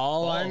 man.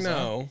 All I Balls, huh?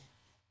 know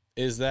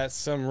is that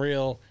some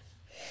real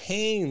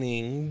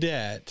hanging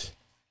debt.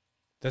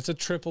 That's a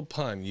triple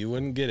pun. You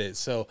wouldn't get it.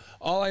 So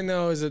all I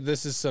know is that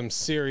this is some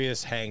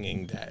serious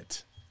hanging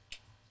debt.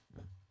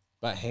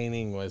 But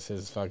hanging was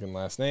his fucking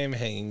last name.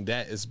 Hanging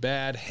debt is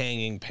bad.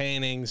 Hanging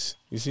paintings.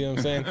 You see what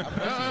I'm saying?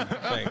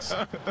 Thanks.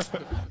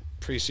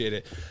 Appreciate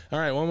it. All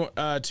right, one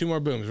more, two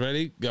more booms.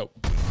 Ready? Go.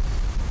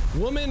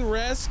 Woman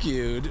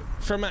rescued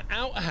from an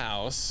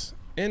outhouse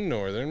in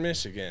northern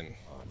Michigan.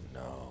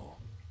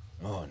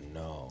 Oh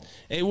no.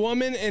 A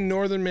woman in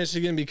northern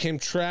Michigan became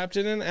trapped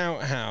in an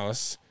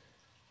outhouse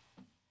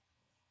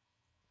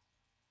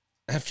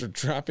after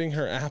dropping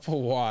her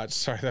Apple Watch.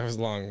 Sorry, that was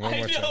long. One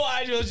more time.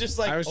 I was just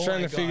like, I was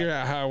trying to figure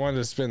out how I wanted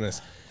to spin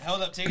this.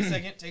 Hold up, take a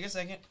second. Take a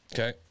second.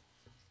 Okay.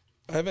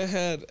 I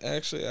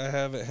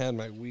haven't had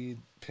my weed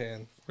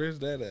pen. Where's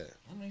that at?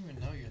 I don't even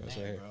know your name, right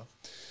here. bro.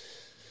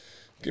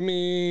 Give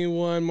me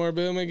one more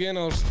boom again.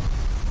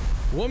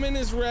 Woman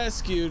is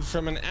rescued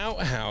from an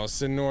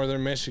outhouse in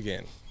northern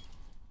Michigan.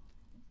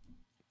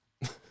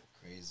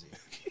 Crazy.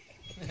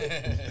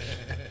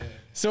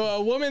 So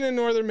a woman in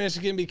northern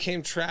Michigan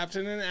became trapped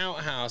in an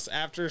outhouse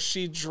after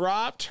she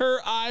dropped her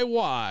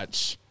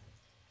iWatch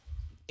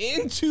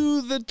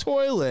into the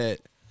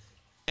toilet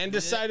and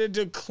decided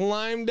to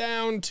climb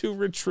down to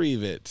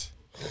retrieve it.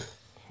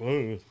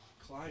 Whoa.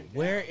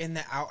 Where in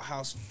the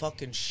outhouse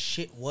fucking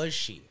shit was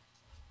she?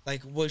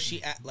 Like, was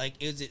she at, like,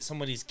 is it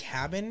somebody's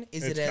cabin?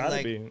 Is It's it at, gotta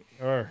like, be.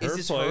 Or her is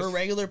this place. her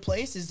regular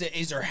place?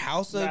 Is her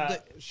house? Nah,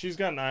 she's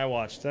got an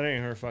iWatch. That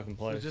ain't her fucking So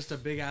place. just a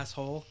big ass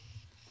hole.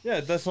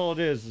 Yeah, that's all it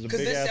is. Is a Because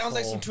big this ass sounds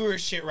like hole. some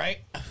tourist shit, right?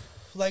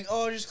 Like,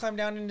 oh, just climb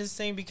down into this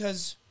thing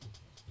because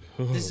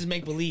this is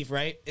make believe,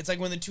 right? It's like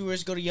when the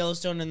tourists go to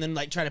Yellowstone and then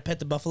like try to pet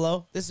the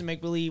buffalo. This is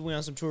make believe. We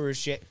on some tourist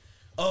shit.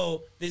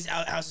 Oh, this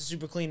outhouse is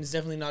super clean. It's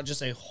definitely not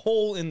just a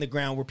hole in the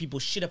ground where people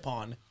shit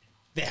upon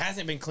that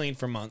hasn't been cleaned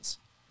for months.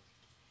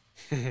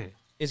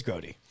 It's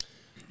grody.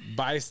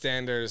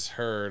 Bystanders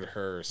heard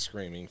her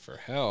screaming for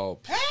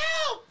help.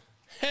 Help!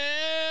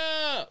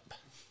 Help!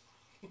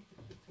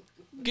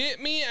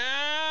 Get me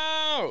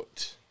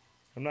out!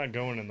 I'm not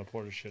going in the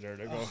porta shitter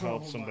to go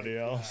help somebody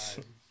else.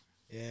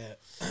 Yeah,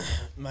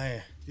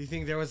 my. Do you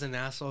think there was an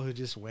asshole who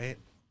just went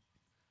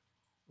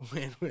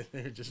with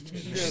her just?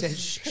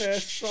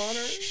 Piss on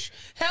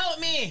her. Help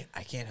me!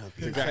 I can't help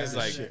you. The guy's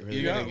like, you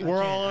Yeah, gotta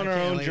we're all on our I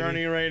can't own leave.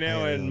 journey right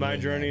now, and my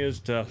journey is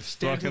to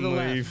Stand to fucking the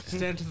leave. left.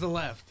 Stand to the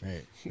left.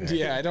 Right.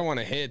 Yeah, I don't want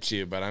to hit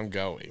you, but I'm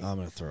going. I'm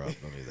gonna throw up.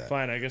 Don't do that.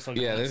 Fine, I guess I'll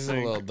go Yeah, and this is a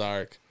sing. little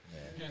dark.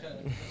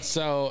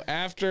 So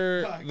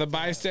after the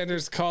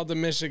bystanders called the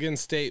Michigan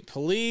State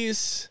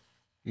Police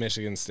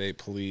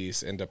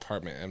and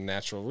Department of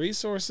Natural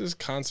Resources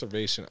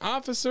Conservation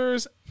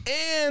officers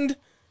and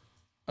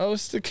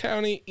Osta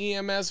County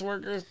EMS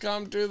workers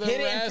come to the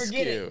Hit it and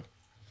forget rescue. it.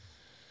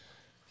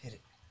 Hit it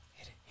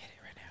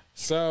right now.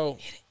 So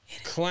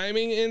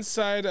climbing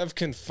inside of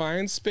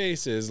confined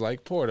spaces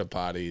like porta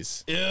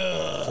potties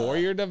for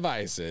your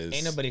devices.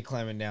 Ain't nobody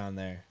climbing down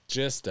there.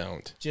 Just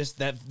don't. Just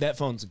that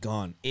phone's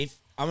gone. If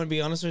I'm gonna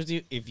be honest with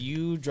you, if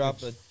you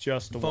drop a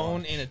Just a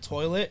phone watch. in a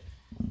toilet,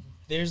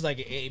 there's like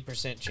an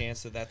 80%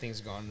 chance that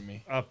thing's gone to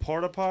me. A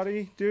porta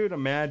potty, dude.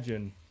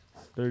 Imagine.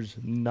 There's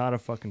not a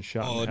fucking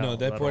shot. Oh in hell no, that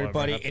that'll porta ever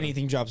potty, happen.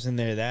 anything drops in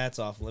there, that's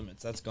off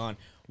limits. That's gone.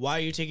 Why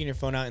are you taking your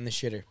phone out in the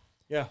shitter?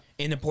 Yeah.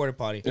 In the porta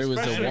potty. It was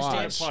Especially a a porta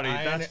watch. potty.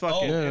 I That's under-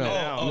 fucking oh, in and no,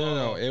 out. oh.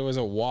 No, it was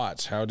a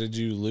watch. How did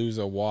you lose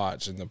a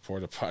watch in the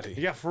porta potty?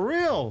 Yeah, for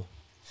real.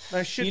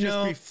 That shit You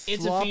know, just be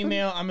it's a flopping.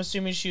 female. I'm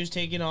assuming she was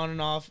taking on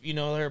and off,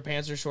 her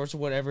pants or shorts or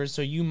whatever.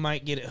 So you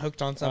might get it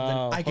hooked on something.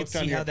 I could Hooked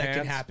on see your how that could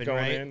pants happen, going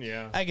right? in,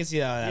 yeah. I can see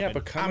how that Yeah, happened.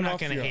 but coming I'm not off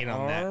gonna your hate on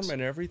arm that.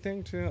 and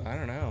everything too. I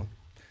don't know.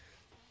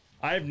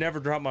 I've never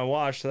dropped my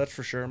watch, so that's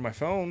for sure. My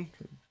phone,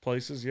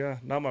 places, yeah,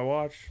 not my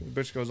watch. The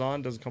bitch goes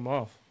on, doesn't come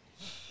off.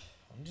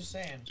 I'm just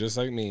saying. Just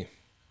like me.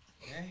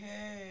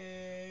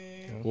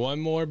 Hey. One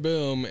more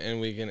boom and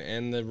we can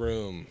end the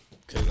room.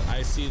 Because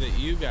I see that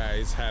you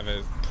guys have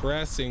a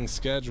pressing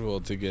schedule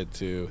to get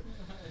to.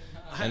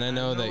 And I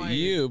know that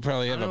you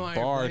probably have I don't know a why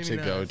you're bar to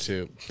blaming go us.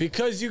 to.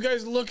 Because you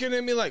guys looking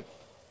at me like,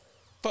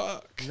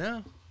 fuck.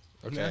 No.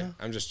 Okay, No.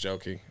 I'm just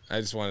joking.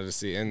 I just wanted to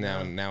see, and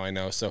now I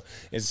know. So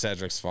it's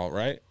Cedric's fault,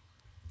 right?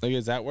 Like,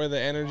 is that where the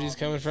energy's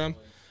coming from?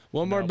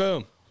 One more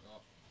boom.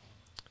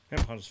 Him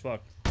hot as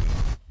fuck.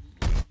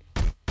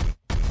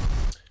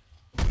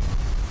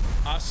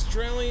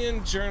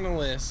 Australian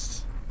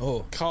journalist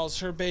calls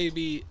her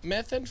baby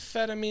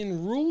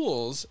methamphetamine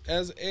rules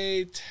as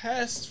a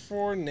test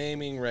for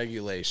naming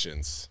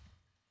regulations.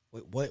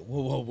 Wait, what?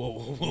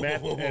 Whoa.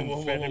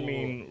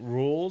 Methamphetamine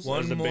rules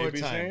One as the more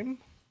baby's time. name.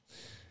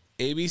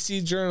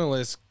 ABC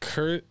journalist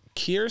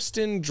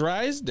Kirsten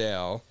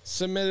Drysdale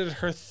submitted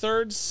her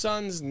third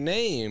son's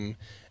name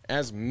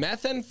as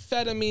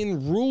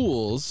methamphetamine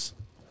rules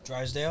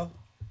Drysdale?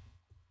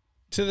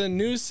 to the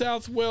New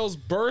South Wales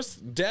Births,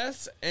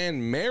 Deaths,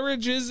 and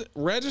Marriages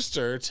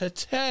Register to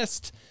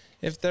test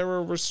if there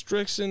were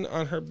restriction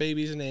on her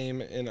baby's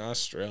name in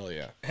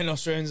Australia. And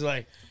Australians are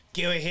like,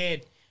 go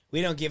ahead.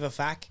 We don't give a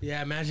fuck.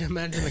 Yeah, imagine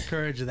the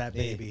courage of that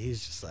baby.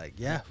 He's just like,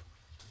 yeah,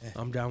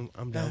 I'm down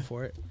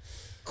for it.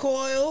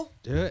 Coil.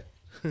 Do it.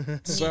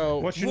 So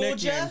What's your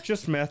Would ya? nickname?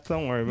 Just meth.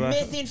 Don't worry about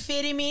it.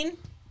 Methamphetamine.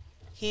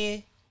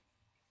 Here.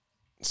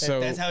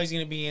 That's how he's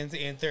going to be in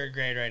third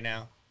grade right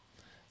now.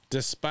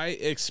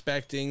 despite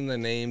expecting the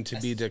name to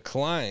be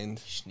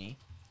declined, Schnee.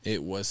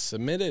 it was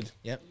submitted.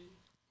 Yep.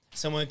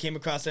 Someone came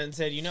across it and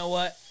said, you know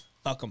what?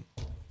 Fuck them.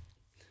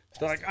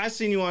 They're like, I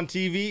seen you on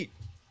TV.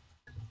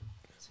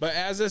 But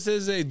as this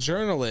is a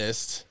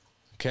journalist,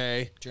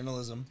 okay,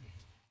 Journalism.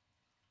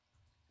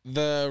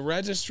 the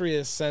registry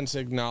has since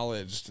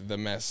acknowledged the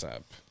mess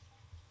up,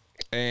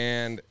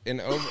 and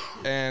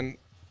and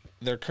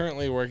they're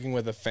currently working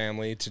with a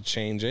family to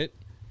change it.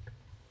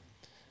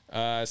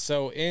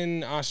 So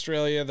in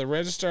Australia, the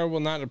registrar will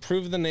not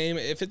approve the name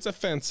if it's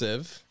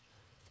offensive,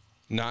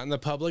 not in the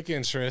public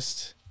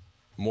interest,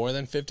 more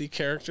than 50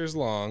 characters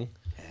long,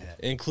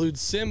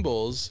 includes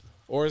symbols,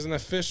 or is an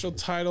official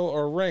title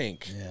or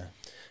rank. Yeah.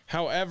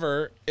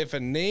 However, if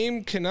a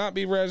name cannot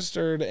be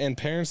registered and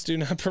parents do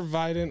not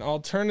provide an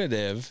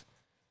alternative,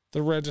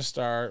 the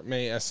registrar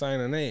may assign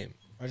a name.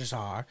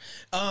 Registrar.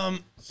 So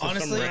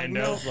Honestly, some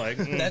randos like,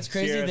 that's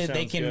crazy Sierra that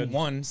they sounds can, good.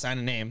 one, sign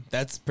a name.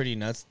 That's pretty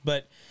nuts.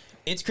 But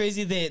it's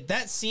crazy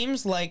that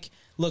seems like,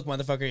 look,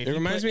 motherfucker. If It you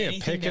reminds put me of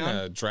anything picking down-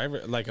 a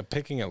driver, like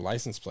picking a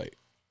license plate.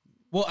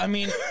 Well, I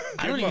mean,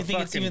 I don't Give 'em even a think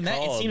it's fucking even that.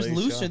 It call, seems Alicia.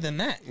 looser than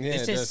that. Yeah, it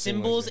it says does seem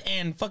symbols looser.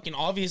 and fucking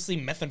obviously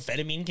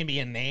methamphetamine can be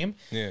a name.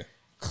 Yeah.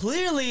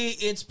 Clearly,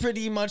 it's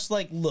pretty much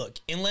like, look,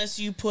 unless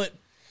you put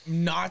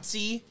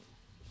Nazi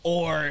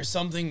or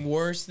something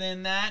worse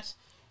than that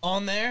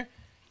on there,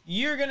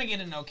 you're going to get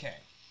an okay.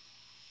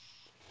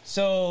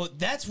 So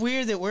that's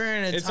weird that we're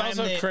in a It's time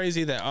also that...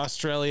 crazy that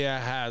Australia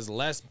has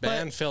less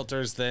ban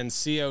filters than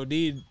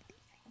COD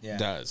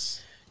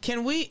does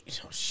Can we...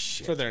 Oh,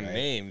 shit. for their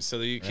names, so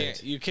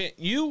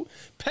that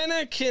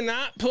Penna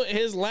cannot put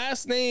his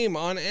last name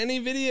on any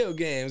video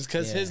games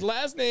because Yeah. his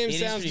last name It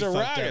is sounds pretty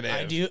fucked up.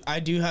 derogative. I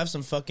do have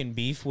some fucking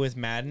beef with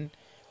Madden,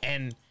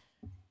 and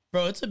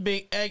bro, it's a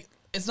big.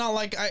 It's not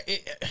like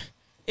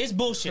it's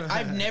bullshit.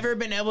 I've never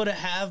been able to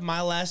have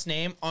my last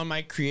name on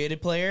my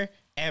created player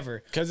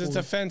ever Because it's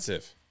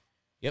offensive.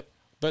 Yep.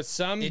 But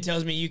some It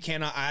tells me you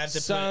cannot. I have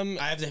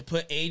to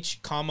put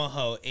H comma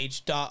ho,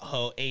 H dot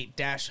ho, 8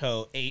 dash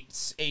ho,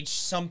 H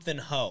something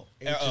ho.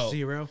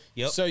 H0.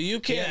 Yep. So you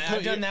can't Yeah, put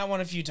I've done that one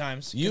a few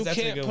times. 'cause you that's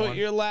a can't good put one.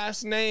 your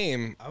last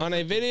name on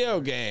a video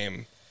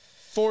game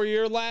for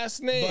your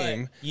last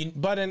name,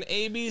 but an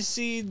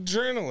ABC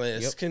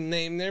journalist can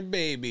name their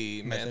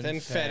baby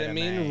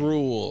methamphetamine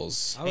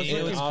rules. I was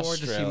in looking forward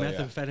to see Australia.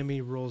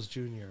 Methamphetamine Rules Jr.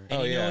 Oh you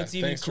know yeah, what's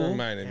even thanks cool? for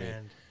reminding me.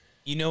 And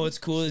You know what's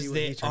cool See is what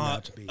he that turned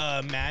out to be.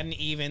 Madden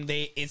even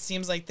it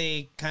seems like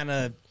they kind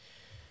of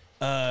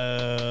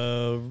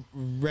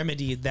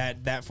remedied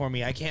that for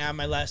me. I can't have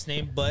my last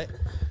name, but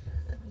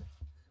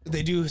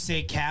they do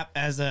say Cap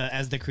as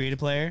the creative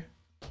player.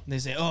 They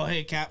say, "Oh,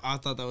 hey Cap." I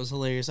thought that was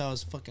hilarious. I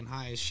was fucking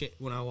high as shit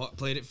when I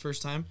played it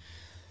first time.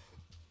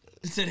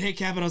 It said, "Hey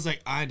Cap," and I was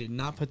like, "I did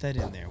not put that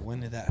in there. When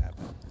did that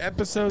happen?"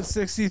 Episode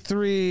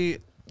 63.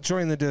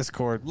 Join the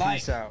Discord.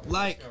 Peace out.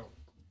 Like.